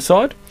the German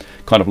side,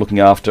 kind of looking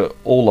after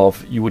all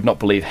of, you would not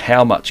believe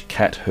how much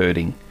cat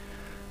herding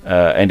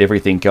and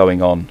everything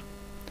going on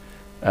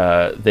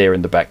there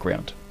in the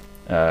background,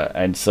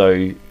 and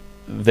so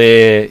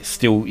they're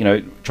still, you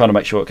know, trying to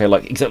make sure, okay,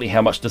 like exactly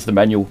how much does the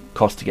manual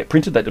cost to get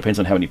printed? That depends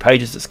on how many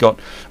pages it's got.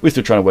 We're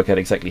still trying to work out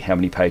exactly how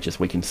many pages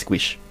we can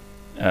squish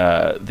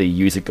the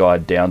user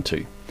guide down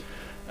to.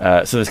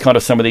 So there's kind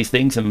of some of these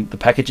things, and the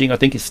packaging I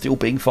think is still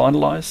being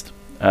finalised,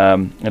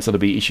 and so there'll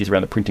be issues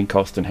around the printing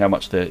cost and how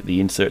much the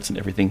inserts and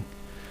everything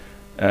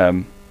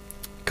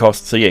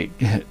cost. So yeah,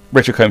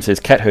 Retrocomb says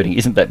cat herding,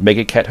 isn't that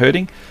mega cat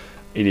herding?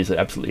 It is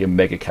absolutely a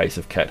mega case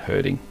of cat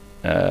herding.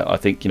 I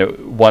think, you know,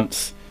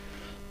 once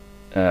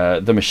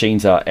the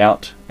machines are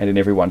out and in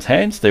everyone's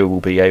hands, there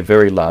will be a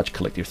very large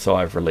collective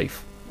sigh of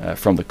relief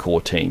from the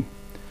core team,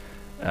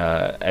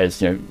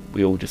 as, you know,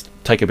 we'll just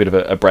take a bit of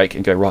a break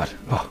and go, right,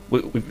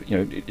 we've, you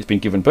know, it's been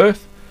given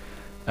birth,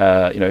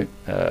 you know,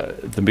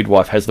 the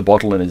midwife has the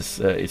bottle and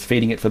is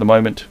feeding it for the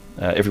moment,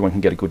 everyone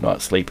can get a good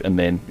night's sleep, and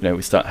then, you know,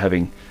 we start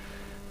having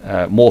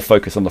more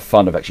focus on the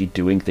fun of actually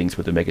doing things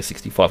with the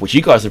MEGA65, which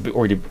you guys have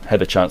already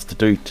had a chance to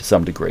do to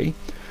some degree,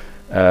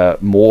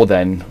 more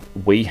than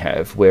we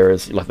have,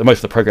 whereas like most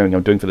of the programming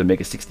I'm doing for the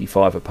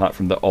MEGA65, apart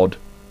from the odd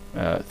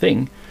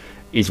thing,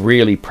 is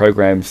really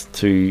programs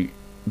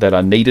that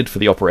are needed for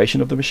the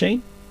operation of the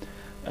machine,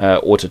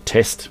 or to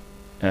test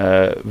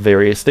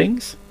various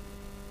things,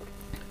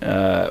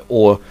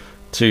 or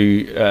to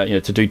you know,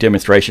 to do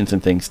demonstrations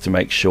and things to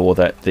make sure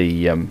that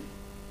the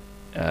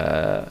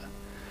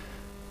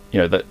you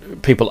know,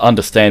 that people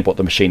understand what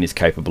the machine is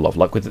capable of,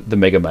 like with the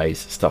Mega Maze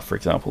stuff, for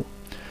example.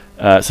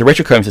 So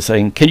Retrocombs is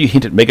saying, can you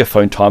hint at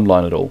Megaphone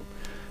timeline at all?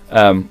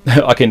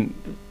 I can.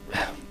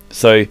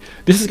 So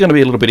this is going to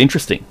be a little bit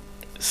interesting.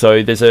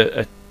 So there's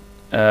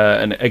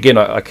and again,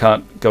 I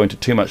can't go into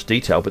too much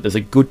detail, but there's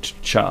a good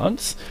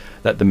chance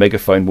that the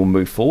Megaphone will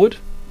move forward.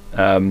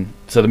 So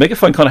the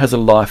Megaphone kind of has a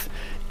life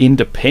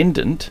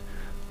independent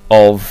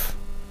of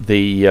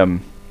the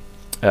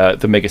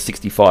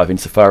MEGA65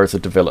 insofar as a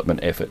development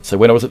effort. So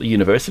when I was at the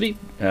university,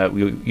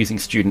 we were using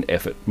student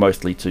effort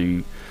mostly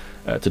to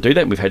do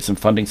that. We've had some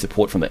funding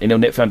support from the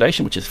NLNet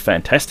Foundation, which is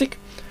fantastic.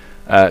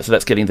 So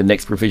that's getting the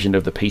next revision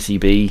of the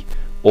PCB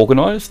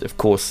organised. Of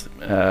course,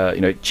 you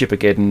know,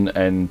 Chipageddon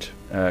and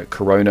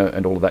Corona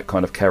and all of that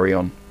kind of carry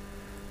on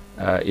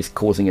is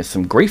causing us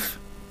some grief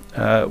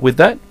with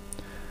that.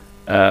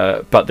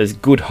 But there's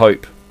good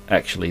hope,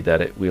 actually, that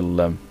it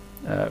will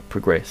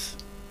progress.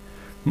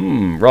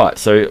 Right,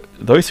 so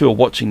those who are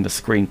watching the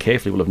screen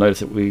carefully will have noticed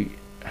that we're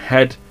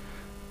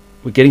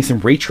getting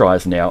some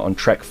retries now on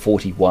track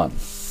 41.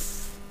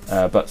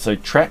 But so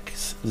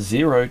tracks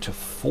 0 to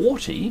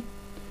 40,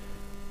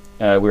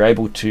 we're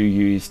able to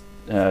use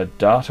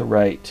data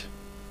rate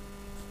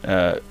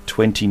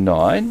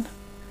 29,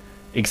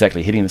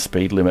 exactly hitting the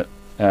speed limit,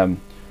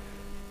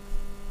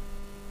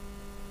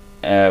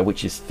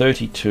 which is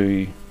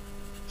 32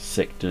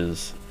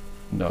 sectors,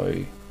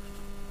 no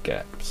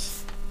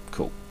gaps.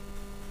 Cool.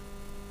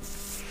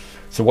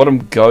 So what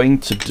I'm going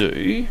to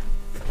do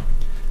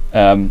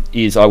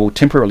is I will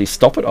temporarily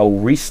stop it. I'll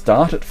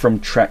restart it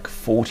from track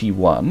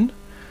 41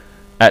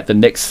 at the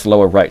next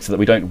slower rate so that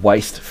we don't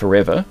waste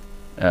forever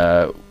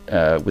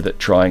with it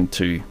trying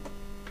to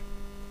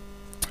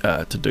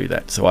do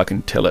that. So I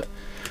can tell it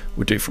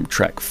we'll do from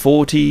track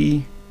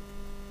 40,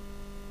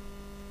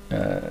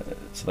 so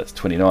that's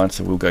 29,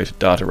 so we'll go to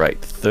data rate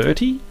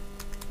 30.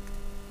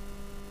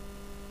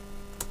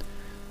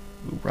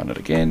 We'll run it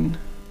again.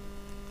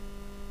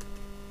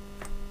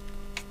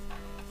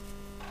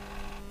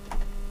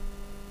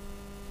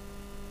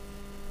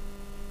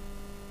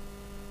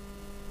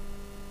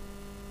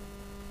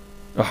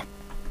 Oh,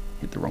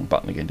 hit the wrong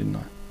button again, didn't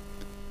I?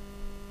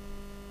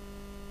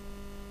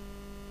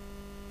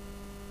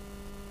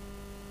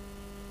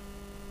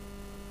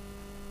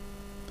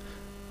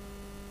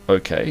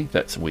 Okay,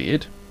 that's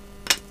weird.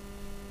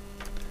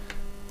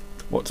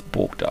 What's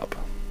balked up?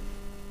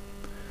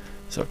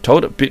 So I've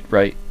told it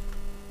bitrate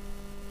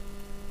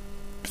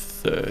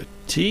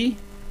 30.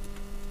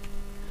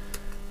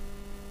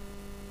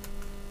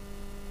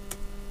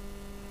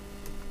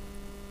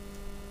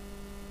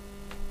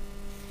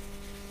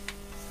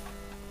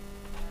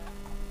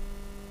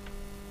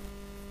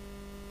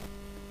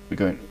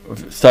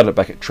 We've started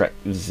back at track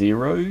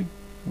 0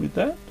 with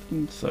that,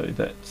 and so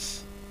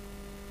that's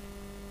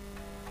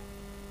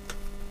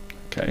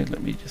okay.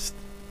 Let me just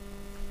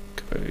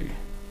go.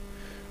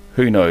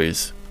 Who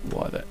knows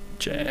why that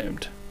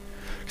jammed?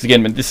 Because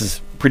again, this is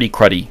pretty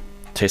cruddy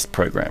test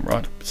program,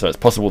 right? So it's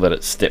possible that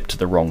it stepped to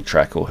the wrong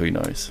track, or who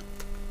knows.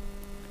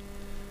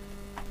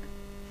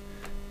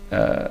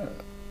 So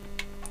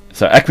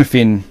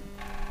Aquafin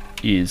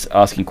is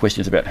asking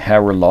questions about how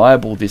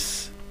reliable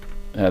these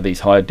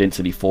higher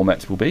density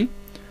formats will be.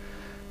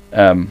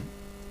 And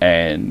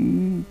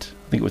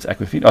I think it was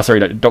Aquafin. Oh, sorry,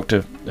 no,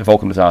 Dr.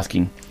 Vulcan was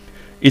asking,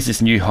 is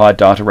this new high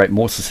data rate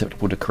more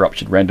susceptible to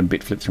corruption, random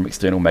bit flips from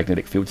external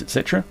magnetic fields,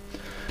 etc.?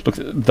 Look,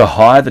 the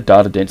higher the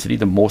data density,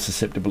 the more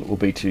susceptible it will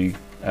be to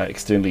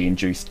externally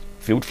induced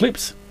field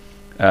flips.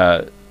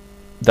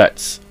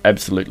 That's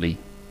absolutely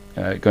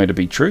going to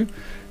be true.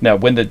 Now,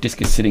 when the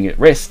disk is sitting at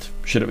rest,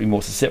 should it be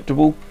more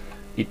susceptible?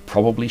 It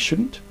probably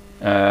shouldn't.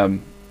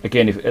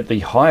 Again, if at the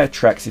higher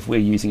tracks, if we're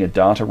using a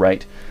data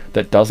rate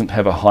that doesn't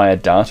have a higher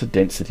data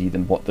density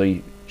than what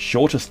the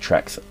shortest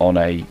tracks on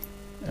a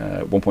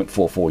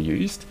 1.44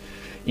 used,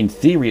 in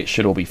theory it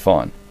should all be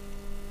fine.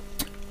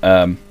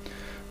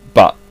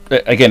 But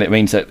again, it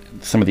means that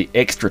some of the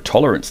extra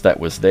tolerance that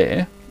was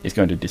there is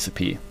going to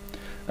disappear.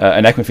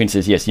 And Aquafin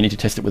says, yes, you need to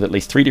test it with at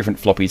least 3 different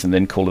floppies and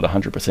then call it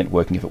 100%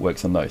 working if it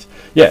works on those.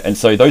 Yeah, and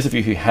so those of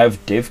you who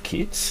have dev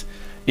kits,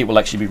 it will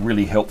actually be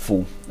really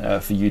helpful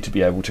for you to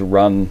be able to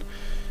run,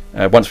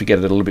 once we get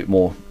it a little bit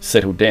more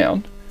settled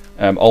down,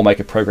 I'll make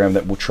a program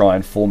that will try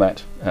and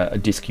format a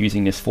disk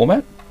using this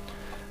format,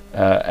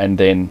 and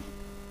then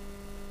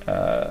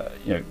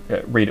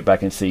read it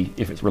back and see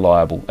if it's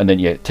reliable, and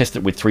then test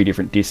it with 3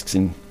 different disks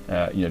in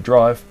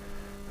Drive.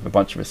 Have a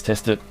bunch of us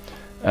test it.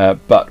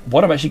 But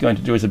what I'm actually going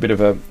to do is a bit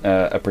of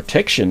a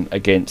protection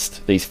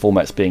against these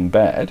formats being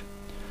bad,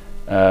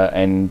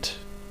 and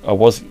I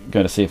was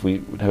going to see if we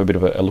would have a bit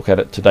of a look at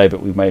it today,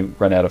 but we may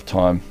run out of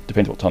time.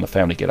 Depends what time the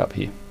family get up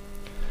here.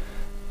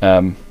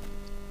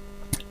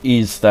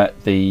 Is that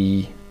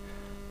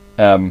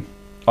I'm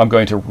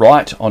going to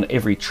write on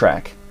every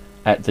track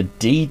at the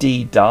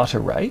DD data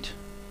rate,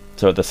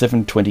 so at the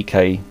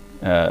 720k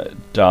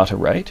data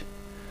rate.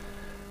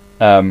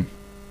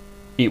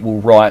 It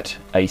will write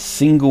a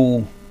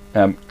single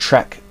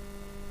track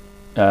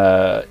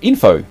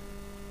info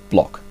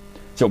block.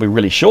 So it'll be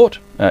really short.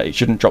 It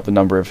shouldn't drop the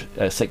number of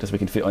sectors we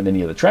can fit on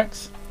any of the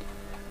tracks.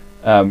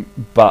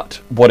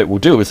 But what it will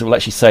do is it will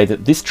actually say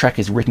that this track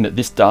is written at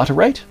this data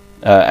rate,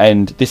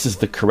 and this is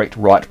the correct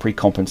write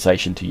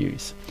precompensation to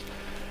use,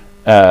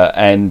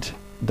 and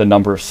the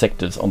number of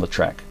sectors on the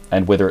track,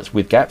 and whether it's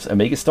with gaps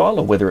Amiga style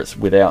or whether it's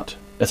without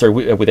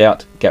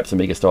gaps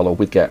Amiga style or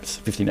with gaps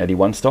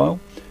 1581 style,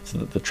 so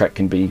that the track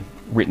can be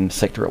written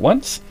sector at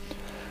once.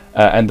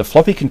 And the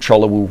floppy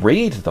controller will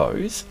read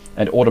those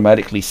and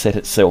automatically set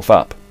itself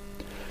up.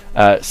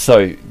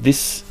 So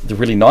the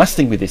really nice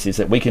thing with this is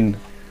that we can,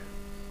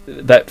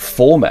 that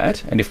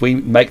format, and if we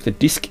make the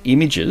disk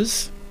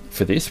images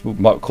for this, we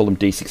might call them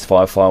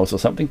D65 files or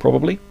something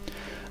probably,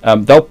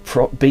 they'll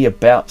be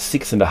about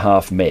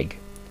 6.5 meg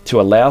to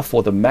allow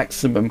for the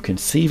maximum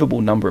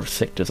conceivable number of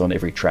sectors on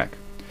every track.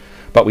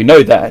 But we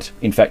know that,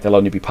 in fact, they'll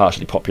only be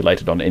partially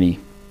populated on any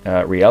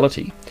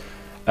reality.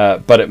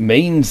 But it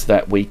means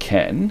that we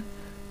can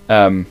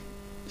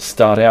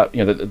start out,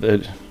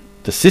 the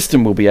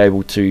system will be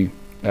able to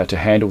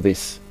handle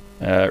this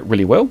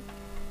really well.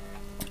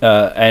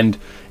 And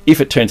if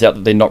it turns out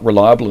that they're not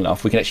reliable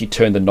enough, we can actually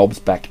turn the knobs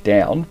back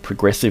down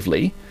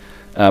progressively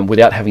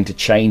without having to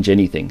change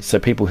anything. So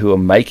people who are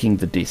making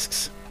the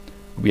disks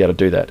will be able to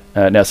do that.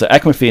 Now, so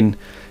Aquafin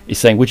is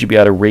saying, would you be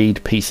able to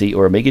read PC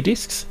or Amiga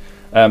disks?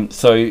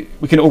 So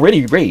we can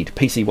already read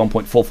PC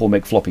 1.44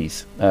 meg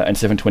floppies and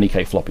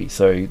 720k floppies.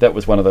 So that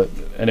was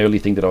an early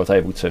thing that I was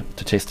able to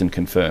test and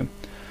confirm,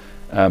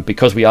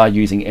 because we are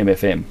using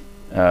MFM,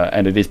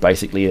 and it is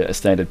basically a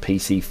standard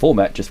PC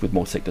format just with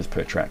more sectors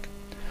per track.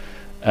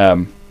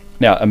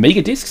 Now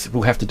Amiga disks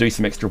will have to do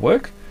some extra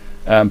work,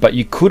 but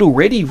you could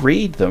already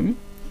read them.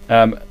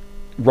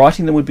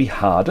 Writing them would be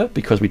harder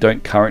because we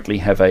don't currently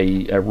have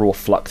a raw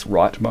flux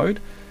write mode.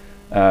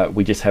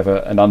 We just have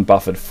an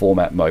unbuffered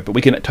format mode, but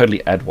we can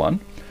totally add one,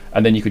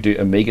 and then you could do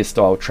Amiga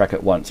style track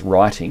at once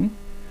writing.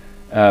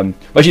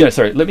 But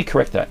sorry, let me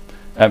correct that.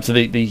 So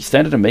the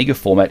standard Amiga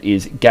format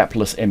is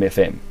gapless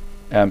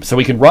MFM. So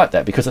we can write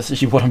that because that's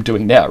actually what I'm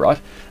doing now, right?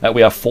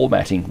 We are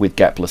formatting with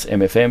gapless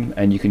MFM,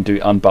 and you can do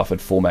unbuffered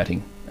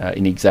formatting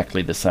in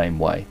exactly the same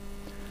way.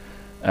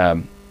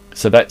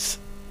 So that's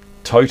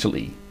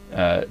totally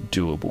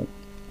doable.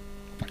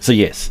 So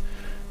yes.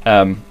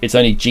 It's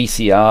only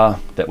GCR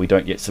that we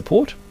don't yet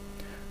support,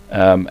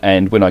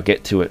 and when I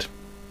get to it,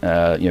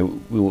 I'm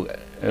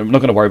not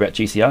going to worry about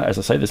GCR. As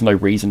I say, there's no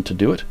reason to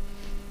do it.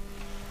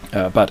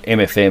 But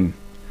MFM,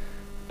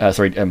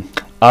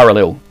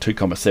 RLL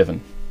 2.7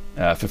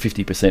 for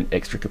 50%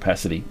 extra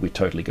capacity, we're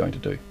totally going to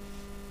do.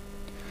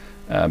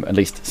 At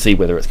least see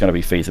whether it's going to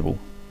be feasible.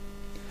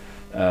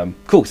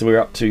 Cool. So we're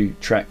up to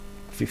track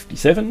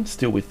 57,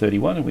 still with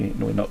 31, and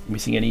we're not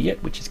missing any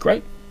yet, which is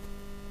great.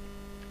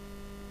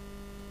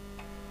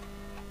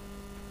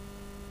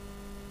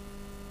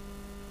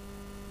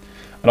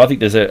 And I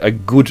think there's a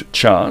good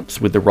chance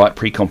with the right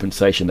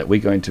precompensation that we're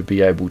going to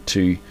be able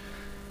to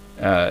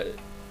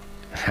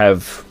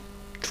have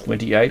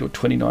 28 or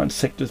 29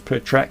 sectors per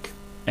track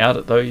out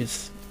at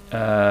those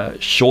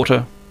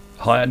shorter,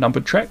 higher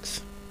numbered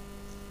tracks.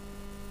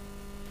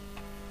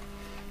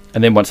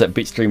 And then once that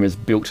bitstream is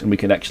built and we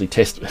can actually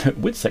test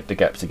with sector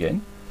gaps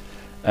again,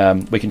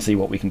 we can see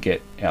what we can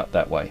get out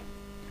that way.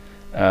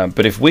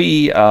 But if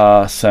we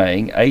are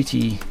saying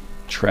 80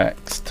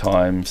 tracks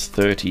times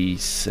 30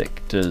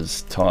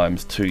 sectors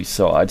times 2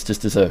 sides,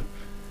 just as a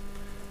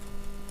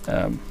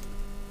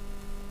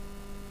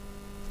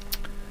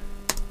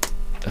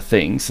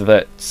thing, so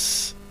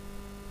that's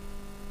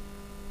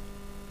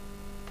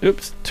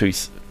not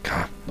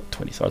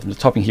 20 sides. I'm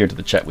just typing here into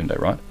the chat window,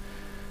 right?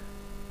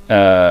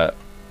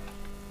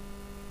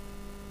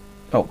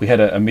 Oh, we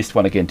had a missed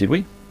one again, did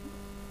we?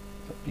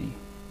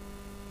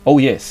 Oh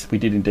yes, we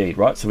did indeed,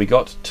 right? So we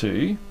got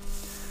to,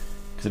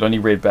 because it only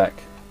read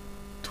back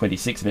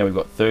 26, and now we've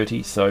got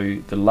 30, so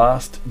the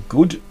last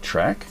good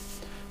track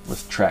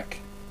was track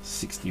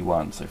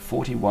 61. So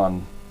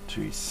 41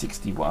 to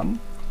 61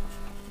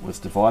 was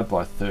divide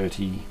by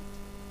 30,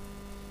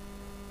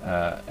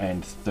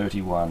 and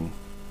 31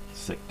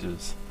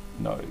 sectors,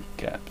 no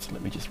gaps.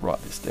 Let me just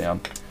write this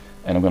down,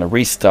 and I'm going to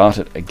restart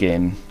it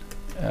again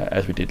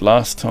as we did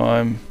last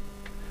time.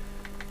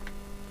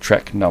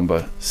 Track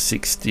number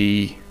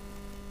 60,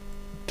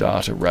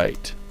 data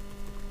rate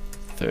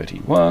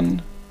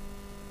 31.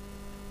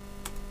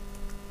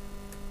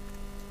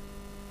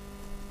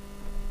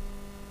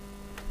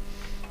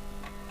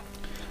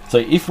 So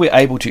if we're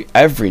able to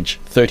average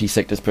 30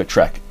 sectors per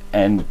track,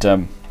 and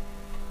oh,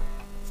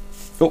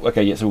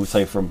 okay, yeah, so we'll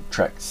say from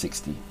track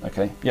 60.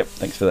 Okay, yep,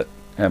 thanks for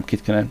that,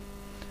 Keith Canan.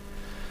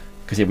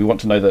 Because yeah, we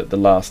want to know the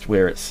last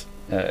where it's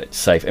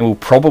safe, and we'll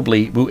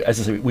probably, as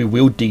I said, we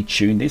will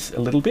detune this a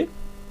little bit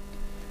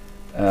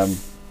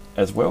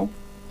as well.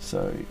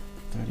 So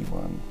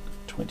 31,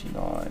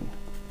 29,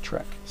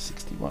 track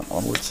 61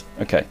 onwards.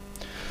 Okay,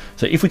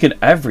 so if we can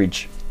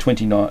average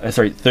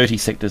 30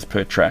 sectors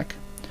per track,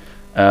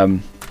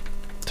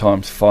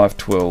 times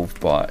 512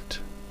 byte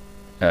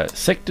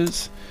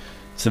sectors,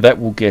 so that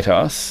will get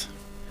us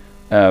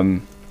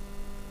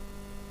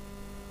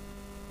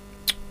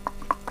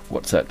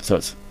what's that? So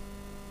it's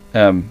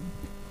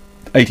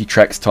 80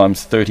 tracks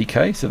times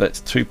 30k, so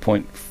that's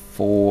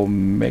 2.4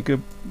 mega,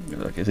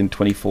 like as in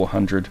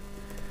 2400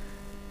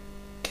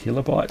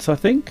 kilobytes, I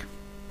think.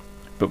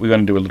 But we're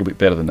going to do a little bit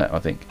better than that, I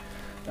think.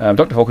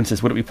 Dr. Hawkins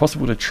says, would it be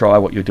possible to try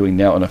what you're doing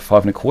now on a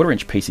 5¼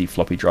 inch PC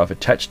floppy drive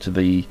attached to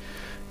the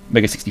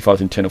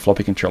MEGA65's internal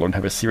floppy controller and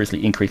have a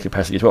seriously increased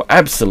capacity as well?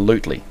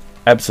 Absolutely,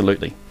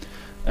 absolutely.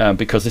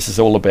 Because this is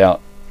all about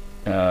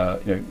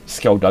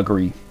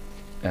skullduggery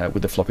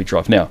with the floppy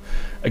drive. Now,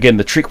 again,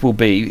 the trick will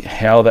be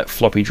how that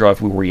floppy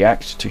drive will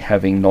react to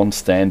having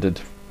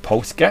non-standard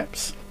pulse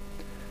gaps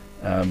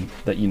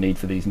that you need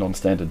for these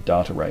non-standard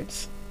data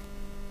rates.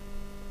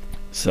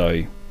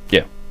 So,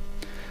 yeah.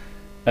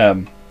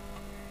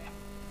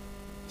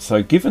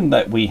 So given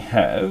that we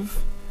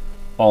have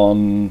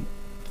on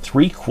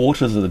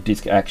 3/4 of the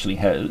disk actually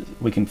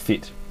we can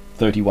fit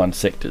 31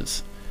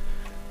 sectors,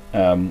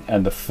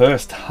 and the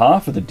first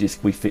half of the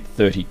disk we fit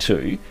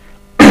 32.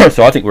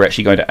 So I think we're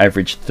actually going to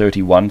average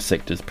 31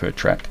 sectors per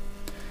track.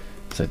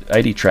 So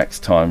 80 tracks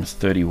times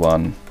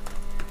 31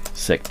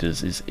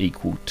 sectors is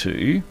equal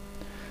to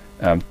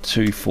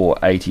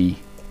 2480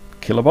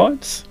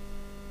 kilobytes.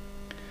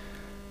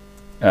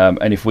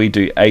 And if we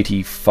do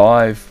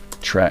 85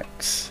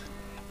 tracks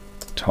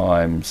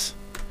times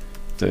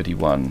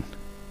 31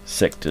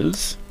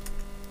 sectors,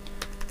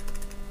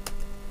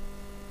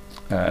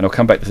 and I'll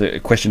come back to a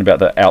question about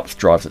the ALPS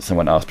drives that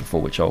someone asked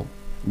before, which I'll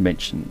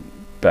mention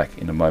back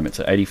in a moment.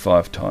 So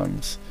 85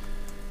 times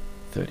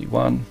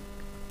 31,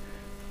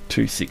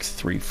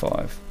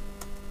 2635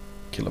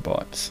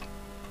 kilobytes.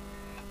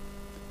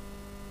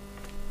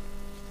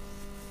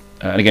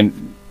 And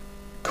again,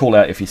 call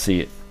out if you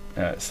see it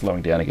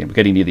slowing down again. We're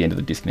getting near the end of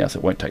the disk now, so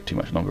it won't take too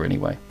much longer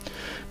anyway.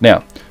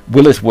 Now,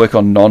 will this work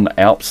on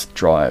non-ALPS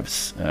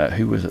drives?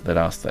 Who was it that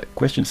asked that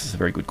question? This is a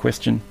very good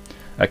question.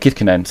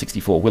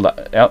 KithCanan64, will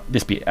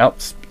this be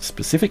ALPS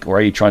specific, or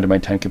are you trying to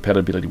maintain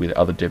compatibility with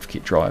other dev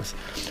kit drives?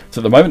 So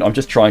at the moment, I'm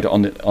just trying to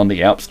on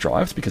the ALPS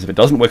drives, because if it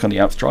doesn't work on the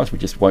ALPS drives, we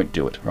just won't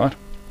do it, right?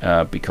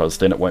 Because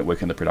then it won't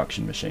work in the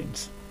production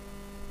machines.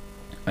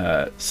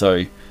 No,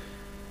 so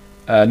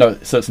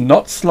it's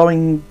not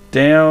slowing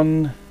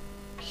down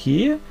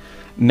here.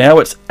 Now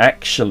it's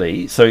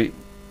actually, so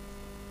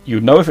you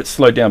know if it's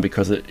slowed down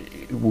because it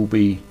will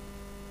be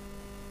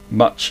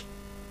much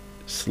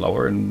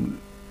slower, and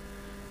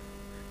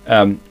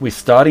we're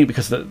starting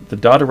because the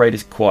data rate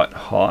is quite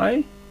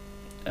high.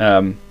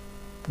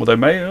 Although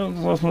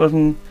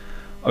I'm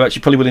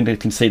actually probably willing to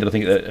concede that I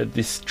think that at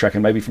this track,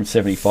 and maybe from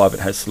 75,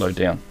 it has slowed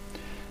down.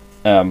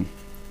 So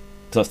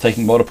it's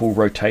taking multiple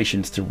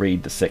rotations to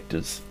read the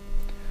sectors.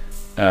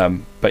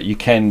 But you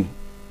can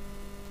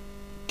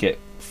get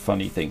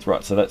funny things,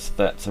 right? So that's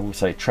that. So we'll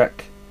say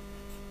track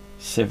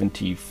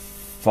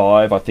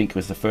 75, I think,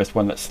 was the first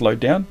one that slowed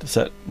down. Does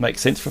that make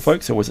sense for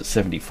folks, or was it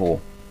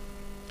 74?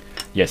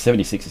 Yeah,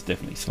 76 is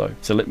definitely slow.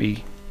 So let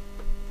me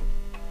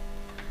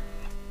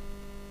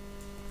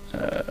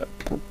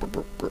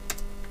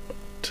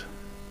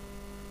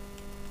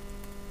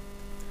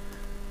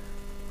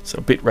so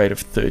a bit rate of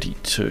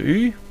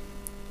 32,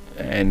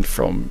 and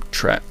from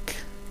track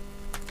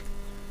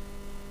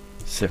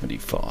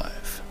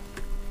 75.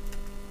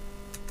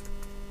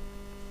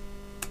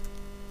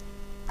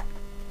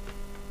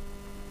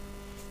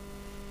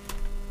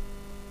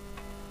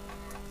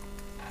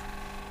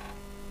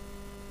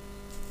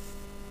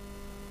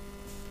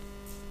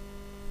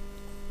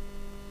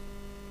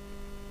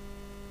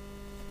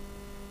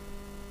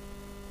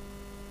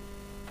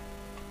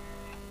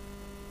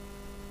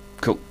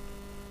 Cool.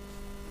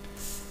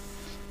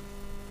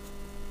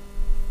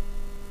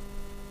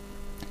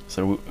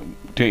 So we'll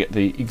do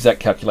the exact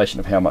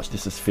calculation of how much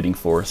this is fitting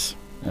for us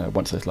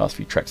once those last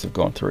few tracks have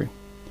gone through.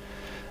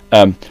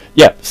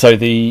 Yeah, so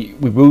we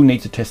will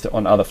need to test it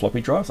on other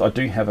floppy drives. I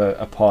do have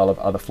a pile of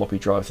other floppy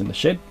drives in the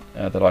shed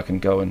that I can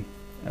go and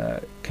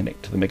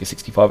connect to the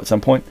MEGA65 at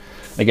some point.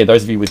 Again,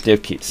 those of you with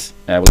dev kits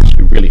will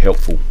be really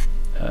helpful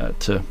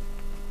to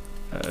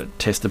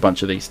test a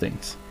bunch of these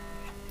things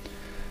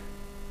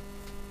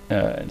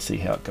and see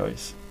how it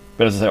goes.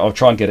 But as I say, I'll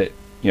try and get it,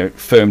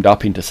 firmed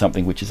up into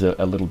something which is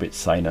a little bit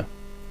saner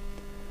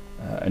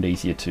and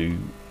easier to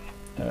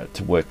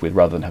work with,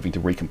 rather than having to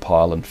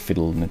recompile and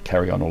fiddle and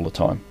carry on all the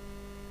time.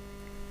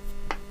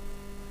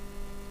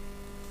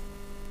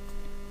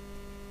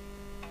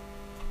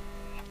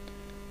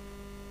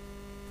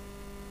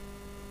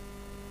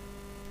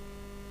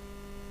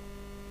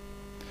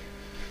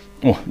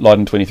 Oh,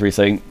 Leiden23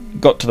 saying,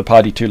 got to the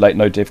party too late,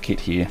 no dev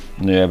kit here.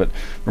 Yeah, but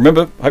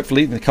remember,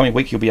 hopefully in the coming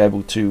week you'll be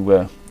able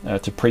to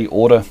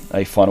pre-order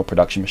a final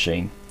production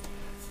machine.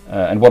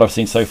 And what I've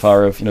seen so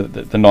far of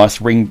the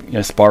nice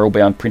ring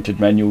spiral-bound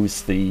printed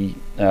manuals, the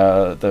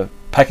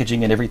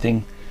packaging and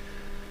everything,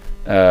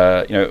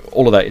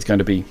 all of that is going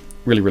to be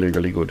really, really,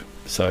 really good.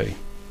 So,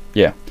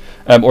 yeah,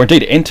 or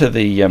indeed enter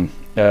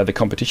the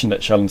competition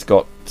that Shallon's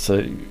got.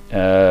 So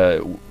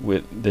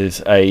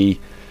there's a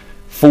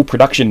full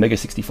production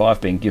MEGA65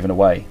 being given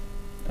away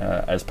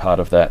as part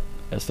of that,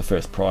 as the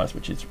first prize,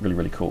 which is really,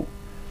 really cool.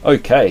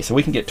 Okay, so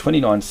we can get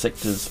 29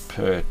 sectors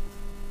per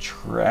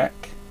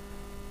track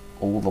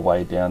all the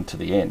way down to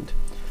the end.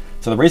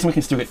 So the reason we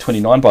can still get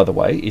 29, by the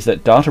way, is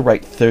that data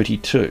rate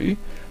 32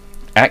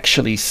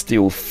 actually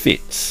still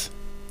fits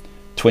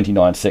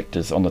 29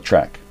 sectors on the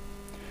track.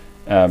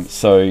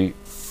 So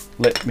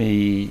let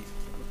me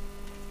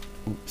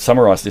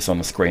summarize this on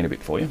the screen a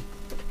bit for you.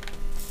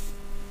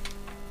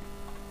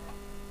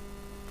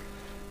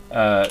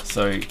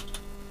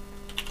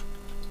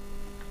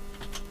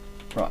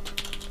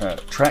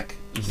 Track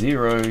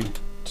 0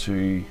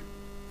 to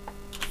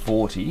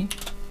 40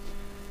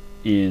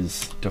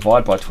 is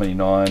divide by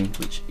 29,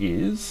 which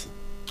is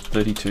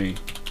 32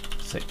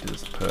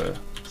 sectors per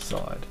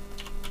side.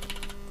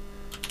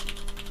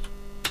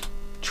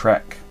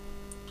 Track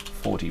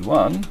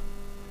 41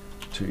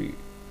 to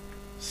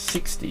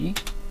 60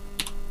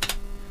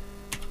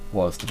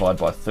 was divided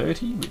by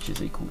 30, which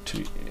is equal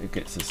to, it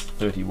gets us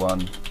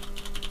 31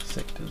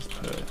 sectors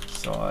per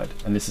side,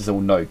 and this is all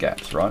no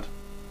gaps, right?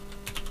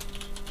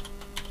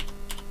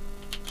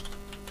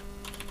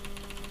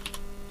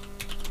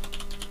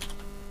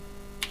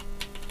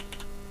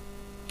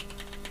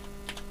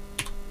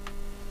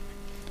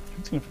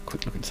 I'm just going to have a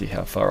quick look and see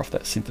how far off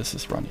that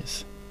synthesis run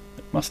is.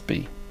 It must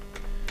be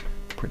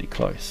pretty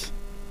close.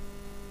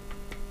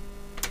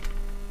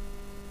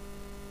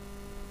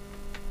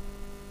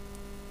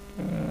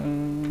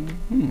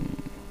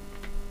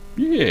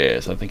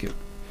 Yes, I think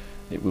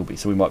it will be.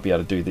 So we might be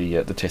able to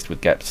do the test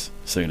with gaps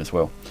soon as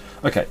well.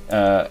 Okay,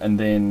 and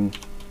then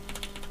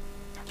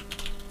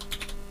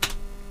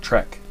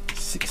track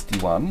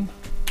 61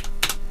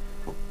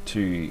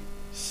 to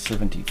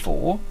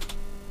 74.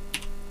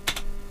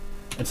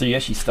 And so you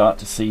actually start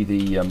to see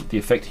the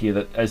effect here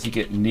that as you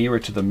get nearer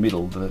to the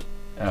middle,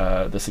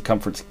 the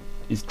circumference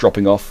is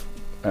dropping off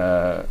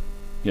more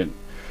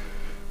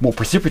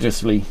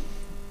precipitously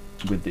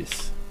with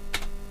this.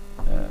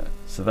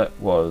 So that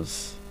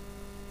was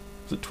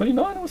it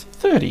 29 or was it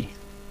 30? I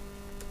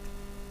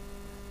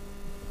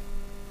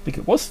think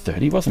it was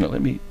 30,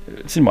 wasn't it?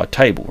 It's in my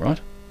table, right?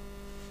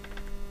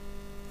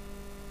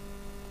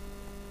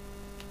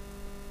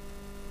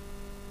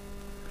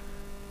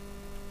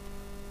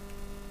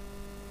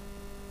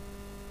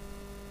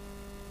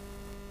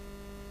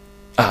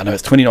 Ah, no,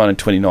 it's 29 and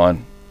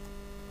 29.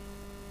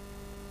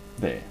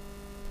 There.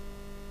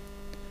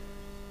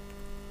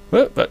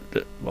 But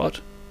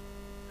what?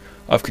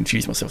 I've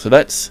confused myself. So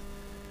that's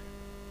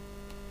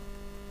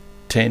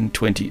 10,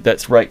 20.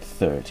 That's rate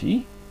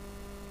 30.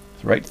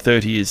 So rate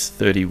 30 is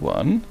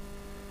 31.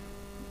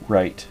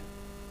 Rate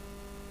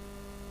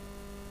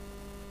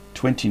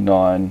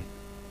 29.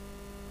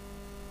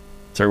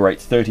 So rate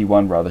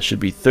 31 rather should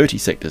be 30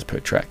 sectors per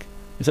track.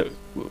 Is that?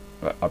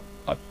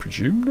 I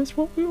presume that's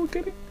what we were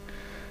getting.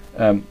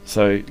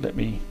 So let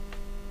me.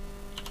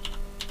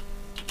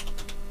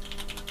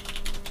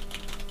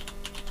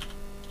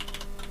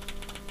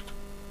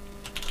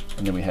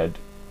 And then we had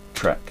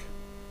track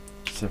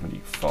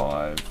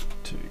 75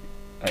 to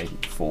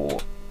 84.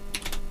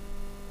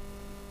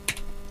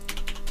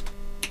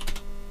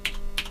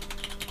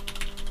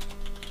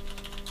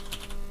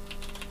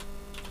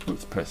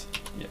 Oops, press,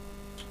 yeah.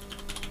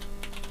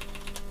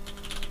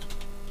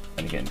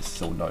 And again, this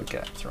is all no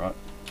gaps, right?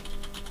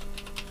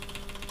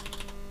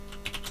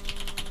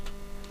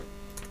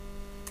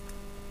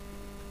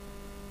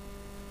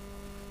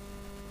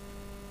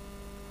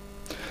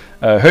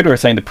 Herder is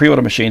saying the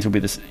pre-order machines will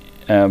be the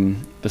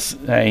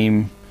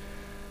same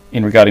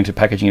in regarding to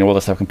packaging and all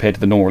that stuff compared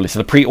to the normal release. So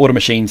the pre-order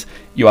machines,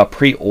 you are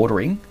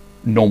pre-ordering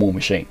normal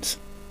machines.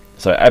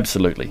 So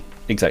absolutely,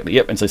 exactly,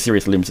 yep. And so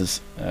Serious Limbs has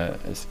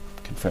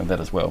confirmed that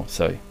as well.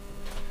 So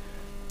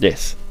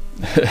yes,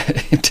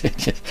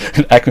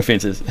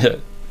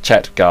 Aquafences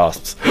chat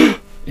gasps.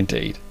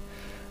 Indeed.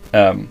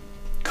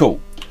 Cool.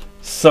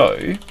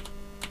 So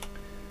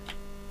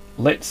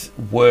let's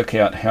work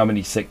out how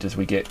many sectors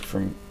we get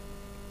from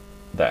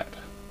that.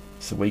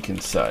 So we can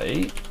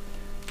say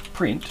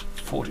print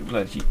 40.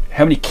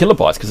 How many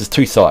kilobytes? Because there's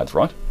two sides,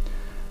 right?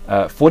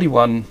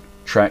 41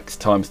 tracks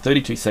times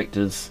 32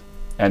 sectors,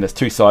 and there's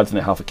two sides and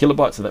they're half a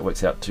kilobyte, so that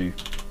works out to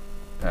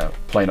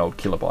plain old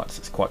kilobytes.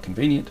 It's quite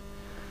convenient.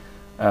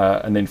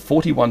 And then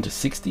 41 to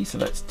 60, so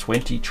that's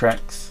 20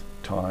 tracks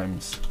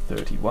times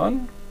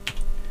 31.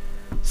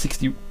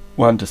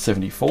 61 to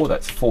 74,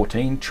 that's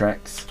 14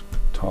 tracks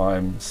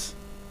times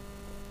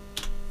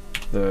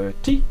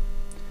 30,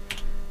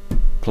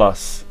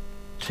 plus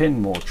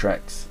 10 more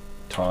tracks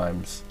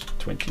times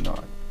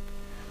 29.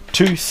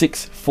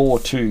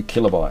 2642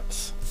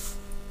 kilobytes.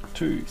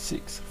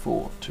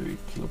 2642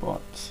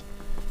 kilobytes.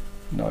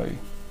 No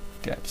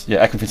gaps. Yeah,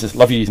 Ackerman says,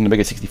 love you using the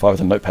MEGA65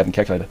 as a notepad and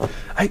calculator.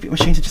 8-bit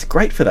machines are just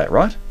great for that,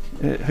 right?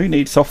 Who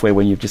needs software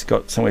when you've just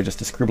got somewhere just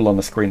to scribble on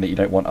the screen that you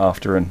don't want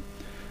after and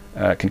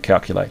can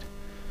calculate?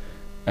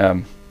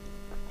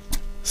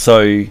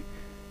 So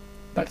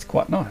that's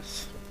quite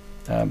nice.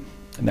 And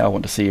now I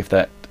want to see if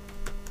that...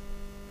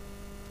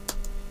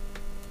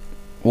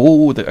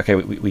 Oh, okay,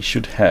 we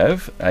should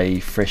have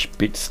a fresh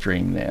bit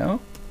stream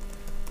now.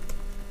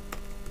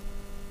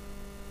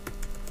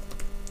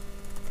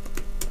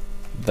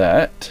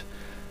 That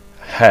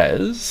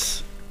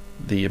has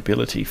the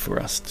ability for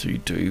us to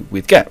do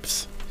with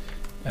gaps.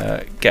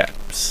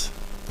 Gaps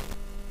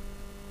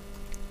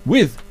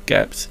with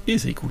gaps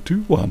is equal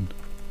to 1.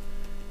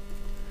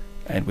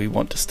 And we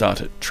want to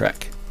start at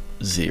track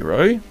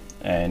 0.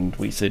 And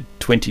we said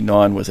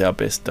 29 was our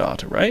best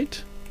data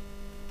rate.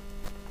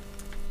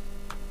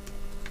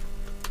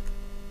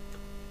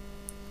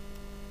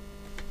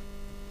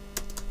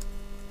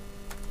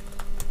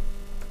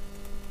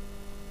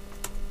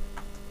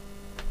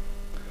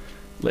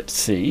 Let's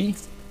see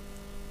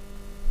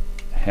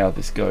how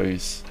this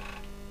goes,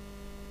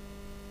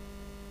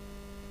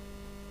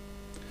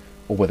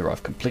 or whether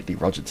I've completely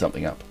rogered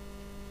something up.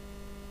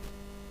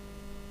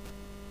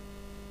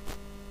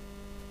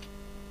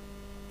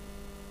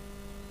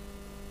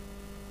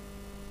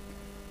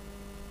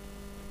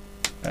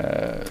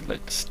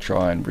 Let's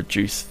try and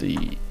reduce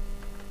the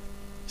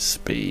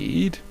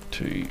speed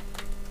to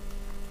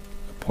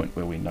a point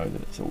where we know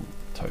that it's all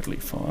totally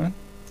fine.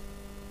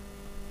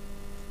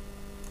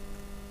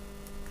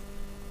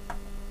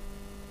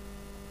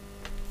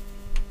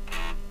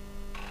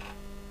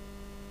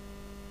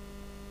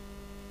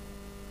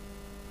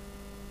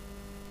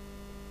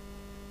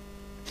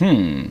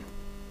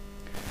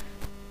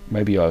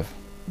 Maybe I've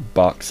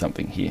barked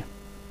something here.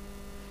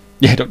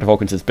 Yeah, Dr.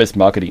 Vulcan says best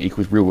marketing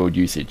equals real world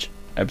usage.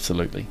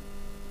 Absolutely.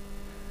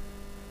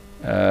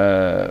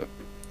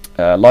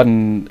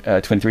 Leiden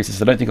 23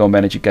 says I don't think I'll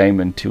manage a game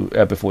until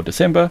before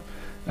December.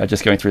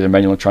 Just going through the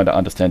manual and trying to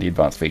understand the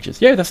advanced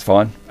features. Yeah, that's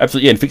fine.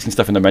 Absolutely. Yeah, and fixing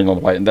stuff in the manual on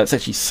the way. And that's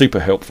actually super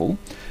helpful.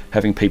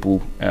 Having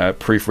people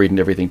proofreading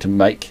everything to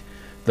make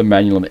the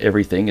manual and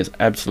everything as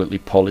absolutely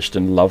polished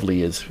and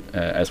lovely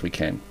as we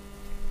can.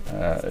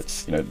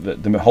 It's, you know,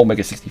 the whole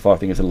MEGA65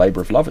 thing is a labour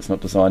of love. It's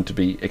not designed to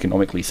be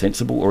economically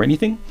sensible or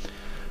anything,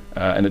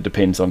 and it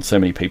depends on so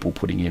many people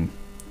putting in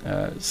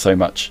so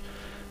much,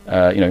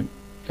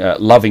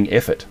 loving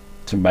effort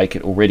to make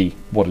it already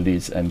what it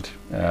is and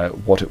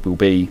what it will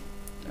be.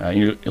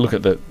 You look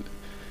at the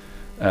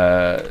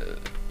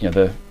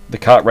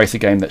kart racer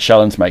game that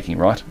Shallon's making,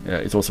 right?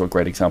 It's also a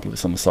great example of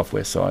this on the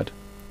software side.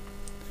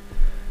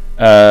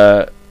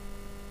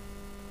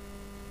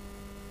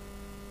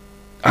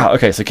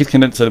 Okay, so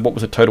so what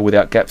was the total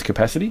without gaps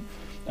capacity?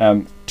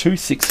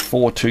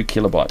 2642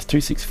 kilobytes.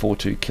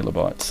 2642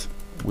 kilobytes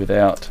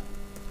without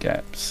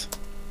gaps.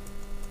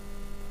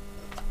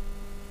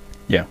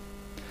 Yeah.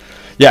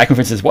 Yeah,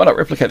 Aquafin says, why not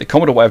replicate the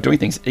Commodore way of doing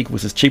things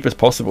equals as cheap as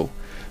possible?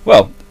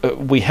 Well,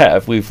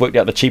 we've worked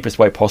out the cheapest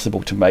way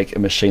possible to make a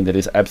machine that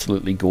is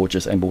absolutely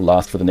gorgeous and will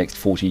last for the next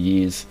 40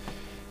 years.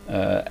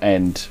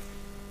 And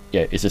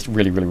yeah, it's just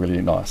really, really,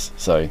 really nice.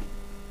 So,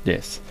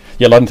 yes.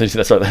 Yeah, London says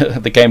that's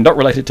right. The game not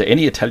related to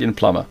any Italian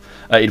plumber.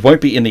 It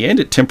won't be in the end.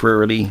 It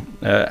temporarily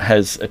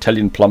has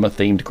Italian plumber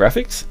themed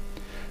graphics.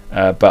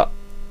 But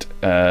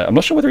I'm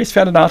not sure whether he's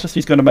found an artist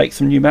who's going to make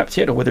some new maps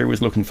yet or whether he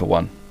was looking for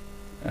one.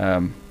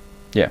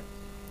 Yeah.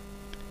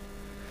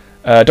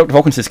 Dr.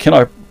 Vulcan says, can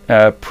I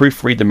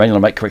proofread the manual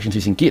and make corrections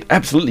using Git?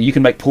 Absolutely. You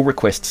can make pull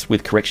requests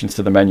with corrections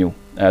to the manual.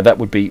 That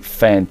would be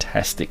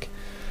fantastic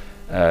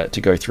to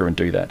go through and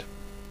do that.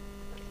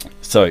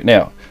 So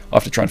now, I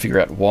have to try and figure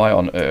out why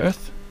on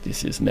earth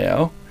this is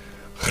now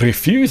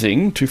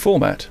refusing to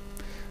format.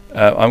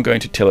 I'm going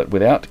to tell it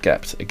without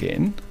gaps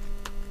again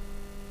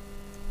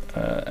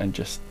and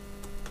just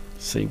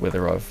see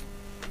whether I've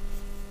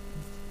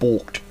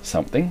balked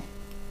something.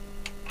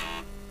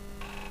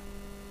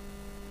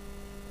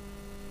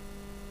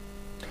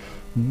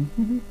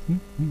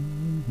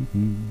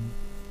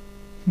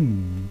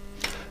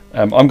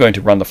 I'm going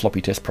to run the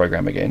floppy test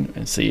program again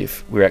and see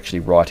if we're actually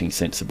writing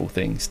sensible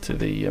things to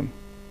the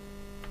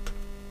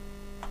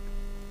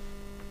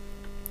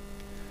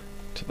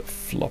to the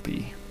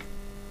floppy.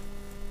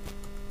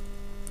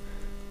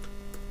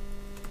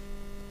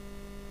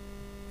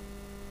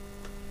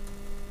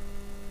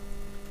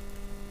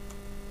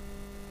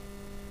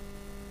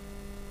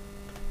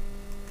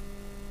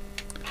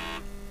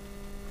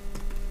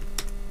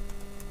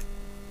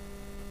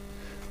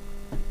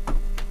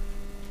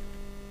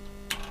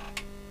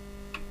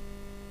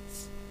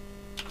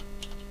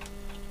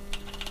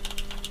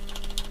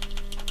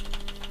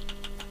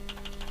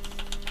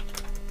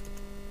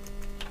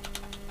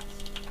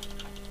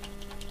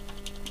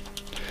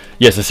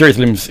 Yes, the series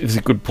limbs is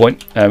a good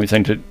point. It's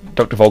saying to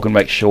Dr. Vulcan,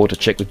 make sure to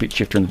check with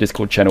BitShifter in the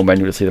Discord channel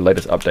manual to see the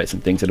latest updates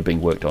and things that are being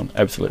worked on.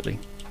 Absolutely.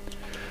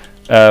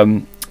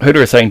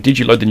 Herder is saying, did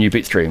you load the new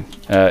bitstream?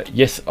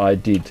 Yes, I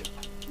did.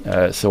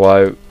 So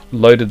I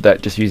loaded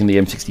that just using the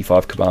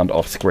M65 command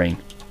off screen.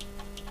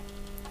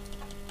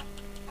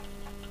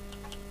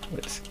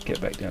 Let's get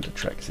back down to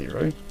track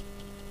 0.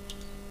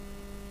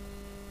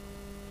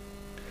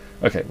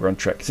 Okay, we're on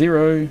track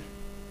 0,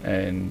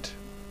 and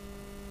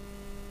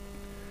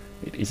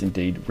it is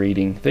indeed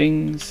reading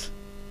things.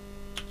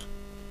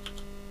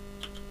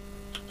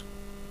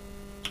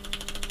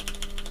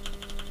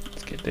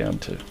 Let's get down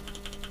to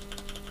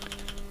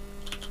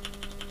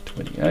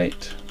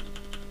 28,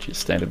 which is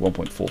standard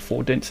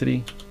 1.44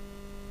 density.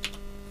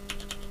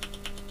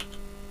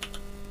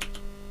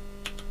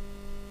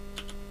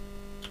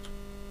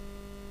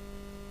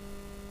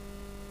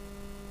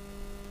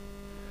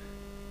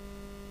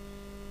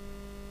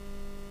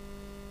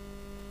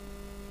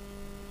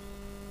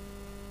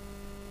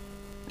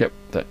 Yep,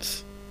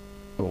 that's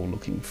all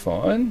looking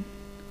fine.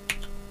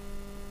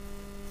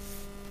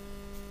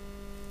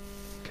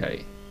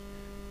 Okay,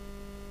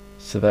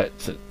 so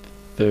that's at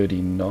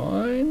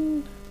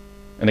 39,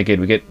 and again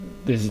we get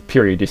there's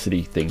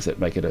periodicity things that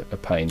make it a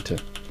pain to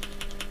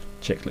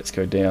check. Let's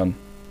go down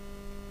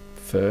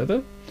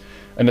further,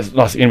 and it's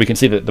nice, and we can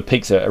see that the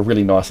peaks are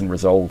really nice and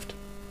resolved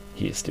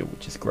here still,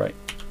 which is great.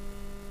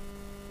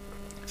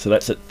 So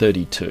that's at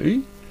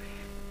 32.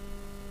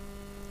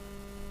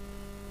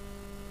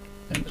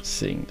 And it's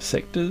seeing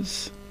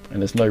sectors,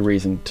 and there's no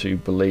reason to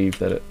believe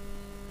that it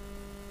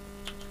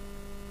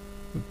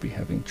would be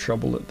having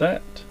trouble at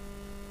that.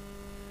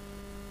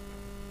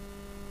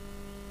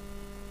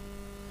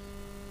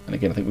 And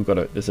again, I think we've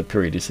got there's a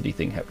periodicity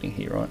thing happening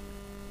here, right?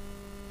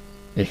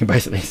 You can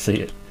basically see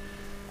it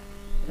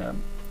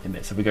in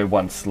there. So if we go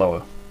one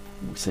slower,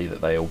 we'll see that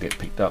they all get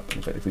picked up.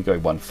 In fact, if we go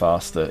one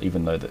faster,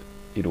 even though that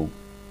it'll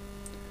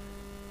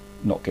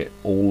not get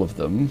all of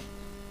them,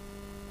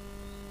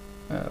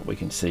 we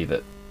can see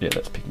that, yeah,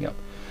 that's picking up.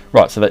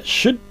 Right, so that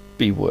should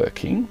be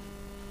working.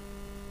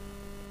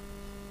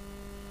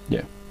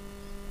 Yeah.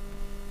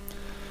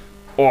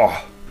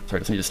 Oh, sorry, I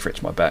just need to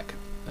stretch my back.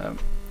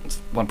 It's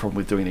one problem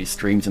with doing these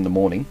streams in the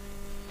morning.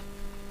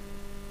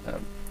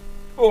 I'm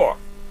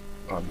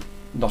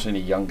not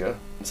any younger,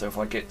 so if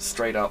I get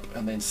straight up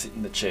and then sit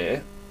in the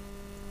chair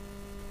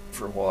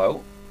for a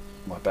while,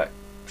 my back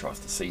tries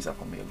to seize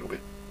up on me a little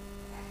bit.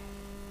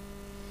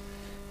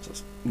 So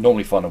it's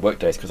normally fine on work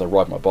days because I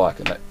ride my bike,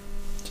 and that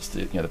just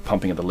the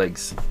pumping of the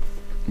legs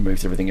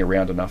moves everything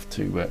around enough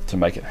to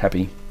make it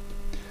happy.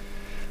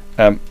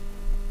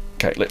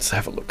 Okay, let's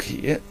have a look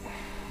here.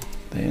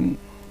 Then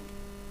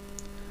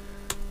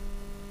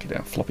get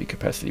our floppy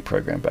capacity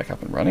program back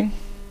up and running.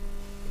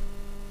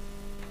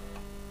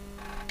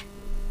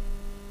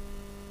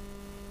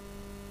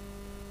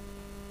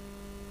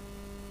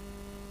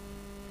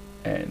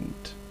 And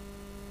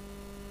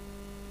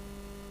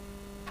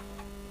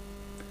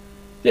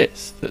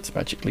yes, that's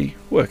magically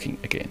working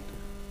again.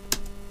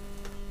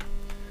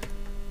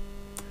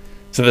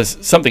 So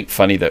there's something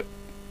funny that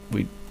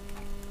we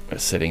are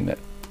setting that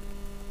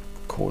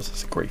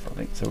causes grief, I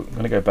think. So we're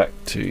going to go back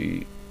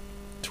to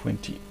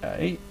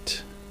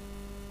 28.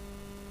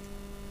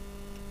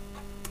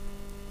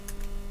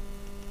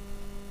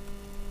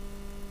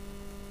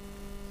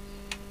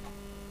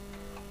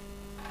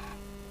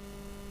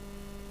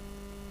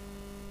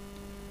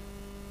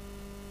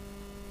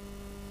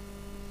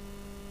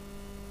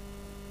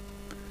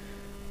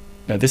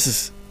 Now this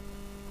is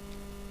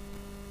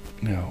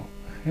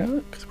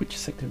which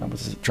sector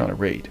numbers is it trying to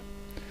read?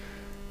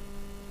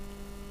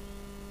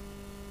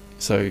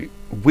 So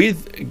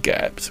with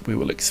gaps we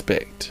will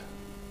expect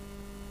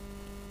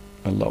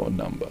a lower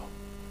number.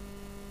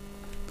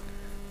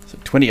 So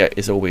 28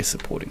 is always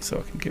supporting, so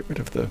I can get rid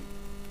of the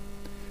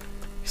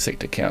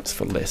sector counts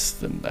for less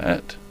than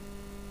that.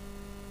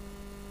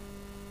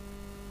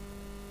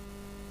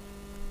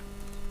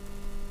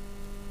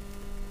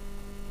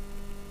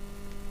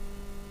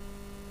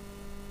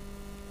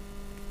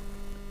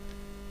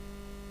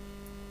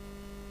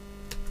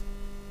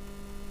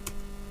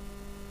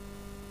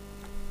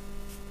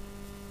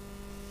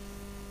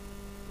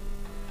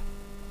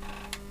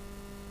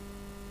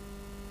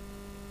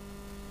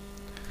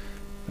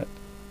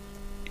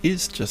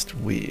 Is just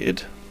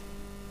weird.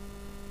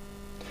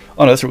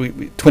 Oh no, that's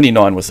right.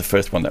 29 was the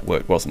first one that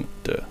worked, wasn't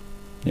it?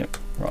 Yep,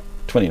 right.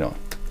 29.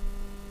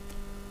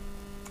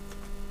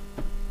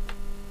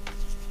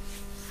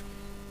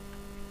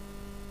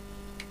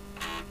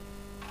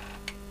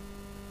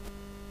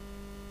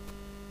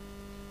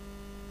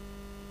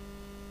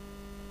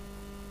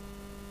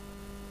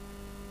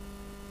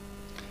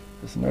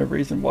 There's no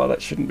reason why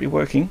that shouldn't be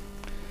working,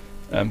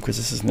 because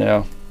this is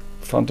now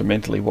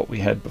fundamentally what we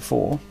had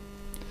before.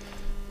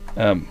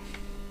 Let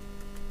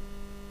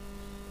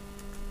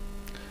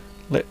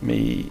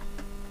me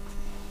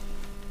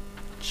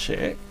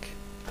check.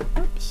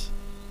 Oops.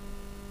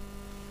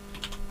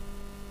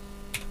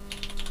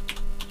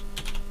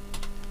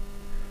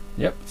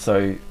 Yep,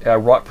 so our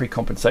right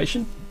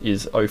precompensation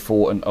is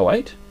 04 and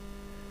 08.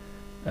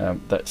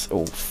 That's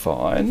all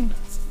fine,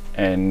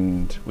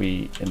 and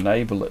we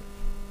enable it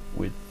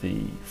with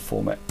the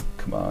format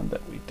command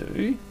that we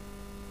do,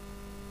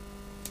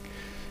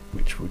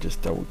 which we'll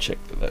just double check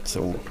that that's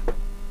all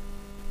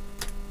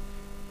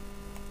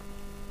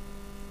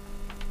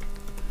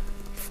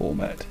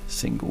format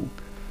single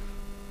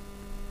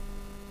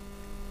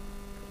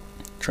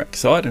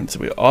trackside, and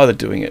so we're either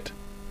doing it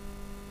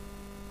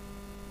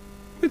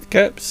with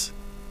gaps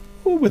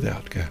or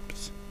without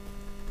gaps.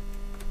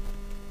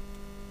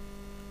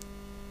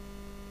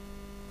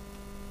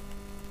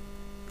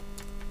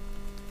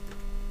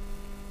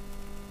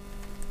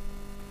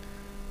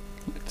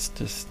 Let's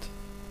just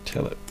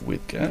tell it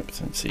with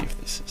gaps and see if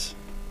this is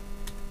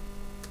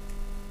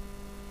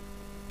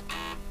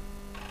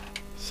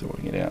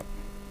sorting it out.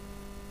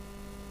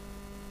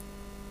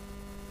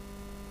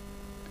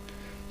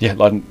 Yeah,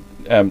 line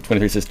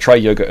 23 says try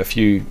yoga a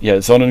few. Yeah,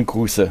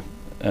 Sonnengrüße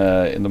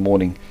in the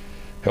morning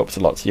helps a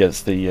lot. So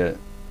yes, the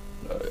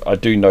I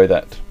do know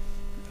that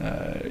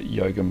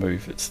yoga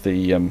move. It's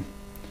the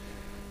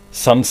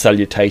sun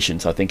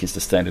salutations, I think, is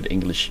the standard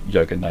English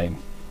yoga name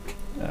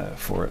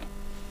for it.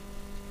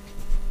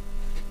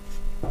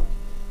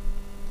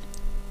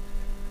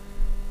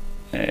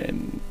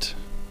 And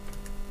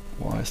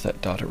why is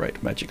that data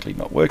rate magically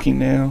not working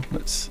now?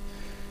 Let's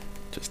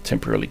just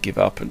temporarily give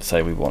up and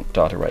say we want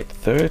data rate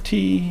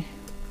 30.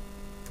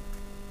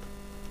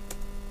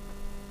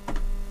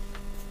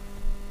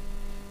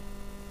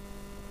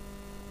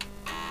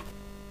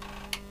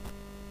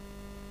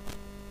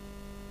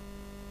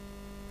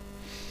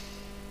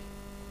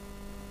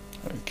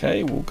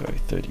 Okay, we'll go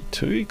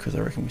 32 because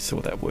I reckon we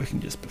saw that working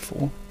just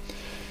before.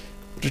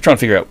 Just trying to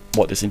figure out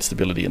what this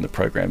instability in the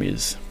program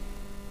is.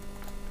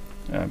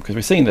 Because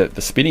we're seeing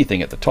the spinny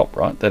thing at the top,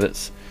 right? That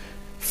it's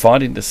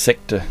finding the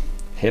sector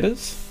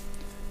headers.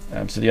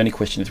 So the only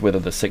question is whether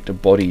the sector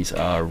bodies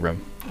are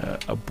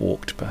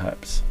balked,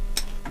 perhaps.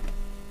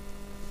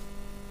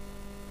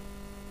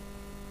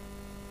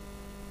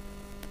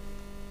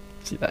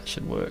 See, that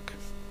should work.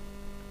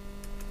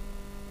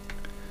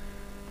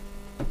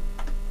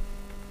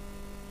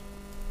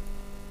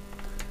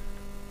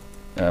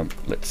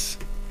 Let's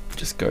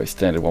just go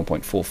standard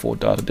 1.44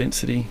 data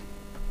density.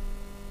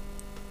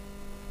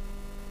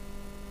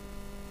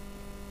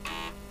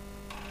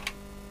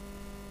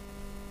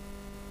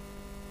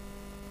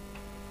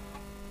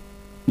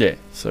 Yeah,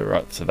 so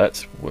right, so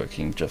that's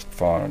working just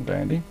fine and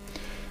dandy.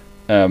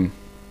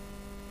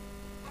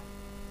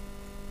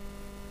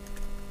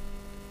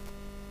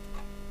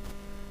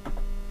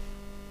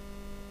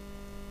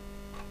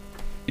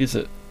 Is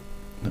it?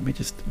 Let me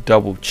just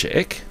double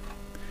check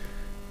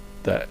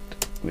that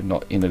we're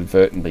not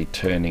inadvertently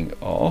turning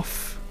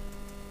off.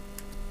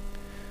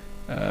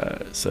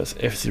 So it's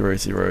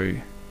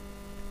F00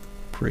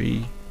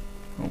 pre.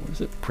 Oh, what is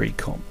it?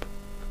 Pre-comp.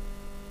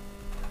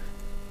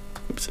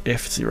 Oops,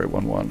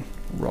 F011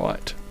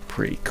 right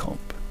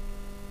pre-comp.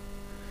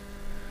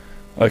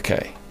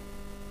 Okay.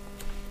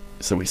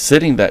 So we're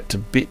setting that to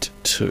bit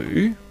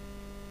 2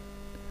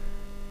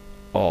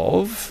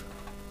 of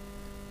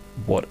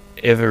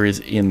whatever is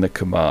in the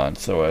command.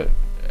 So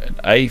an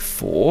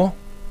A4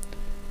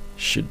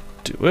 should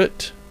do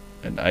it,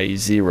 and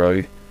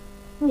A0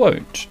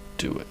 won't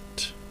do it.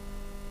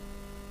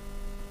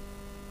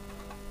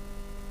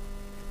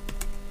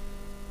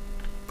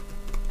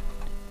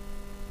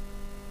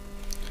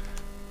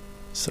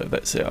 So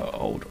that's our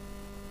old.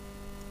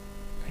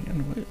 Hang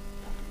on, wait.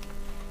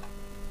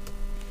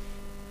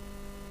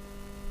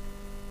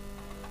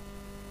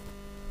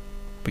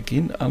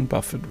 Begin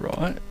unbuffered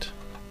right.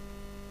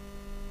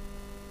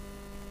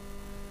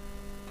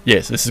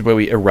 Yes, this is where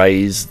we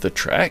erase the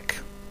track.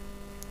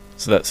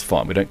 So that's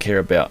fine. We don't care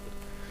about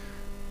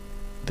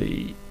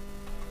the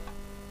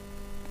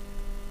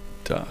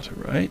data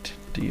rate.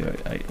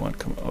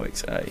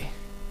 DO81,OXA.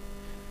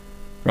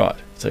 Right.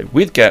 So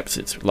with gaps,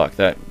 it's like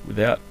that.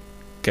 Without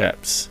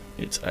gaps,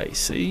 it's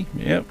AC.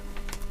 Yep.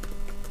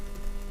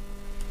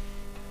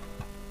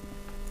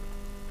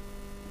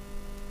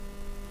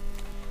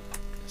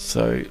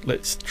 So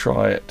let's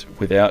try it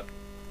without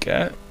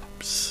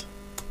gaps,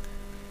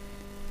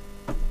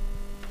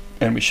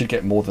 and we should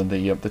get more than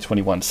the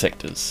 21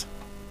 sectors.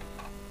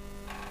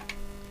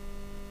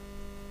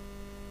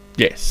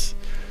 Yes.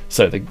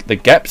 So the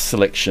gap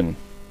selection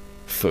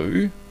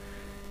foo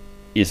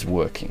is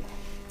working.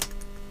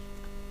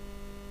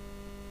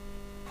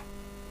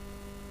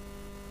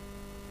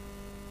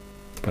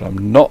 But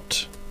I'm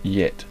not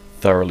yet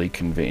thoroughly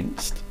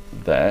convinced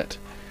that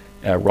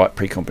our right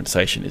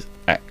precompensation is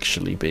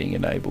actually being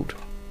enabled.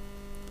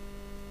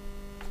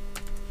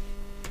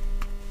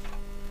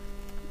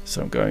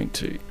 So I'm going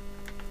to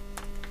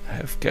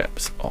have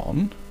gaps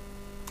on.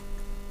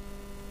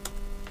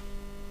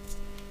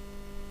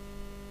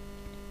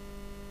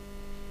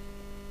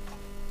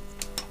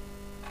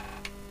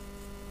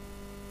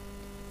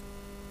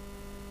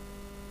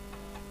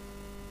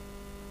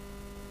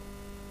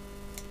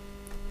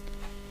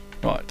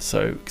 Right,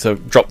 so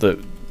drop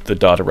the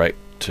data rate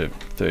to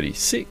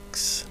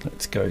 36.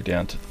 Let's go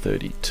down to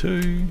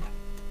 32.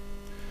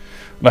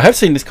 And I have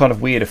seen this kind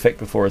of weird effect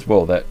before as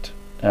well, that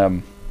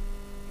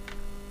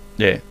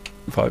yeah,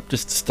 if I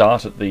just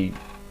start at the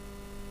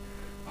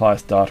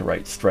highest data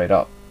rate straight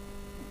up,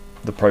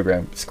 the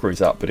program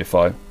screws up, but if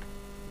I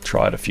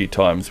try it a few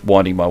times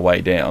winding my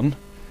way down,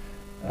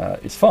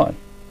 it's fine.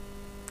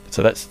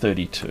 So that's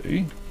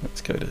 32.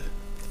 Let's go to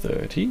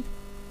 30.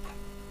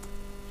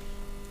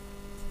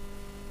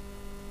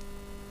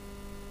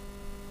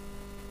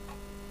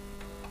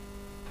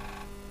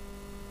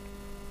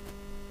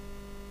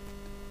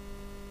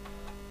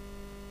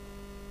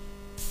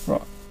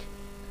 Right,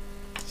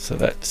 so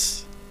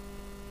that's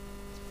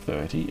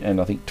 30, and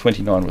I think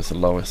 29 was the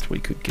lowest we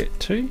could get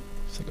to,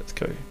 so let's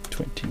go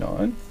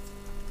 29.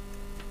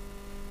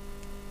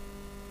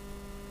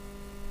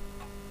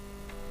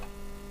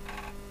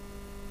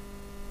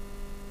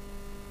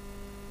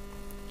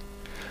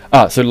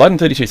 So line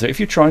 32, so if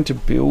you're trying to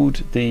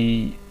build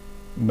the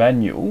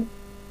manual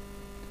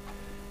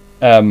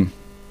and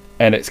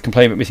it's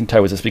complaining about missing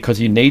tables, it's because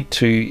you need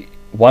to,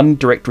 one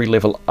directory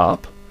level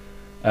up,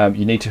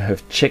 you need to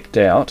have checked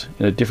out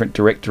in a different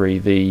directory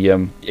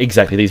the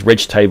exactly these reg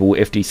table,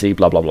 FDC,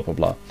 blah blah blah blah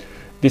blah.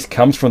 This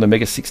comes from the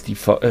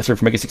MEGA65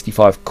 from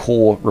MEGA65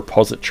 core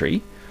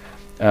repository.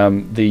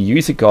 The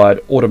user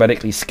guide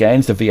automatically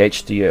scans the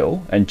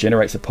VHDL and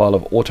generates a pile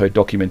of auto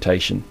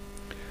documentation.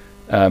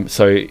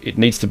 So it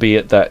needs to be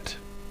at that,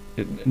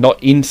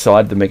 not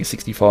inside the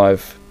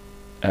MEGA65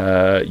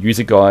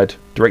 user guide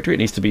directory. It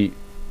needs to be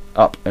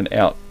up and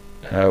out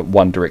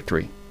one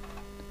directory.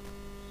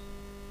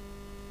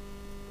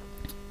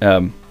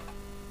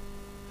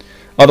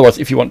 Otherwise,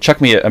 if you want,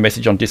 chuck me a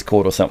message on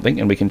Discord or something,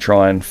 and we can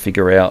try and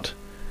figure out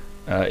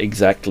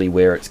exactly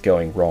where it's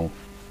going wrong.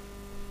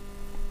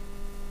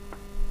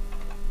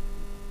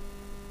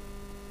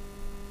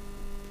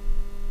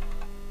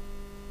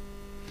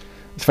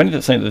 It's funny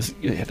that saying that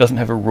it doesn't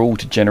have a rule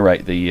to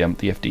generate the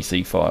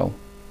FDC file.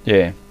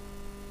 Yeah,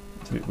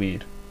 it's a bit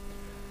weird.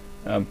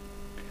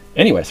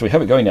 Anyway, so we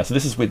have it going now. So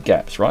this is with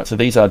gaps, right? So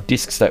these are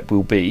disks that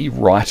will be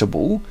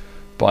writable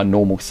by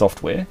normal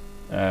software.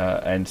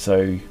 And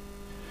so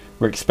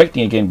we're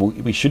expecting, again,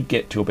 we should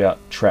get to about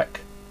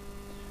track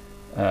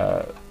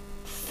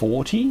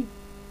 40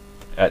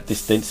 at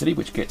this density,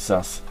 which gets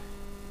us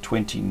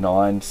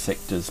 29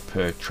 sectors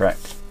per track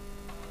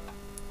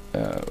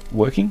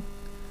working.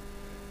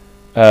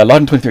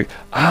 Line 23.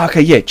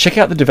 Okay, yeah, check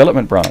out the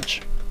development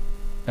branch.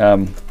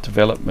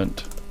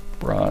 Development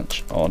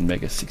branch on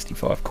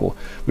MEGA65 core.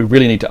 We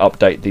really need to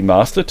update the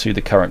master to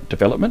the current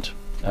development.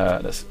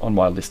 That's on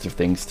my list of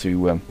things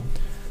to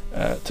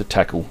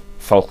tackle.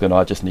 Falk and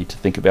I just need to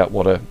think about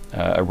what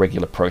a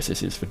regular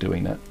process is for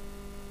doing that.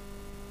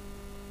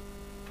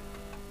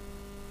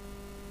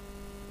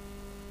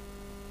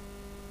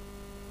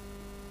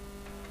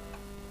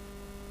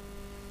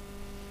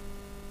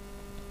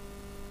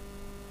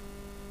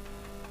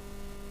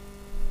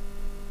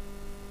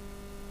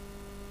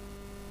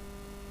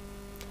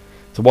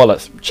 So while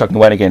that's chugging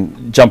away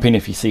again, jump in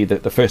if you see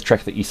the first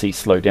track that you see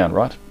slow down,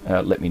 right?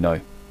 Let me know.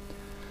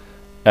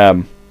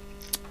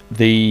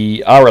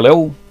 The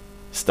RLL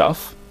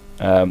stuff,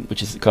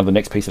 which is kind of the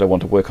next piece that I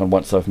want to work on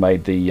once I've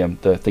made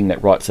the thing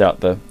that writes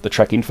out the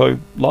track info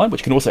line,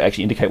 which can also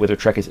actually indicate whether a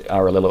track is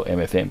RLL or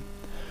MFM.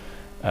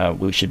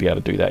 We should be able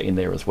to do that in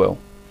there as well.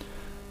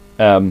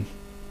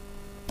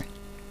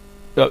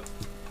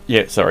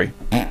 Yeah, sorry.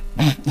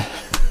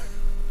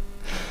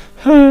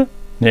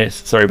 Yes,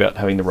 sorry about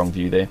having the wrong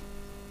view there.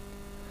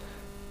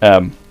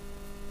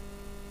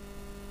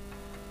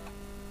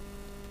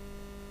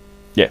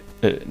 Yeah,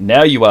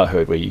 now you are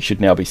heard, where you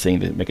should now be seeing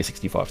the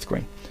MEGA65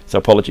 screen. So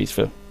apologies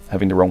for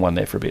having the wrong one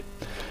there for a bit.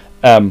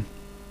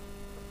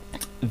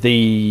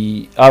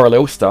 The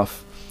RLL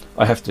stuff,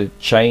 I have to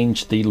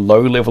change the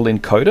low-level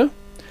encoder.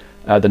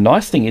 The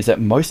nice thing is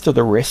that most of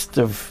the rest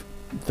of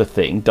the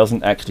thing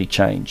doesn't actually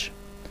change.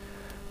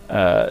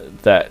 I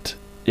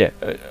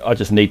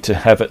just need to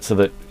have it so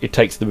that it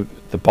takes the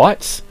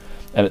bytes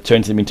and it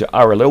turns them into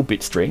RLL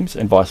bit streams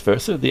and vice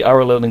versa. The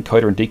RLL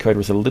encoder and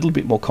decoder is a little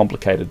bit more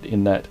complicated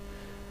in that,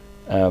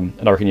 and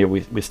I reckon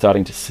we're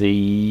starting to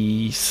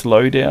see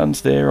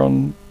slowdowns there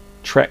on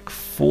track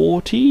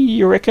 40,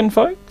 you reckon,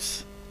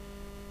 folks?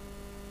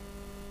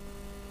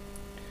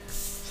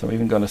 So I'm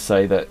even going to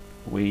say that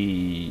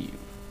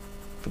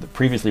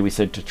previously we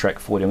said to track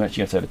 40, I'm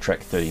actually going to say to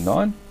track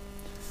 39.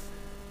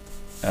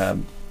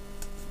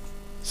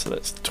 So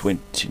that's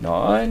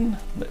 29.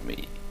 Let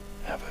me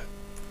have a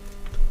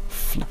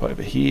flip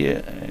over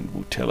here and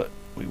we'll tell it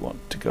we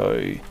want to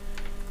go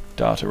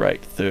data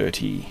rate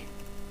 30,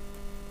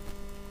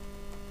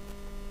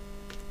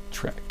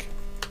 track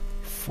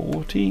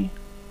 40.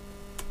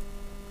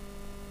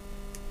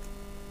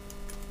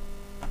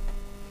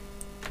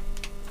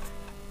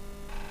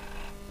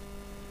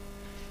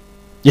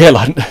 Yeah,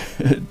 like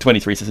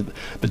 23 says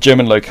the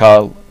German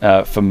locale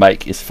for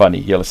make is funny.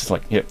 Yeah, it's just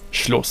like, yeah,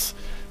 Schluss.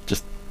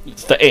 Just,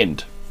 it's the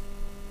end.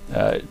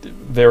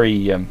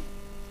 Very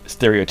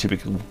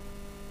stereotypical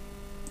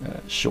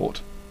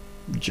short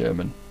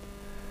German.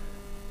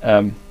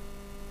 Why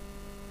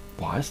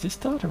is this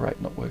data rate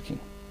not working?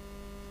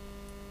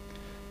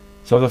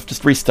 So I've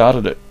just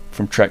restarted it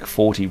from track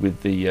 40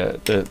 with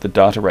the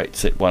data rate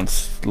set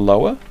once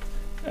lower,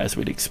 as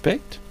we'd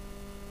expect.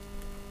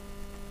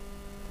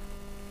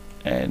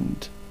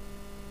 And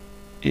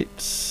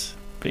it's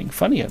being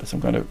funny at us.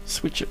 I'm going to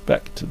switch it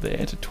back to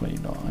there, to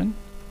 29.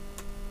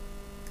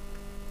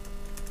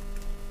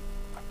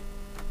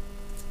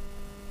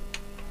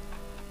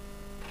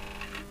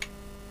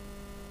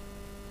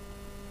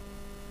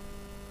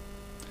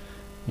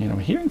 You know, I'm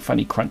hearing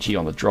funny crunchy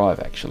on the drive,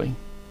 actually.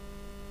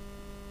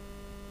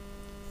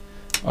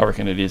 I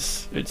reckon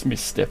it's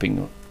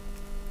misstepping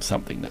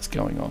something that's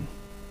going on.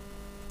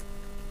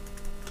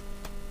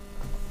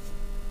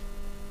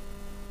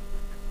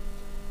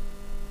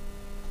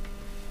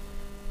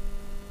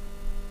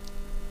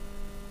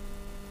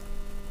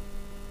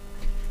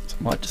 So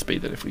it might just be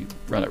that if we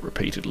run it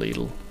repeatedly,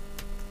 it'll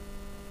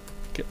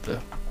get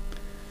the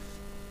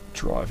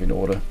drive in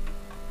order.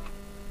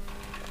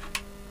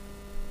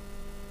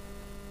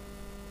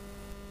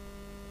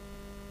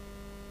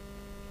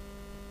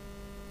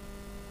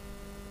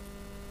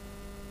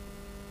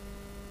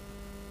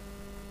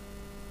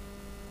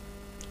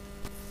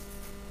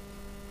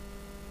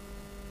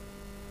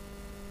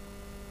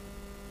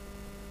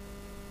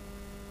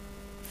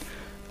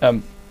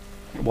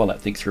 While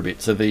that thinks for a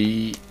bit, so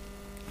the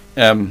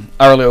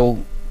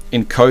RLL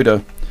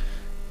encoder,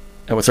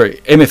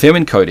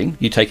 MFM encoding,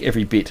 you take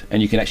every bit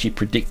and you can actually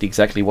predict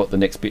exactly what the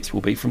next bits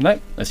will be from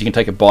that. So you can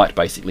take a byte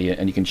basically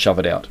and you can shove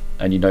it out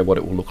and you know what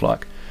it will look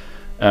like.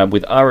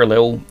 With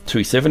RLL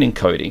 27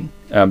 encoding,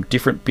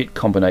 different bit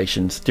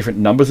combinations, different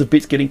numbers of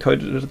bits get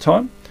encoded at a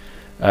time.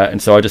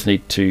 And so I just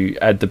need to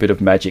add the bit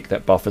of magic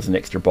that buffers an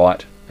extra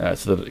byte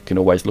so that it can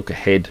always look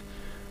ahead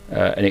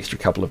an extra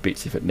couple of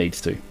bits if it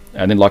needs to.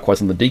 And then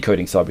likewise on the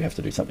decoding side we have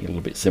to do something a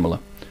little bit similar.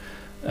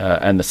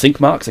 And the sync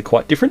marks are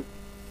quite different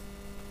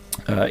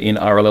in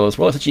RLL as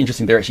well. It's actually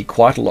interesting, they're actually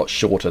quite a lot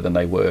shorter than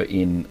they were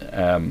in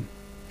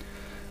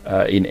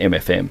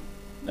MFM.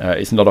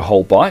 It's not a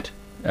whole byte,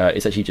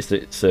 it's actually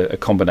just a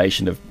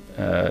combination of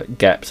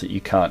gaps that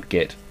you can't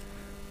get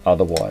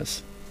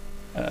otherwise.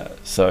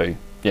 So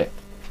yeah,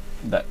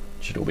 that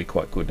should all be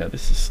quite good. Now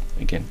this is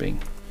again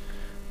being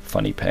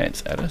funny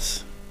pants at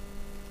us.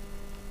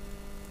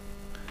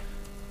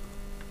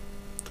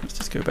 Let's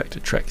just go back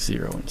to track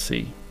 0 and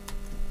see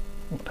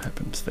what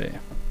happens there.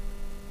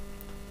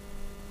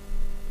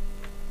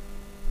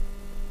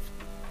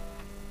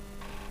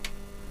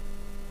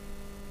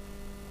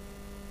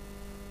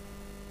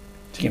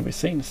 So again, we're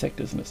seeing the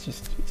sectors and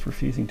it's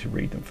refusing to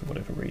read them for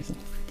whatever reason.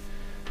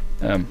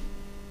 Or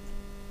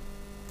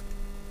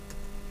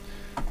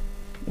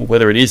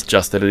whether it is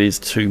just that it is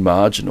too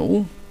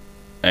marginal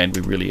and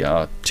we really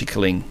are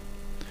tickling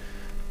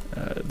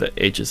the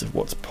edges of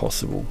what's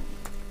possible.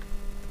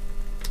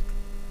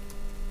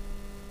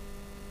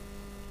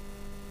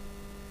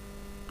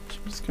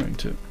 I'm just going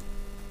to,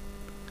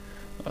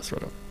 that's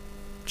right, I'll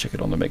check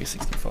it on the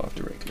MEGA65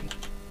 directly.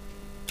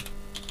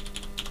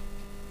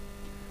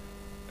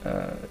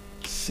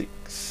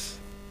 6A6.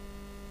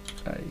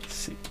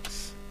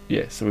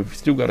 Yeah, so we've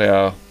still got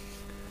our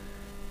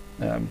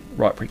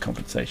right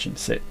precompensation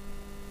set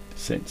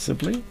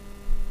sensibly.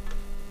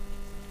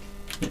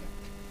 Yeah.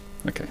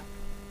 Okay.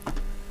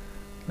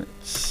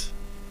 Let's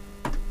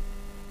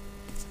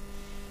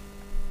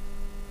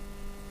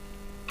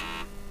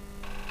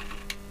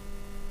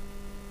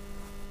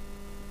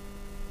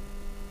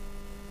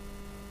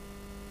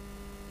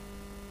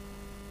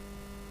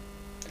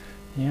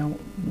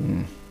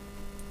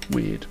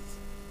weird.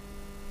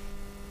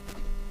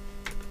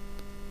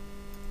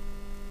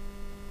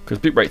 Because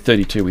bitrate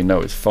 32 we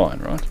know is fine,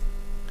 right?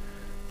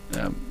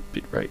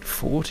 Bitrate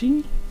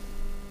 40.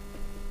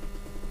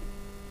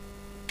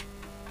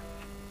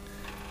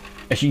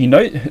 Actually, you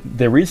know,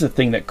 there is a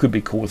thing that could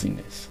be causing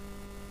this.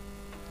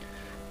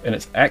 And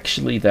it's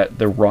actually that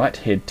the write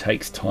head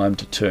takes time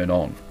to turn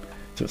on.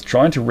 So it's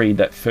trying to read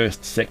that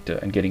first sector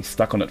and getting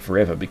stuck on it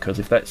forever, because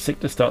if that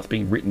sector starts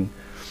being written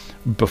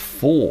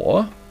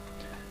before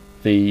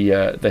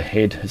the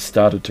head has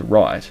started to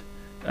write,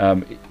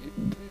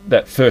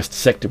 that first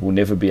sector will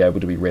never be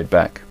able to be read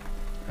back.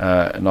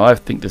 And I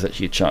think there's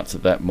actually a chance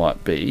that that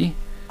might be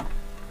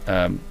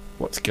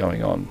what's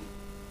going on.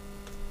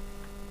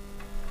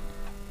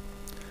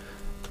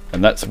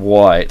 And that's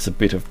why it's a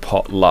bit of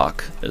pot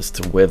luck as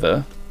to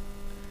whether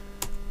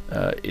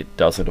it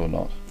does it or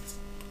not.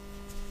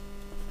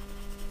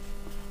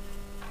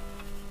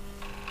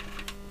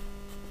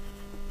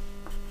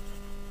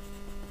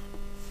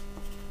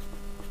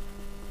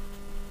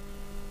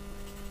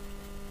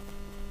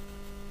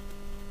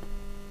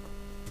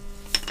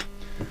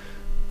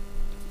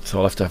 So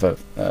I'll have to have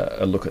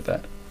a look at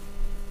that.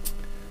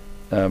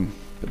 But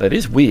that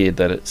is weird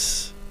that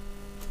it's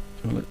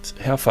Well,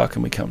 how far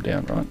can we come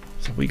down, right?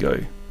 So we go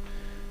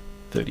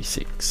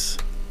 36.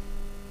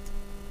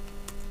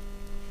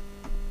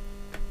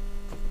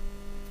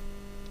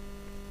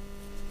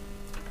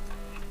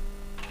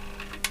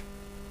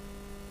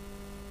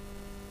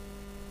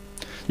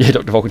 Yeah,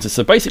 Dr. Vulcan says,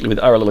 so basically with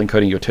RLL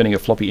encoding, you're turning a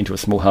floppy into a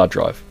small hard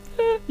drive.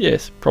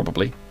 Yes,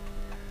 probably.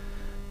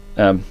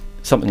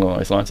 Something along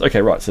those lines.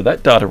 Okay, right, so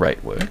that data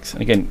rate works.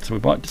 And again, so we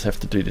might just have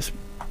to do this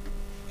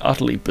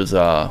utterly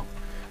bizarre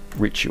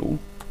ritual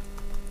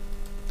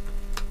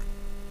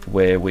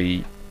where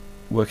we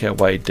work our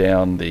way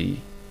down the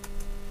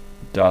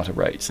data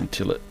rates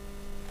until it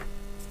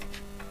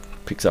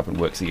picks up and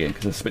works again,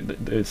 because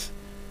there's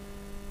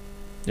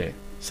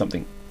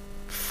something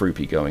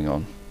froopy going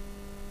on.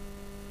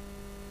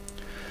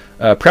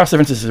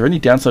 Prow7 says, is there any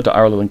downside to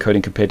RLL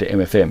encoding compared to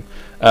MFM?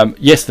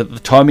 Yes, the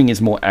timing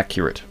is more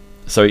accurate.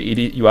 So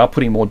you are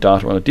putting more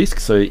data on a disk,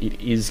 so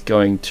it is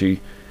going to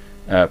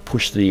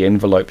push the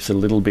envelopes a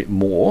little bit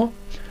more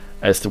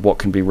as to what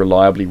can be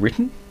reliably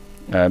written.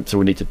 So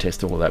we need to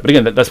test all of that. But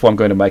again, that's why I'm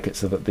going to make it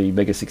so that the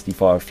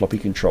MEGA65 floppy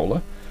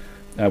controller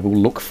will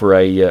look for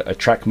a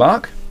track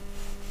mark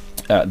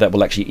that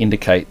will actually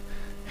indicate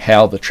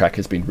how the track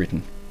has been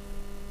written,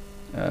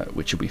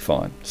 which will be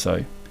fine.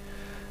 So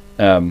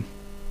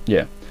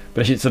yeah,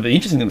 but actually, so the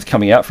interesting thing that's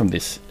coming out from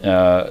this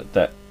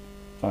that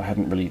I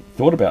hadn't really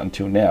thought about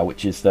until now,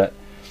 which is that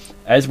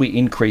as we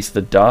increase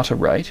the data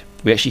rate,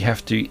 we actually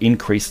have to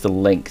increase the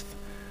length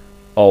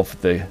of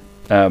the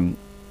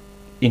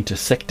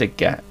intersector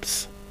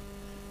gaps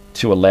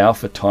to allow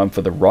for time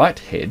for the write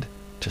head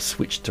to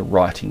switch to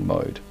writing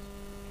mode.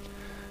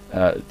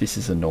 This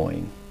is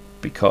annoying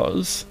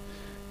because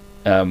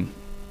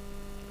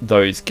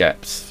those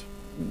gaps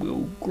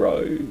will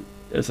grow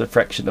as a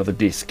fraction of the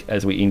disk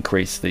as we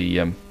increase the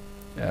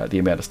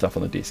amount of stuff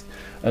on the disk.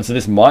 And so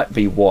this might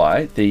be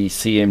why the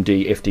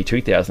CMD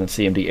FD2000 and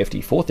CMD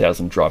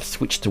FD4000 drives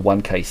switch to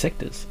 1K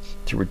sectors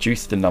to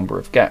reduce the number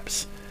of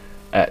gaps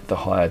at the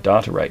higher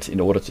data rates in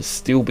order to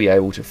still be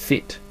able to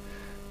fit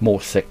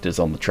more sectors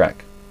on the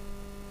track.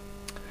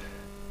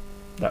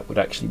 That would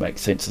actually make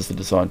sense as the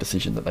design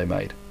decision that they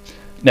made.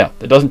 Now,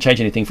 that doesn't change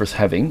anything for us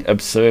having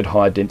absurd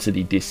high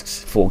density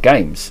disks for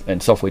games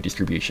and software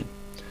distribution,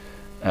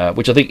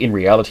 which I think in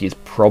reality is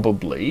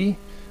probably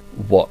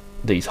what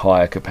these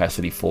higher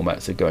capacity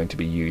formats are going to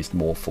be used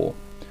more for.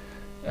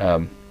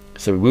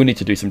 So we will need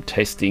to do some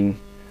testing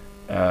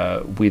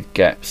with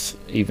gaps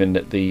even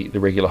at the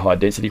regular high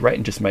density rate,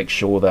 and just make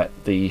sure that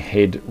the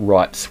head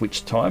write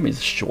switch time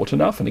is short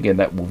enough, and again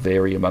that will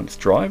vary amongst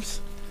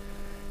drives.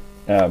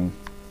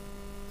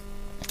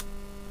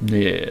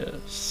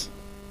 Yes.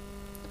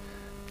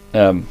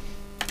 So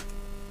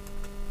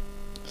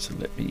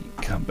let me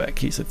come back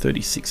here. So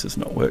 36 has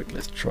not worked.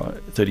 Let's try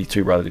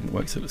 32 rather didn't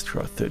work, so let's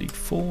try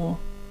 34.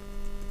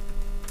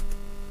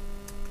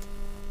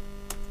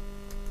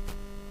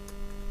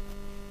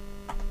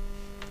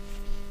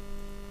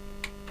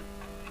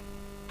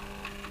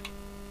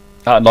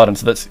 Lighten,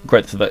 so that's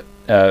great. So that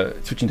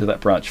switching to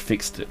that branch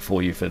fixed it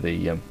for you for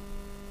the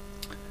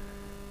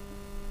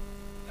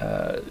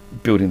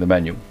building the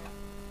manual.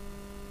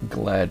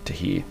 Glad to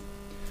hear.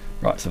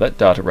 Right, so that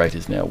data rate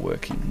is now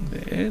working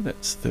there.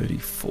 That's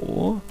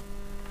 34,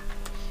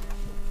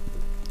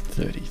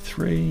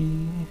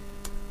 33.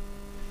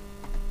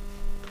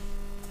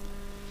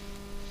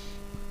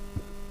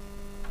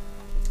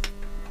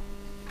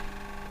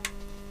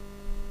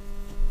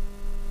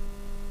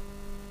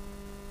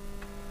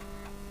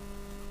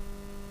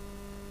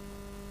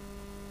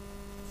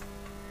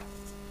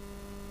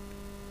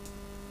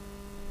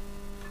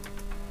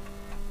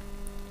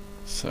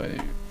 So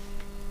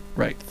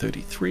rate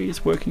 33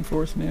 is working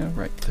for us now.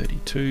 Rate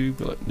 32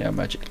 will it now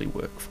magically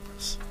work for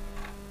us.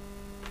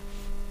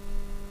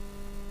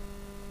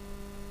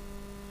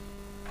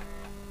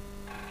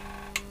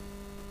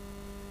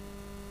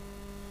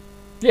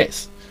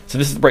 Yes. So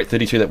this is rate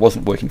 32 that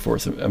wasn't working for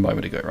us a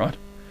moment ago, right?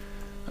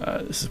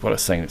 This is what I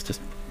was saying. It's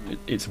just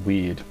it's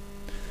weird.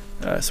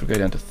 So we'll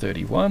go down to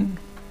 31.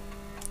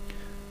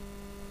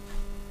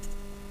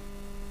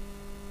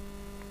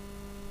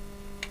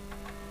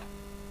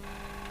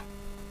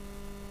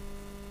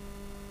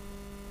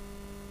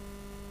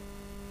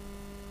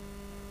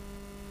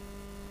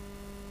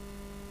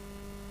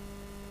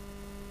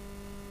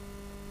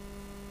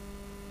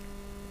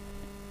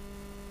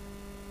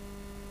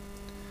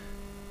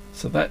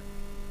 So that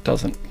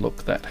doesn't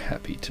look that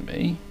happy to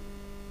me.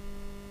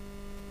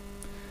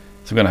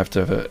 So I'm going to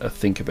have a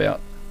think about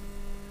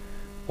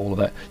all of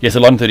that. Yeah, so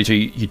line 32,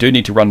 you do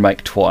need to run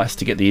make twice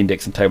to get the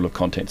index and table of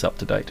contents up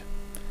to date.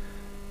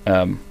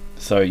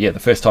 So yeah, the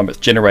first time it's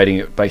generating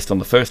it based on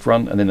the first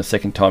run, and then the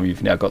second time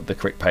you've now got the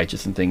correct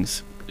pages and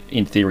things,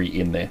 in theory,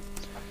 in there.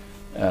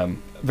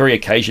 Very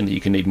occasionally you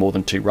can need more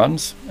than 2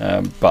 runs,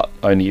 but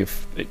only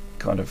if it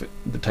kind of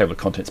the table of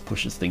contents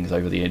pushes things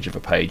over the edge of a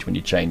page when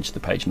you change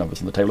the page numbers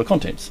in the table of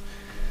contents,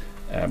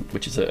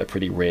 which is a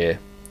pretty rare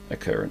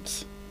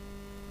occurrence.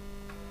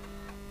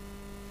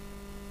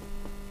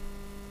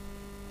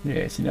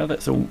 Yeah, see, now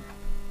that's all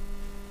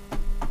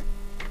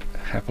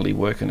happily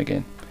working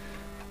again.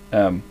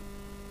 So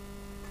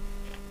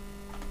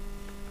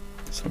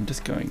I'm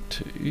just going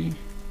to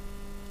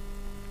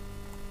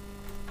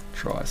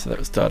try. So that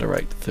was data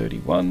rate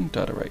 31,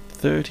 data rate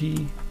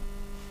 30.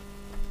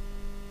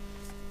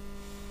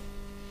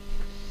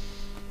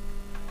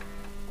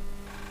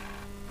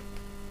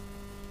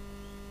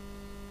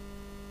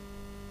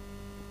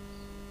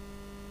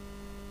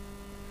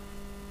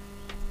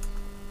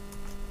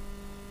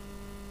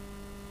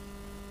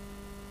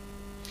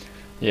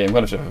 Yeah, I'm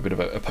going to have a bit of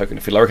a poke and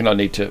a fiddle. I reckon I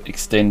need to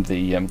extend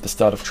the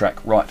start of track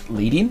right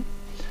lead in,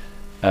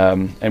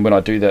 and when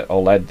I do that,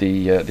 I'll add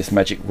the this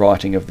magic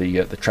writing of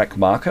the track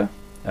marker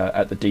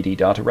at the DD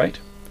data rate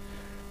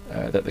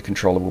that the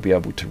controller will be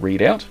able to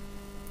read out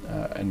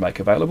and make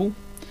available.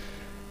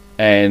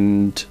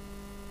 And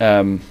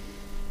yeah,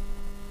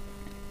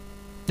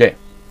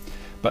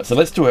 but so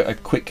let's do a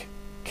quick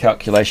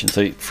calculation.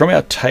 So from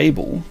our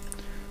table,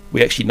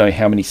 we actually know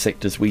how many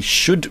sectors we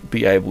should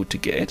be able to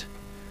get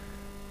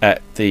at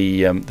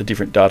the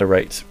different data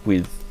rates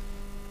with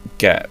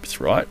gaps,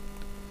 right?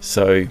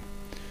 So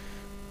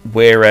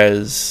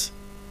whereas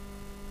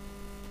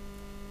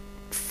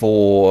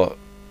for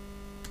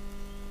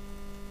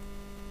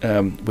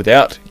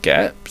without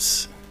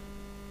gaps,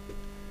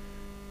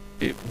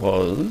 it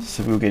was,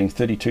 so we were getting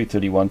 32,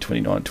 31,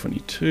 29,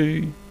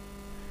 22,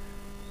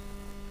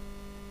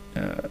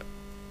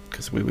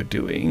 because we were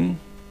doing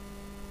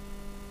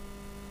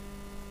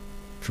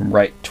from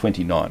rate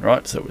 29,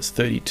 right? So it was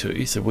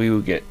 32, so we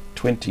will get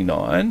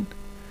 29,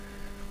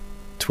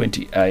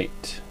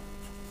 28,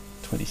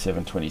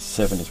 27,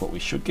 27 is what we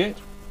should get.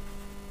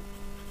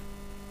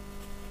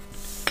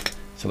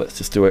 So let's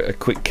just do a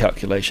quick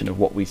calculation of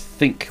what we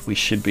think we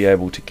should be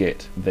able to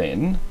get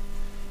then.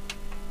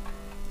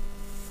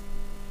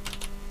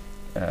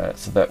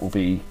 So that will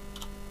be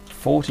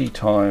 40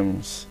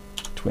 times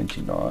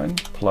 29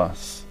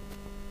 plus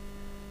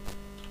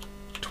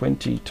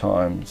 20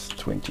 times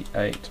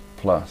 28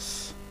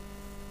 plus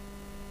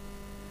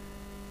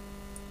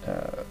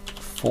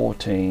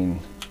 14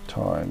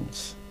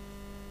 times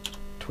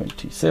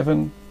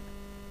 27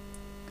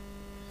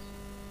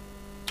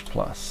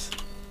 plus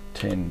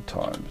 10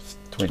 times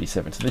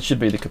 27. So this should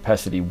be the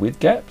capacity with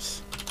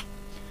gaps,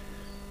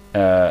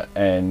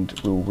 and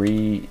we'll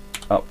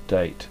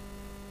re-update.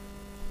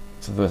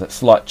 So there was that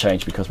slight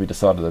change because we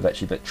decided that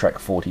actually that track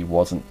 40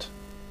 wasn't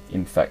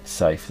in fact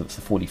safe. So it's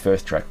the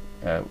 41st track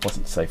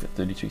wasn't safe at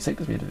 32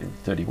 sectors, we had to do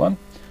 31.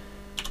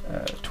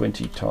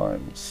 20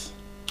 times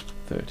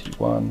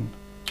 31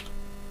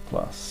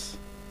 plus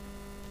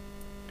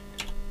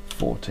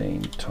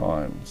 14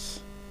 times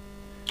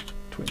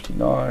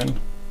 29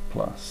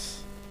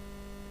 plus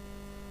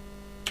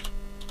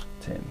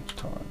 10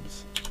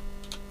 times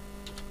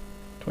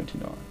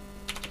 29.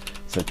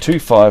 So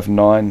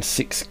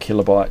 2596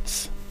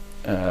 kilobytes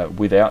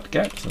without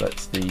gaps. So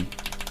that's the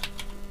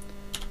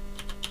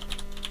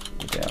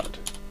without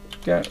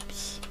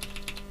gaps.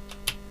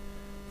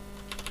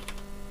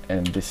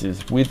 And this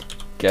is with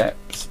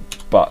gaps,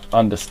 but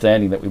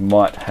understanding that we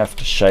might have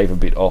to shave a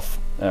bit off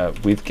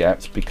with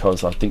gaps,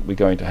 because I think we're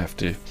going to have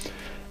to,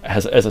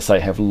 as I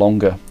say, have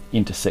longer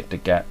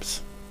intersector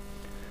gaps.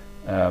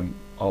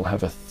 I'll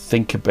have a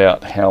think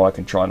about how I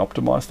can try and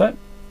optimize that.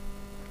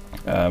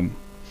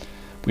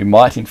 We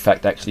might in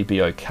fact actually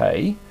be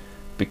okay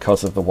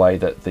because of the way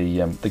that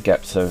the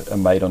gaps are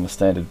made on a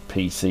standard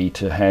PC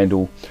to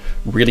handle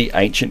really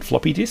ancient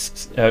floppy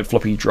disks,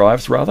 floppy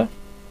drives rather.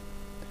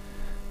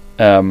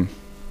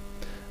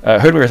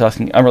 Herdware is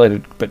asking,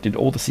 unrelated, but did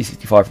all the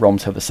C65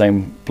 ROMs have the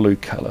same blue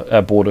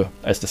color border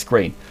as the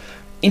screen?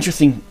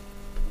 Interesting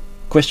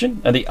question,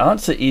 and the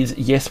answer is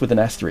yes, with an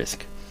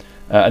asterisk.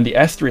 And the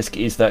asterisk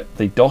is that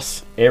the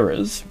DOS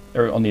errors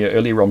on the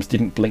earlier ROMs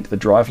didn't blink the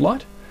drive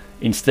light.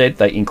 Instead,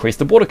 they increased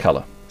the border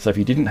color. So if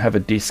you didn't have a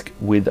disk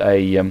with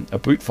a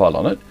boot file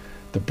on it,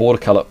 the border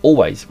color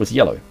always was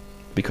yellow,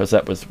 because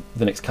that was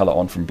the next color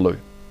on from blue.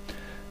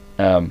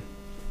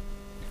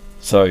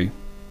 So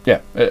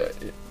yeah,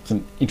 it's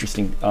an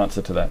interesting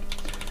answer to that.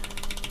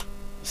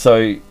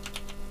 So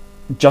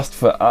just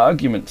for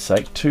argument's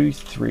sake, 2,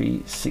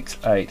 3, 6,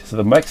 8. So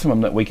the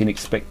maximum that we can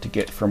expect to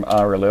get from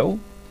RLL,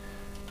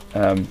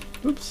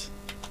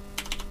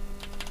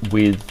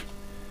 with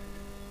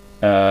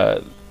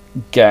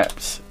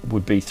gaps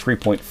would be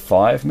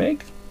 3.5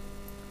 meg,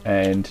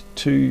 and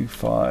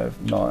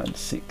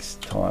 2596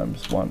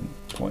 times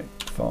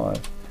 1.5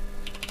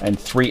 and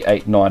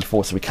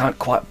 3894. So we can't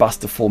quite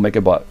bust the 4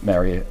 megabyte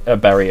barrier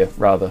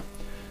rather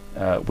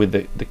with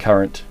the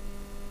current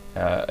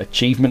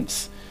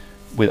achievements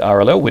with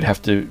RLL. We'd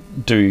have to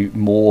do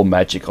more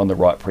magic on the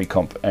right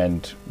pre-comp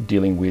and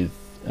dealing with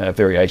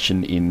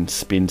variation in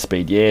spin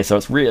speed. Yeah, so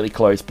it's really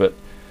close, but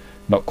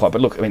not quite.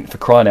 But look, I mean, for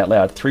crying out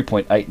loud,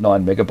 3.89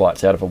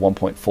 megabytes out of a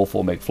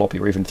 1.44 meg floppy,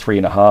 or even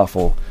 3.5,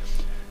 or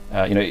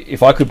you know,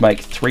 if I could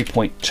make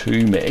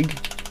 3.2 meg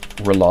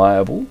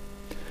reliable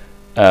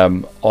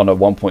on a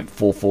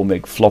 1.44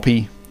 meg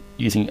floppy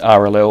using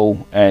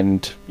RLL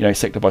and, you know,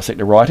 sector by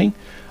sector writing,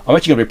 I'm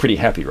actually going to be pretty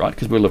happy, right?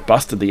 Because we'll have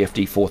busted the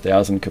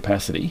FD4000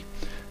 capacity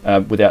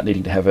without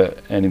needing to have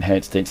an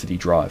enhanced density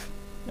drive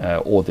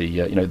or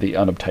the the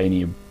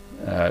unobtainium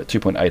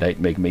 2.88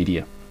 meg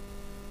media.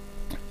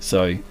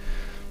 So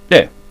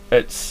yeah,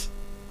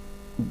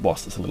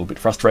 whilst it's a little bit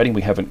frustrating,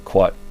 we haven't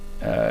quite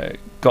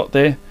got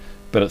there,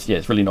 but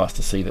it's really nice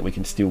to see that we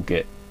can still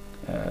get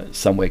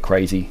somewhere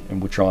crazy,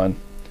 and we'll try and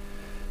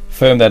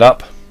firm that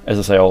up. As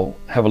I say, I'll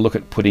have a look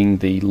at putting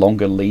the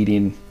longer lead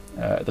in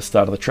at the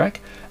start of the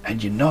track,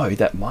 and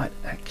that might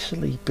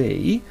actually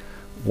be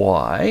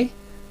why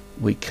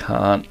we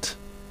can't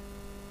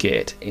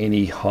get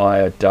any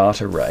higher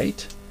data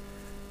rate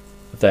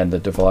than the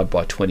divide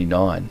by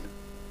 29.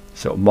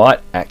 So it might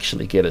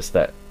actually get us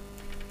that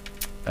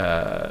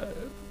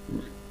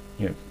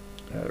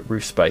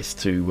roof space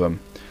to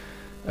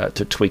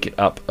tweak it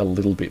up a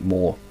little bit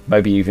more,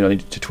 maybe even only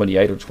to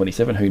 28 or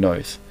 27, who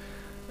knows.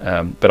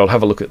 But I'll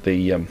have a look at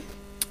the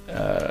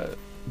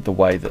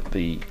way that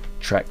the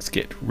tracks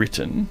get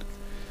written.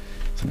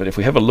 So, but if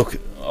we have a look,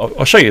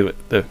 I'll show you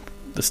the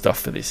stuff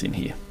for this in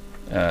here.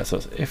 So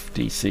it's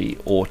FDC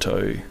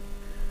auto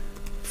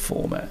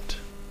format.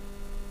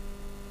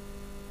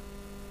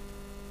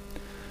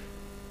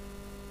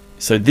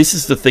 So this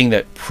is the thing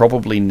that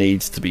probably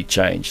needs to be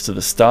changed. So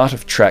the start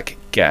of track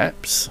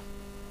gaps,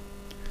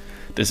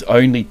 there's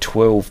only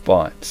 12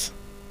 bytes,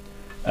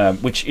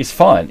 which is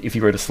fine if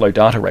you're at a slow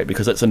data rate,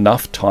 because that's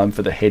enough time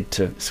for the head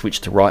to switch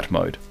to write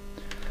mode.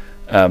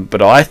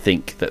 But I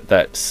think that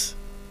that's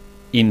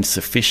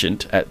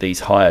insufficient at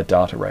these higher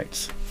data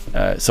rates.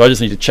 So I just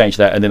need to change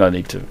that, and then I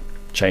need to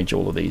change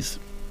all of these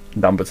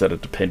numbers that are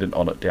dependent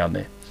on it down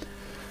there.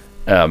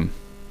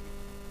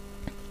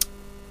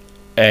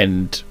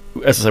 And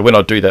as I say, when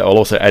I do that, I'll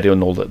also add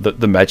in all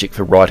the magic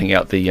for writing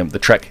out the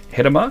track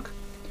header mark.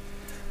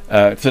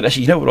 So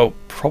actually, what I'll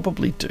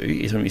probably do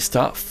is when we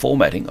start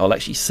formatting, I'll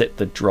actually set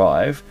the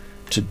drive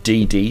to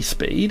DD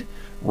speed,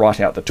 write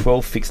out the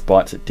 12 fixed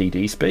bytes at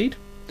DD speed.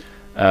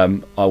 I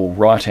will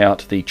write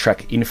out the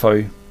track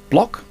info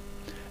block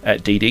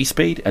at DD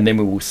speed, and then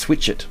we will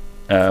switch it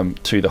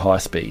to the high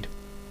speed.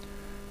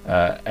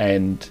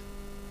 And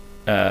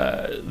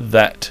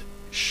that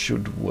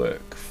should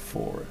work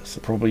for us.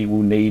 So probably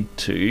we'll need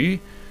to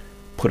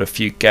put a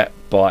few gap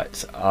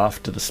bytes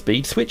after the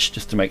speed switch,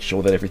 just to make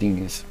sure that everything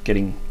is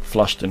getting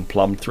flushed and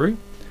plumbed through.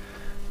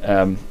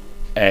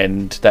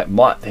 And that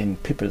might then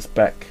pip us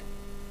back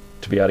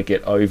to be able to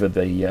get over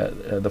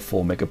the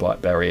 4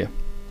 megabyte barrier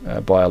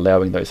by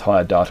allowing those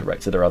higher data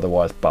rates that are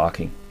otherwise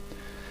barking.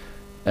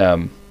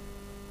 And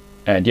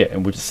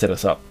we'll just set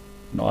us up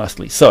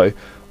nicely. So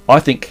I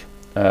think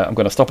I'm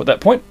going to stop at that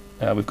point.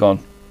 We've gone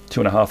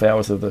 2.5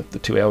 hours of the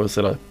 2 hours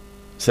that I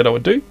said I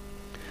would do.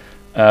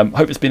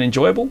 Hope it's been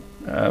enjoyable.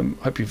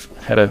 Hope you've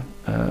had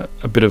a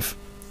bit of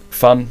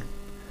fun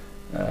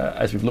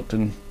as we've looked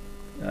and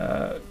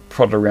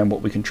prodded around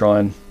what we can try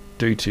and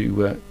do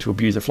to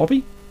abuse a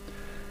floppy.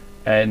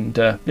 And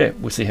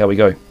we'll see how we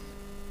go.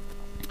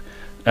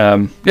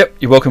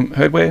 You're welcome,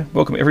 Herdware.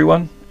 Welcome,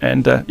 everyone.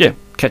 And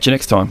catch you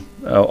next time.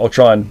 I'll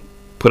try and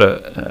put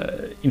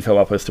a info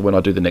up as to when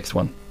I do the next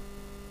one.